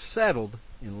settled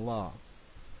in law.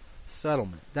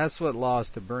 Settlement. That's what law is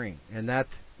to bring, and that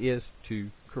is to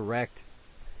correct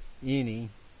any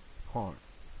harm.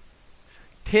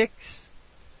 Ticks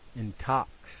and tocks,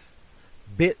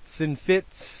 bits and fits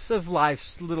of life's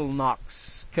little knocks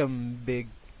come big,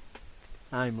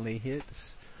 timely hits.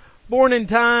 Born in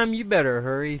time, you better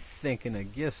hurry, thinking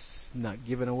of gifts not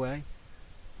given away.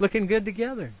 Looking good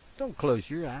together, don't close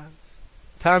your eyes.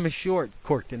 Time is short,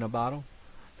 corked in a bottle.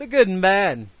 The good and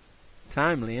bad,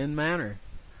 timely in manner.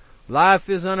 Life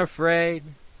is unafraid.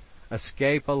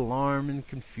 Escape alarm and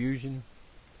confusion.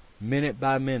 Minute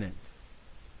by minute.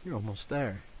 You're almost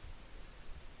there.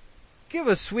 Give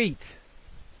a sweet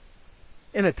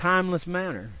in a timeless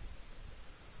manner.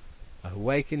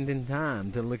 Awakened in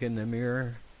time to look in the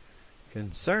mirror.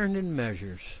 Concerned in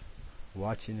measures.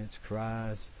 Watching its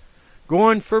cries.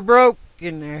 Going for broke.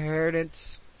 Inheritance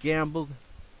gambled.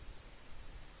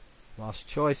 Lost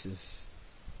choices.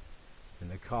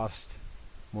 And the cost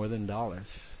more than dollars.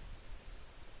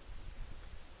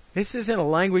 This isn't a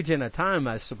language and a time,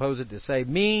 I suppose it to say,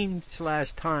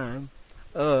 mean/time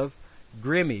of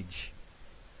grimmage.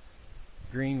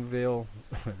 Greenville.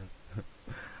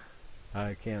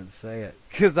 I can't say it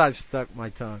because I've stuck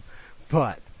my tongue.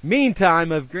 But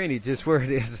meantime of Greenwich is where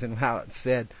it is and how it's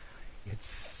said. It's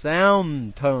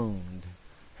sound toned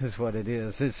is what it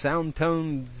is. It's sound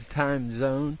toned time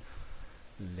zone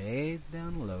laid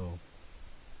down low.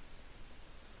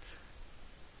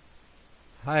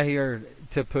 I hear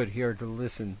to put here to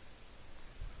listen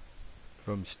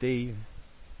from Steve.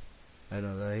 I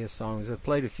know his songs. I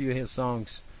played a few of his songs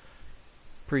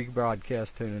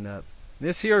pre-broadcast tuning up.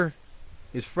 This here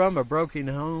is from a broken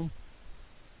home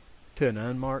to an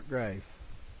unmarked grave.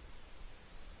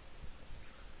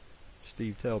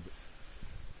 Steve Talbot.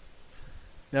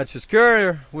 Now,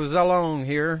 Chaskura was alone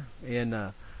here,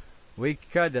 and we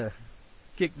tried to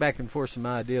kicked back and forth some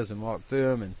ideas and walked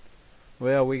through them, and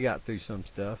well, we got through some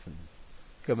stuff and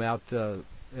come out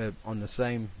on the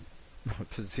same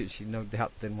position, no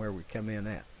doubt, than where we come in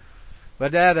at.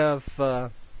 But that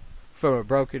from a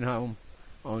broken home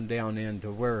on down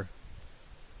into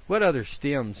what other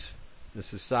stems the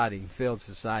society, failed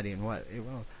society, and what?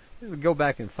 Well, we would go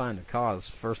back and find the cause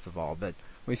first of all. But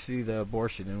we see the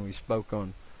abortion, and we spoke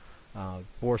on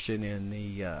abortion and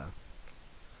the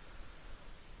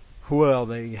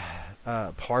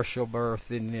partial birth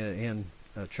in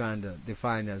trying to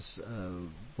define as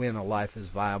when a life is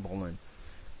viable, and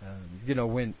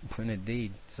when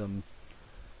indeed some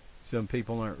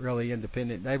people aren't really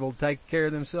independent and able to take care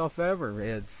of themselves ever,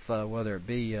 if whether it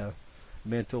be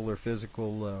mental or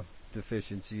physical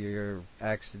deficiency or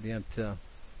accident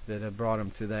that have brought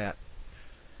them to that.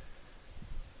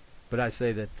 But I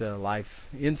say that life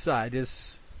inside is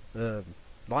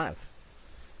life.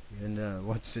 And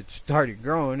once it started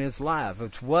growing, it's live.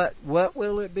 It's what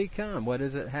will it become? What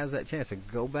is it? Has that chance to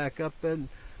go back up in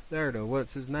there to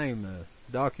what's his name,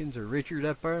 Dawkins or Richard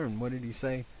up there? And what did he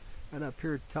say? Right up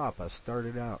here at the top. I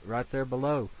started out right there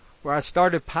below, where I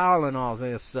started piling all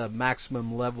this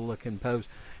maximum level of compose.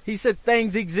 He said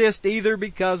things exist either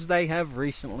because they have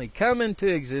recently come into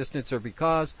existence or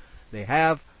because they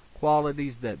have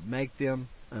qualities that make them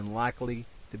unlikely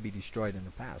to be destroyed in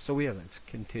the past. So we have this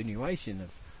continuation of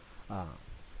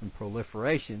and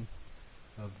proliferation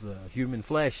of the human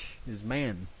flesh as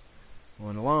man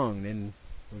going along. Then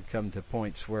we come to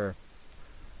points where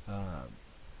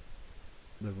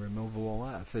the removal of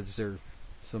life. Is there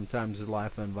sometimes a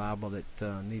life unviable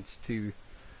that needs to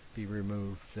be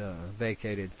removed,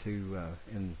 vacated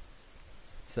in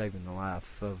saving the life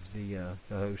of the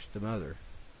host, the mother.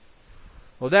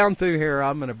 Well, down through here,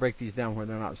 I'm going to break these down where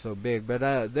they're not so big, but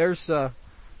there's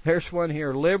one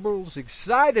here. Liberals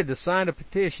excited to sign a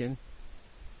petition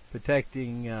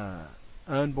protecting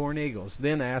unborn eagles.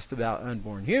 Then asked about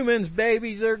unborn humans.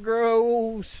 Babies are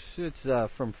gross. It's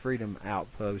from Freedom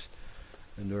Outpost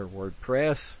and their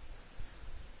WordPress.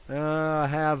 I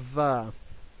have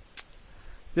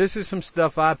this is some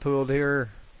stuff I pulled here,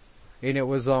 and it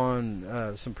was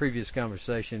on some previous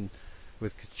conversation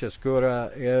with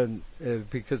Cheskura, and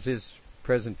because his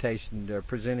presentation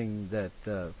presenting that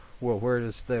where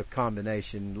does the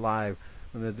combination lie?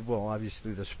 Well,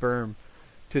 obviously the sperm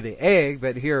to the egg,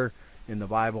 but here in the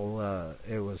Bible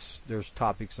there's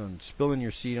topics on spilling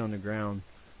your seed on the ground.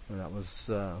 That was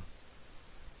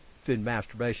in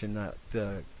masturbation, not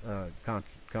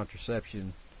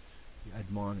contraception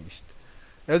admonished.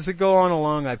 As we go on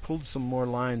along, I pulled some more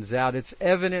lines out. It's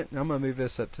evident, and I'm going to move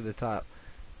this up to the top.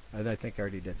 I think I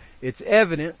already did. It's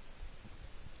evident.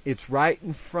 It's right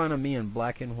in front of me in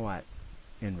black and white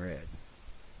and red.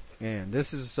 And this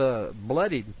is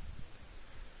bloodied.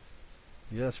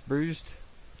 Yes, bruised,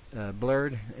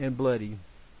 blurred, and bloody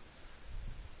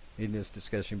in this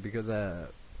discussion, because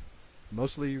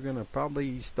mostly you're going to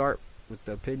probably start with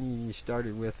the opinion you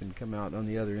started with and come out on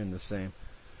the other end the same.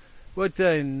 But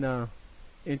in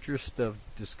interest of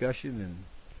discussion and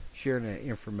sharing that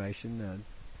information,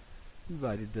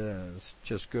 invited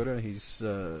Cheskura. He's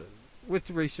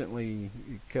recently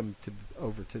come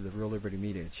over to the Real Liberty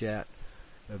Media chat,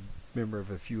 a member of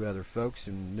a few other folks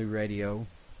in New Radio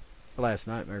last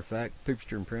night, matter of fact,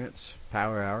 Poopster and Prince,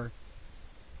 Power Hour.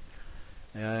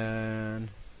 And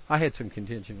I had some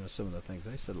contention with some of the things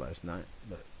they said last night,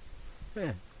 but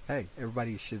hey,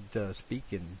 everybody should speak,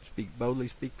 and speak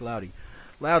boldly, speak loudly.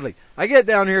 I get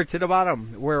down here to the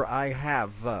bottom where I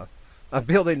have I'm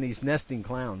building these nesting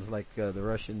clowns like the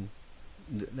Russian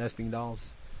nesting dolls,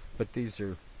 but these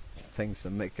are things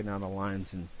I'm making out of lines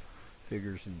and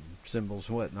figures and symbols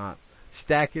and whatnot,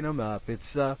 stacking them up.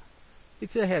 It's a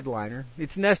headliner.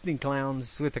 It's nesting clowns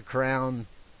with a crown,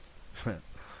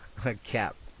 a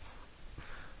cap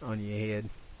on your head.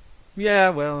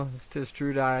 Yeah, well, it's just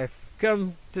true that I've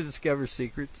come to discover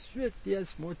secrets. Yes,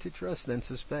 more to trust than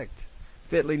suspect.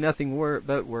 Fitly nothing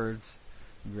but words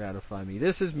gratify me.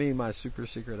 This is me, my super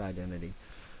secret identity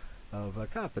of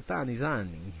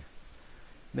Kapitanizani.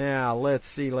 Now, let's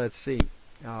see.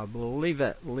 I believe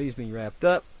that leaves me wrapped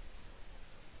up.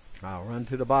 I'll run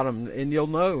to the bottom, and you'll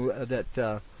know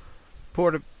that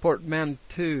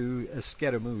Portmanteau,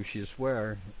 Scaramouche, is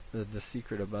where the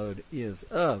secret abode is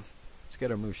of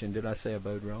Scaramouche. And did I say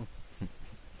abode wrong?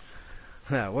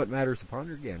 What Matters to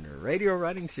Ponder Gander, radio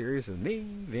writing series with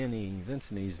me, Vinny,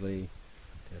 Vincent Easley.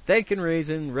 To think and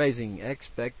reason, raising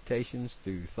expectations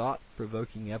through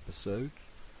thought-provoking episodes,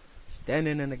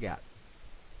 standing in the gap,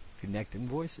 connecting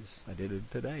voices. I did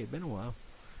it today. It's been a while.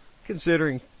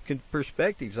 Considering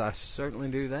perspectives, I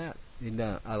certainly do that. And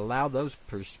I allow those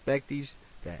perspectives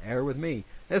to air with me.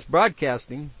 That's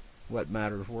broadcasting what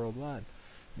matters worldwide.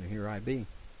 And here I be.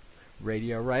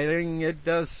 Radio writing, it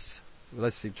does.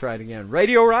 Let's see, try it again.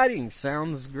 Radio writing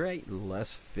sounds great, less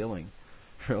filling.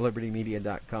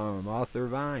 RealLibertyMedia.com, author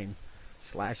Vine,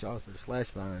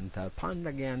 /author/Vine,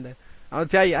 Gander. I'll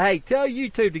tell you, hey, tell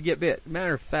YouTube to get bit.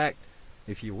 Matter of fact,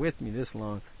 if you're with me this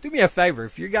long, do me a favor.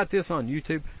 If you got this on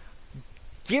YouTube,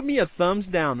 give me a thumbs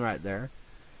down right there.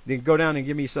 Then go down and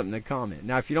give me something to comment.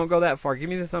 Now, if you don't go that far, give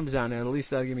me the thumbs down, and at least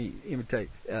that'll give me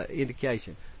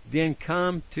indication. Then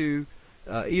come to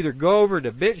either go over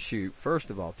to BitChute, first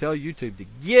of all. Tell YouTube to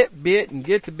get bit and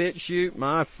get to BitChute,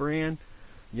 my friend.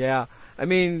 Yeah, I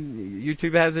mean,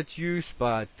 YouTube has its use,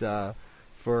 but they're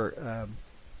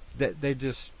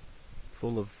just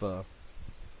full of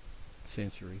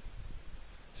sensory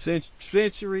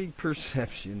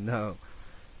perception. No.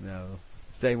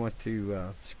 They want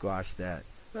to squash that.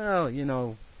 Well, you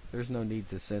know, there's no need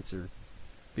to censor.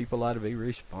 People ought to be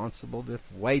responsible to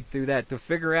wade through that to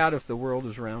figure out if the world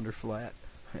is round or flat.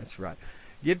 That's right.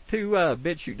 Get to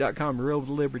BitChute.com,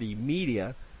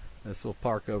 RealLibertyMedia. This little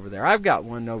park over there. I've got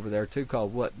one over there, too,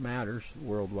 called What Matters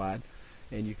Worldwide.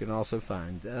 And you can also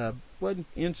find one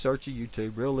in search of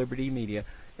YouTube, Real Liberty Media.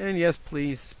 And, yes,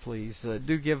 please,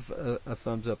 do give a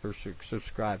thumbs up or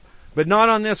subscribe. But not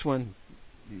on this one.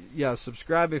 Yeah,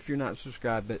 subscribe if you're not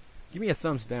subscribed, but give me a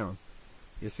thumbs down.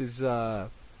 This is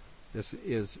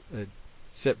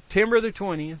September the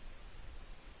 20th,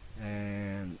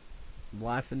 and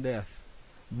life and death,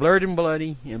 blurred and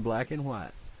bloody in black and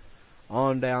white.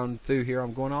 On down through here,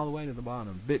 I'm going all the way to the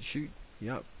bottom. BitChute,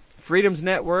 yep. Freedom's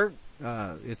Network,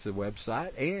 it's a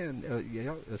website and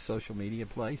a social media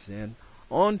place, and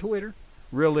on Twitter,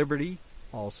 Real Liberty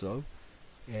also,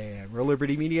 and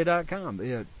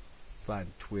RealLibertyMedia.com.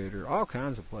 Find Twitter, all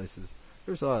kinds of places.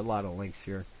 There's a lot of links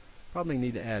here. Probably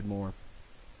need to add more.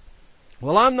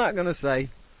 Well, I'm not going to say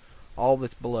all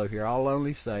that's below here. I'll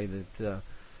only say that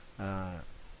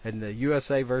in the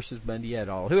USA versus Bundy et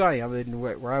al., who I am,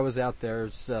 where I was out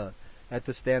there at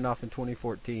the standoff in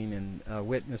 2014 and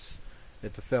witness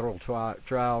at the federal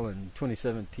trial in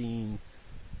 2017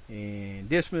 and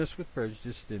dismissed with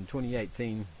prejudice in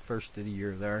 2018, first of the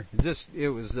year there. It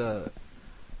was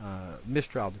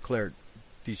mistrial declared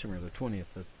December the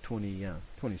 20th of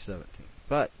 2017.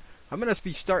 But I'm going to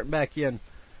be starting back in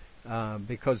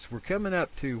because we're coming up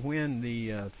to when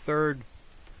the third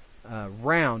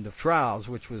round of trials,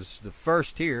 which was the first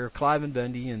here, Clive and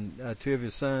Bundy and two of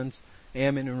his sons,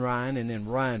 Ammon and Ryan, and then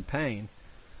Ryan Payne,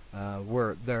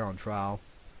 were there on trial.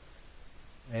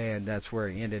 And that's where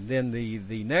it ended. Then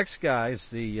the next guy is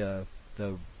the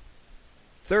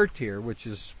third tier, which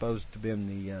is supposed to have been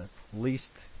the least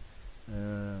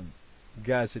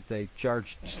guys that they charged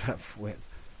stuff with.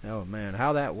 Oh man,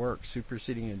 how that works,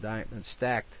 superseding indictment,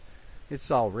 stacked. It's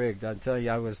all rigged. I tell you,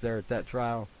 I was there at that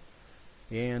trial,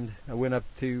 and I went up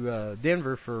to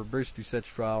Denver for Bruce Doucette's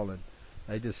trial, and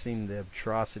I just seen the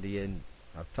atrocity, and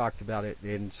I've talked about it,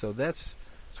 and so that's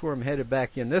where I'm headed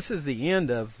back in. This is the end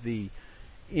of the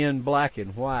In Black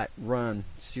and White run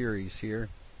series here,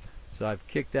 so I've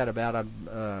kicked that about.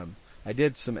 I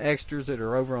did some extras that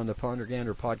are over on the Ponder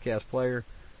Gander podcast player.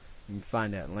 You can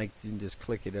find that link. You can just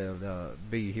click it. It'll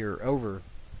be here over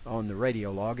on the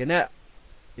radio log. And that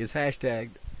is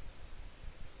hashtagged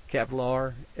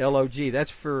capital RLOG. That's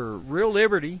for Real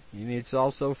Liberty. And it's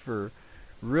also for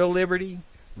Real Liberty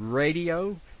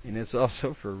Radio. And it's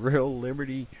also for Real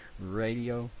Liberty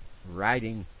Radio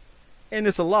Writing. And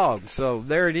it's a log. So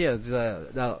there it is.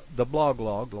 The blog.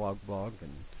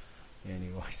 And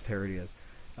anyways, there it is.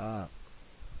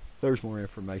 There's more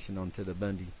information onto the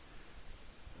Bundy.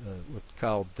 What's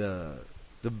called the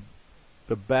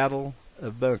Battle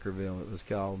of Bunkerville, it was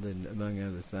called, and among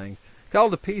other things.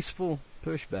 Called a peaceful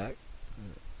pushback,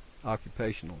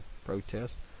 occupational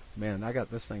protest. Man, I got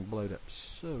this thing blowed up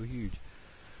so huge.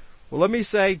 Well, let me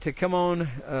say to come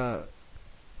on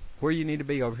where you need to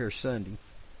be over here Sunday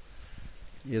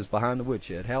is behind the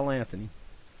woodshed. Hal Anthony,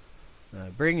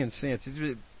 bringing sense,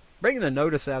 bringing the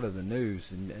notice out of the news,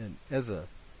 and as a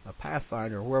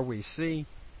pathfinder where we see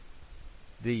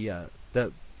the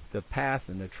path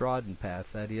and the trodden path,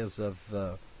 that is, of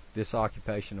this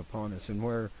occupation upon us, and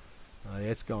where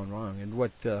it's gone wrong, and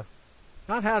what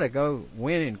not how to go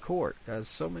win in court, as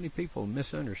so many people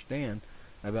misunderstand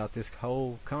about this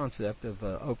whole concept of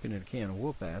opening a can of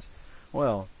whoop-ass.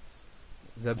 Well,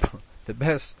 the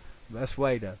best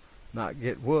way to not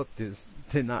get whooped is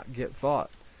to not get fought.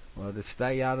 Well, to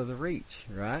stay out of the reach,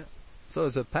 right? So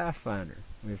as a pathfinder,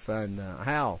 we find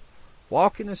Hal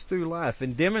walking us through life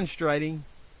and demonstrating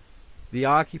the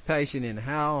occupation and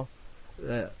how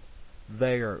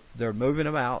they're moving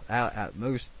about out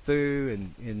moves through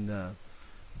and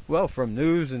from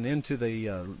news and into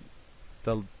the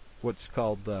what's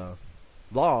called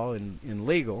law and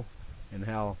legal, and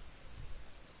how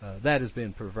that has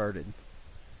been perverted.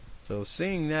 So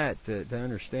seeing that to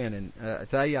understand, and I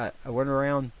tell you, I went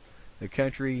around the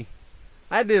country.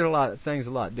 I did a lot of things a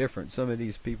lot different. Some of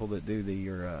these people that do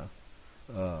the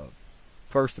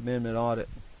First Amendment audit,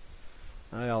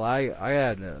 I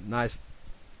had a nice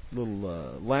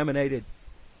little laminated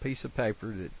piece of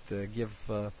paper that give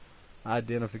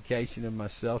identification of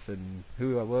myself and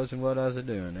who I was and what I was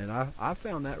doing, and I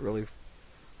found that really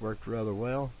worked rather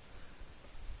well.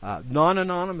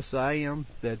 Non-anonymous I am,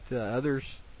 that others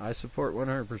I support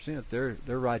 100%.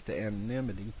 Their right to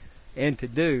anonymity and to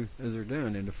do as they're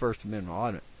doing in the First Amendment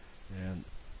audit. And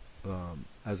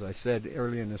as I said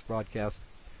earlier in this broadcast,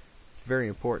 it's very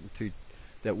important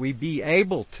that we be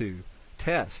able to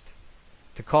test,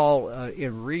 to call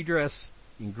in redress,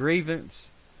 in grievance,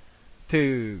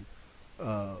 to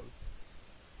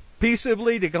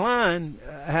peaceably decline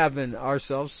having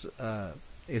ourselves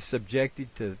is subjected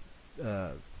to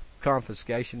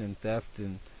confiscation and theft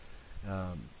and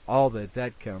all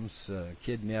that comes,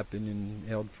 kidnapping and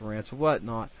held for ransom,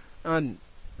 whatnot,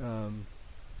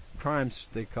 crimes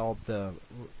they called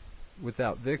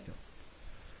without victim,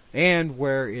 and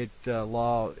where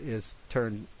law is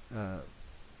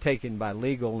taken by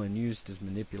legal and used as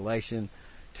manipulation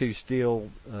to steal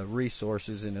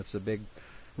resources, and it's a big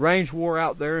range war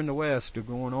out there in the West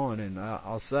going on. And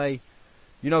I'll say,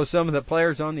 some of the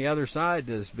players on the other side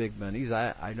does big monies.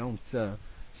 I don't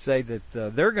say that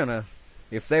they're gonna,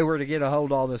 if they were to get a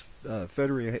hold of all this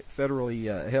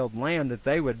federally held land, that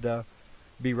they would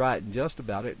be right and just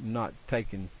about it and not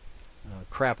taking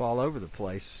crap all over the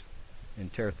place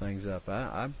and tear things up.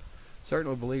 I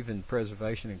certainly believe in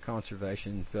preservation and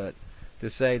conservation, but to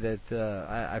say that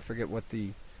I forget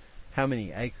how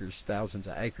many acres, thousands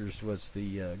of acres, was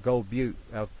the Gold Butte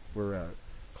out where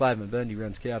Clive Bundy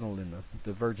runs cattle in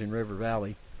the Virgin River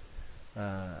Valley,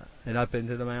 and up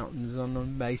into the mountains on the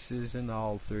mesas and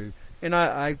all through. And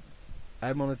I'm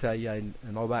going to tell you, I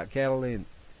know about cattle, and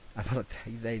I'm going to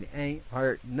tell you, they ain't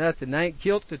hurt nothing. They ain't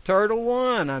killed the turtle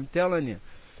one, I'm telling you.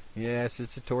 Yes,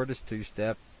 it's a tortoise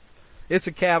two-step. It's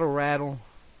a cattle rattle.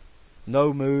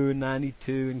 No moo in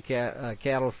 92 and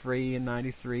cattle free in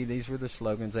 93. These were the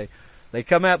slogans. They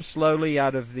come up slowly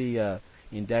out of the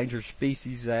Endangered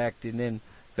Species Act, and then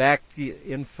back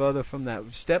in further from that,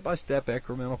 step-by-step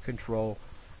incremental control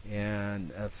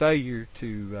and a failure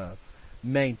to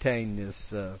maintain this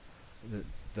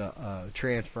the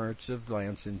transference of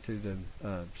lands into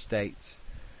the states,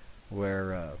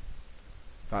 where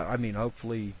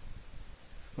hopefully,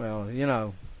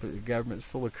 the government's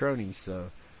full of cronies, so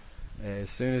as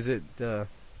soon as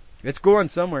it's going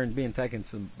somewhere and being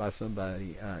taken by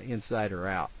somebody inside or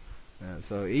out.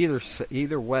 So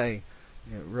either way,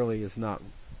 it really does not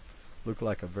look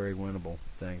like a very winnable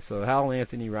thing. So Hal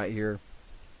Anthony right here,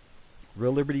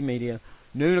 Real Liberty Media,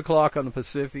 noon o'clock on the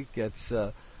Pacific.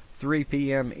 It's 3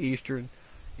 p.m. Eastern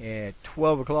at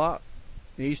 12 o'clock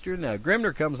Eastern. Now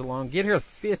Grimner comes along. Get here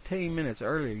 15 minutes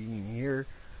earlier. You can hear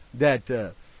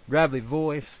that gravelly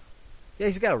voice. Yeah,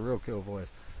 he's got a real cool voice.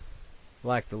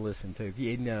 Like to listen to.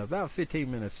 About 15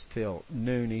 minutes till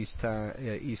noon East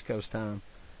Coast time,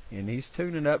 and he's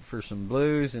tuning up for some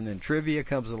blues, and then trivia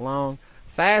comes along.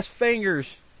 Fast fingers,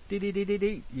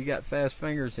 dee. You got fast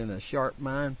fingers and a sharp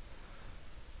mind.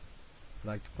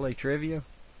 Like to play trivia?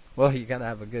 Well, you got to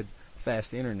have a good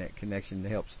fast internet connection that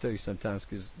helps too sometimes,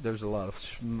 because there's a lot of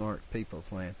smart people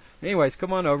playing. Anyways,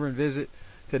 come on over and visit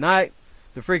tonight.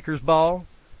 The Freakers Ball.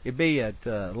 It'll be at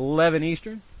 11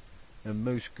 Eastern. And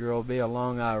Moose Girl will be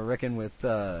along, I reckon, with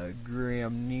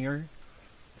Grimner,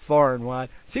 far and wide.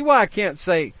 See why I can't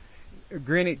say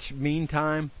Greenwich Mean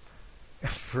Time?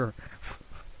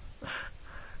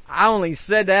 I only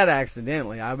said that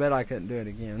accidentally. I bet I couldn't do it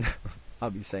again. I'll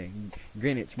be saying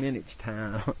Greenwich Minute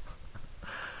Time.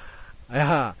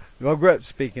 Well, Grip,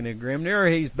 speaking of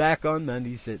Grimner, he's back on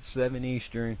Mondays at 7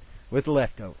 Eastern with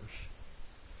leftovers.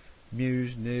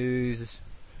 Muse, news,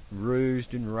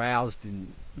 roused and roused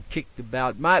and kicked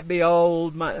about. Might be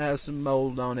old, might have some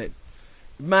mold on it.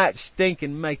 It might stink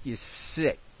and make you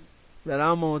sick. But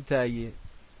I'm going to tell you,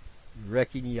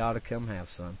 reckon you ought to come have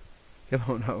some. Come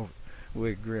on over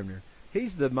with Grimner.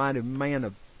 He's the mighty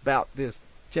man about this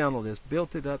channel that's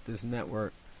built it up, this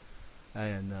network,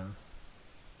 and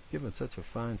given such a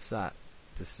fine sight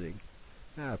to see.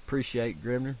 I appreciate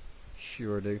Grimner.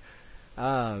 Sure do.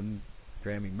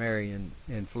 Grammy, Mary,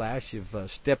 and Flash have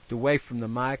stepped away from the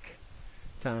mic,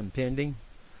 time pending.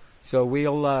 So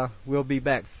we'll be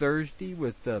back Thursday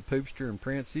with Poopster and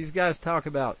Prince. These guys talk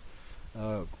about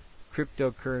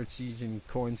cryptocurrencies and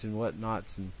coins and whatnots,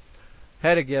 and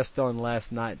had a guest on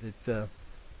last night that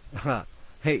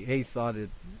he thought it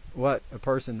what a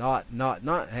person ought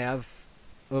not have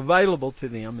available to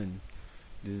them, and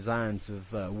designs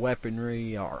of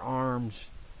weaponry or arms,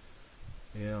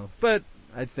 But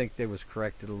I think they was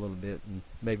corrected a little bit and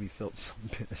maybe felt some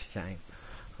bit of shame.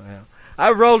 Well, I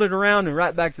rolled it around and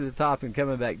right back to the top and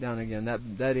coming back down again.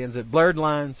 That ends at blurred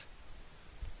lines,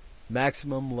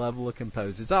 maximum level of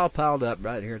compose. It's all piled up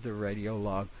right here at the radio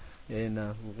log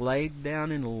and laid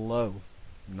down in low.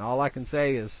 And all I can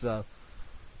say is, tell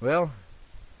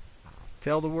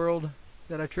the world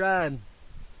that I tried.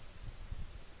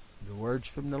 The words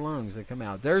from the lungs that come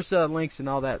out. There's links and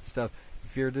all that stuff.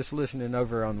 If you're just listening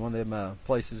over on one of them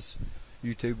places,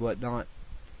 YouTube, whatnot,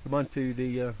 come on to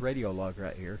the radio log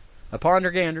right here. A Ponder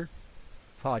Gander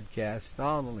podcast,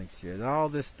 all the links here, and all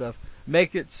this stuff.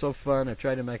 Make it so fun. I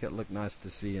try to make it look nice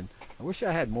to see, and I wish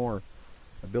I had more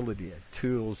ability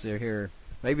tools here.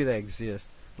 Maybe they exist.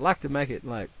 I'd like to make it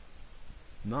like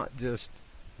not just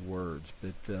words,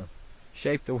 but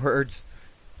shape the words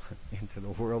into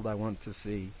the world I want to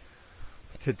see,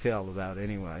 to tell about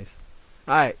anyways.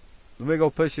 Alright, let me go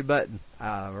push a button.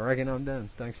 I reckon I'm done.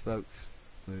 Thanks, folks.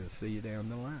 We'll see you down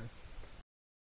the line.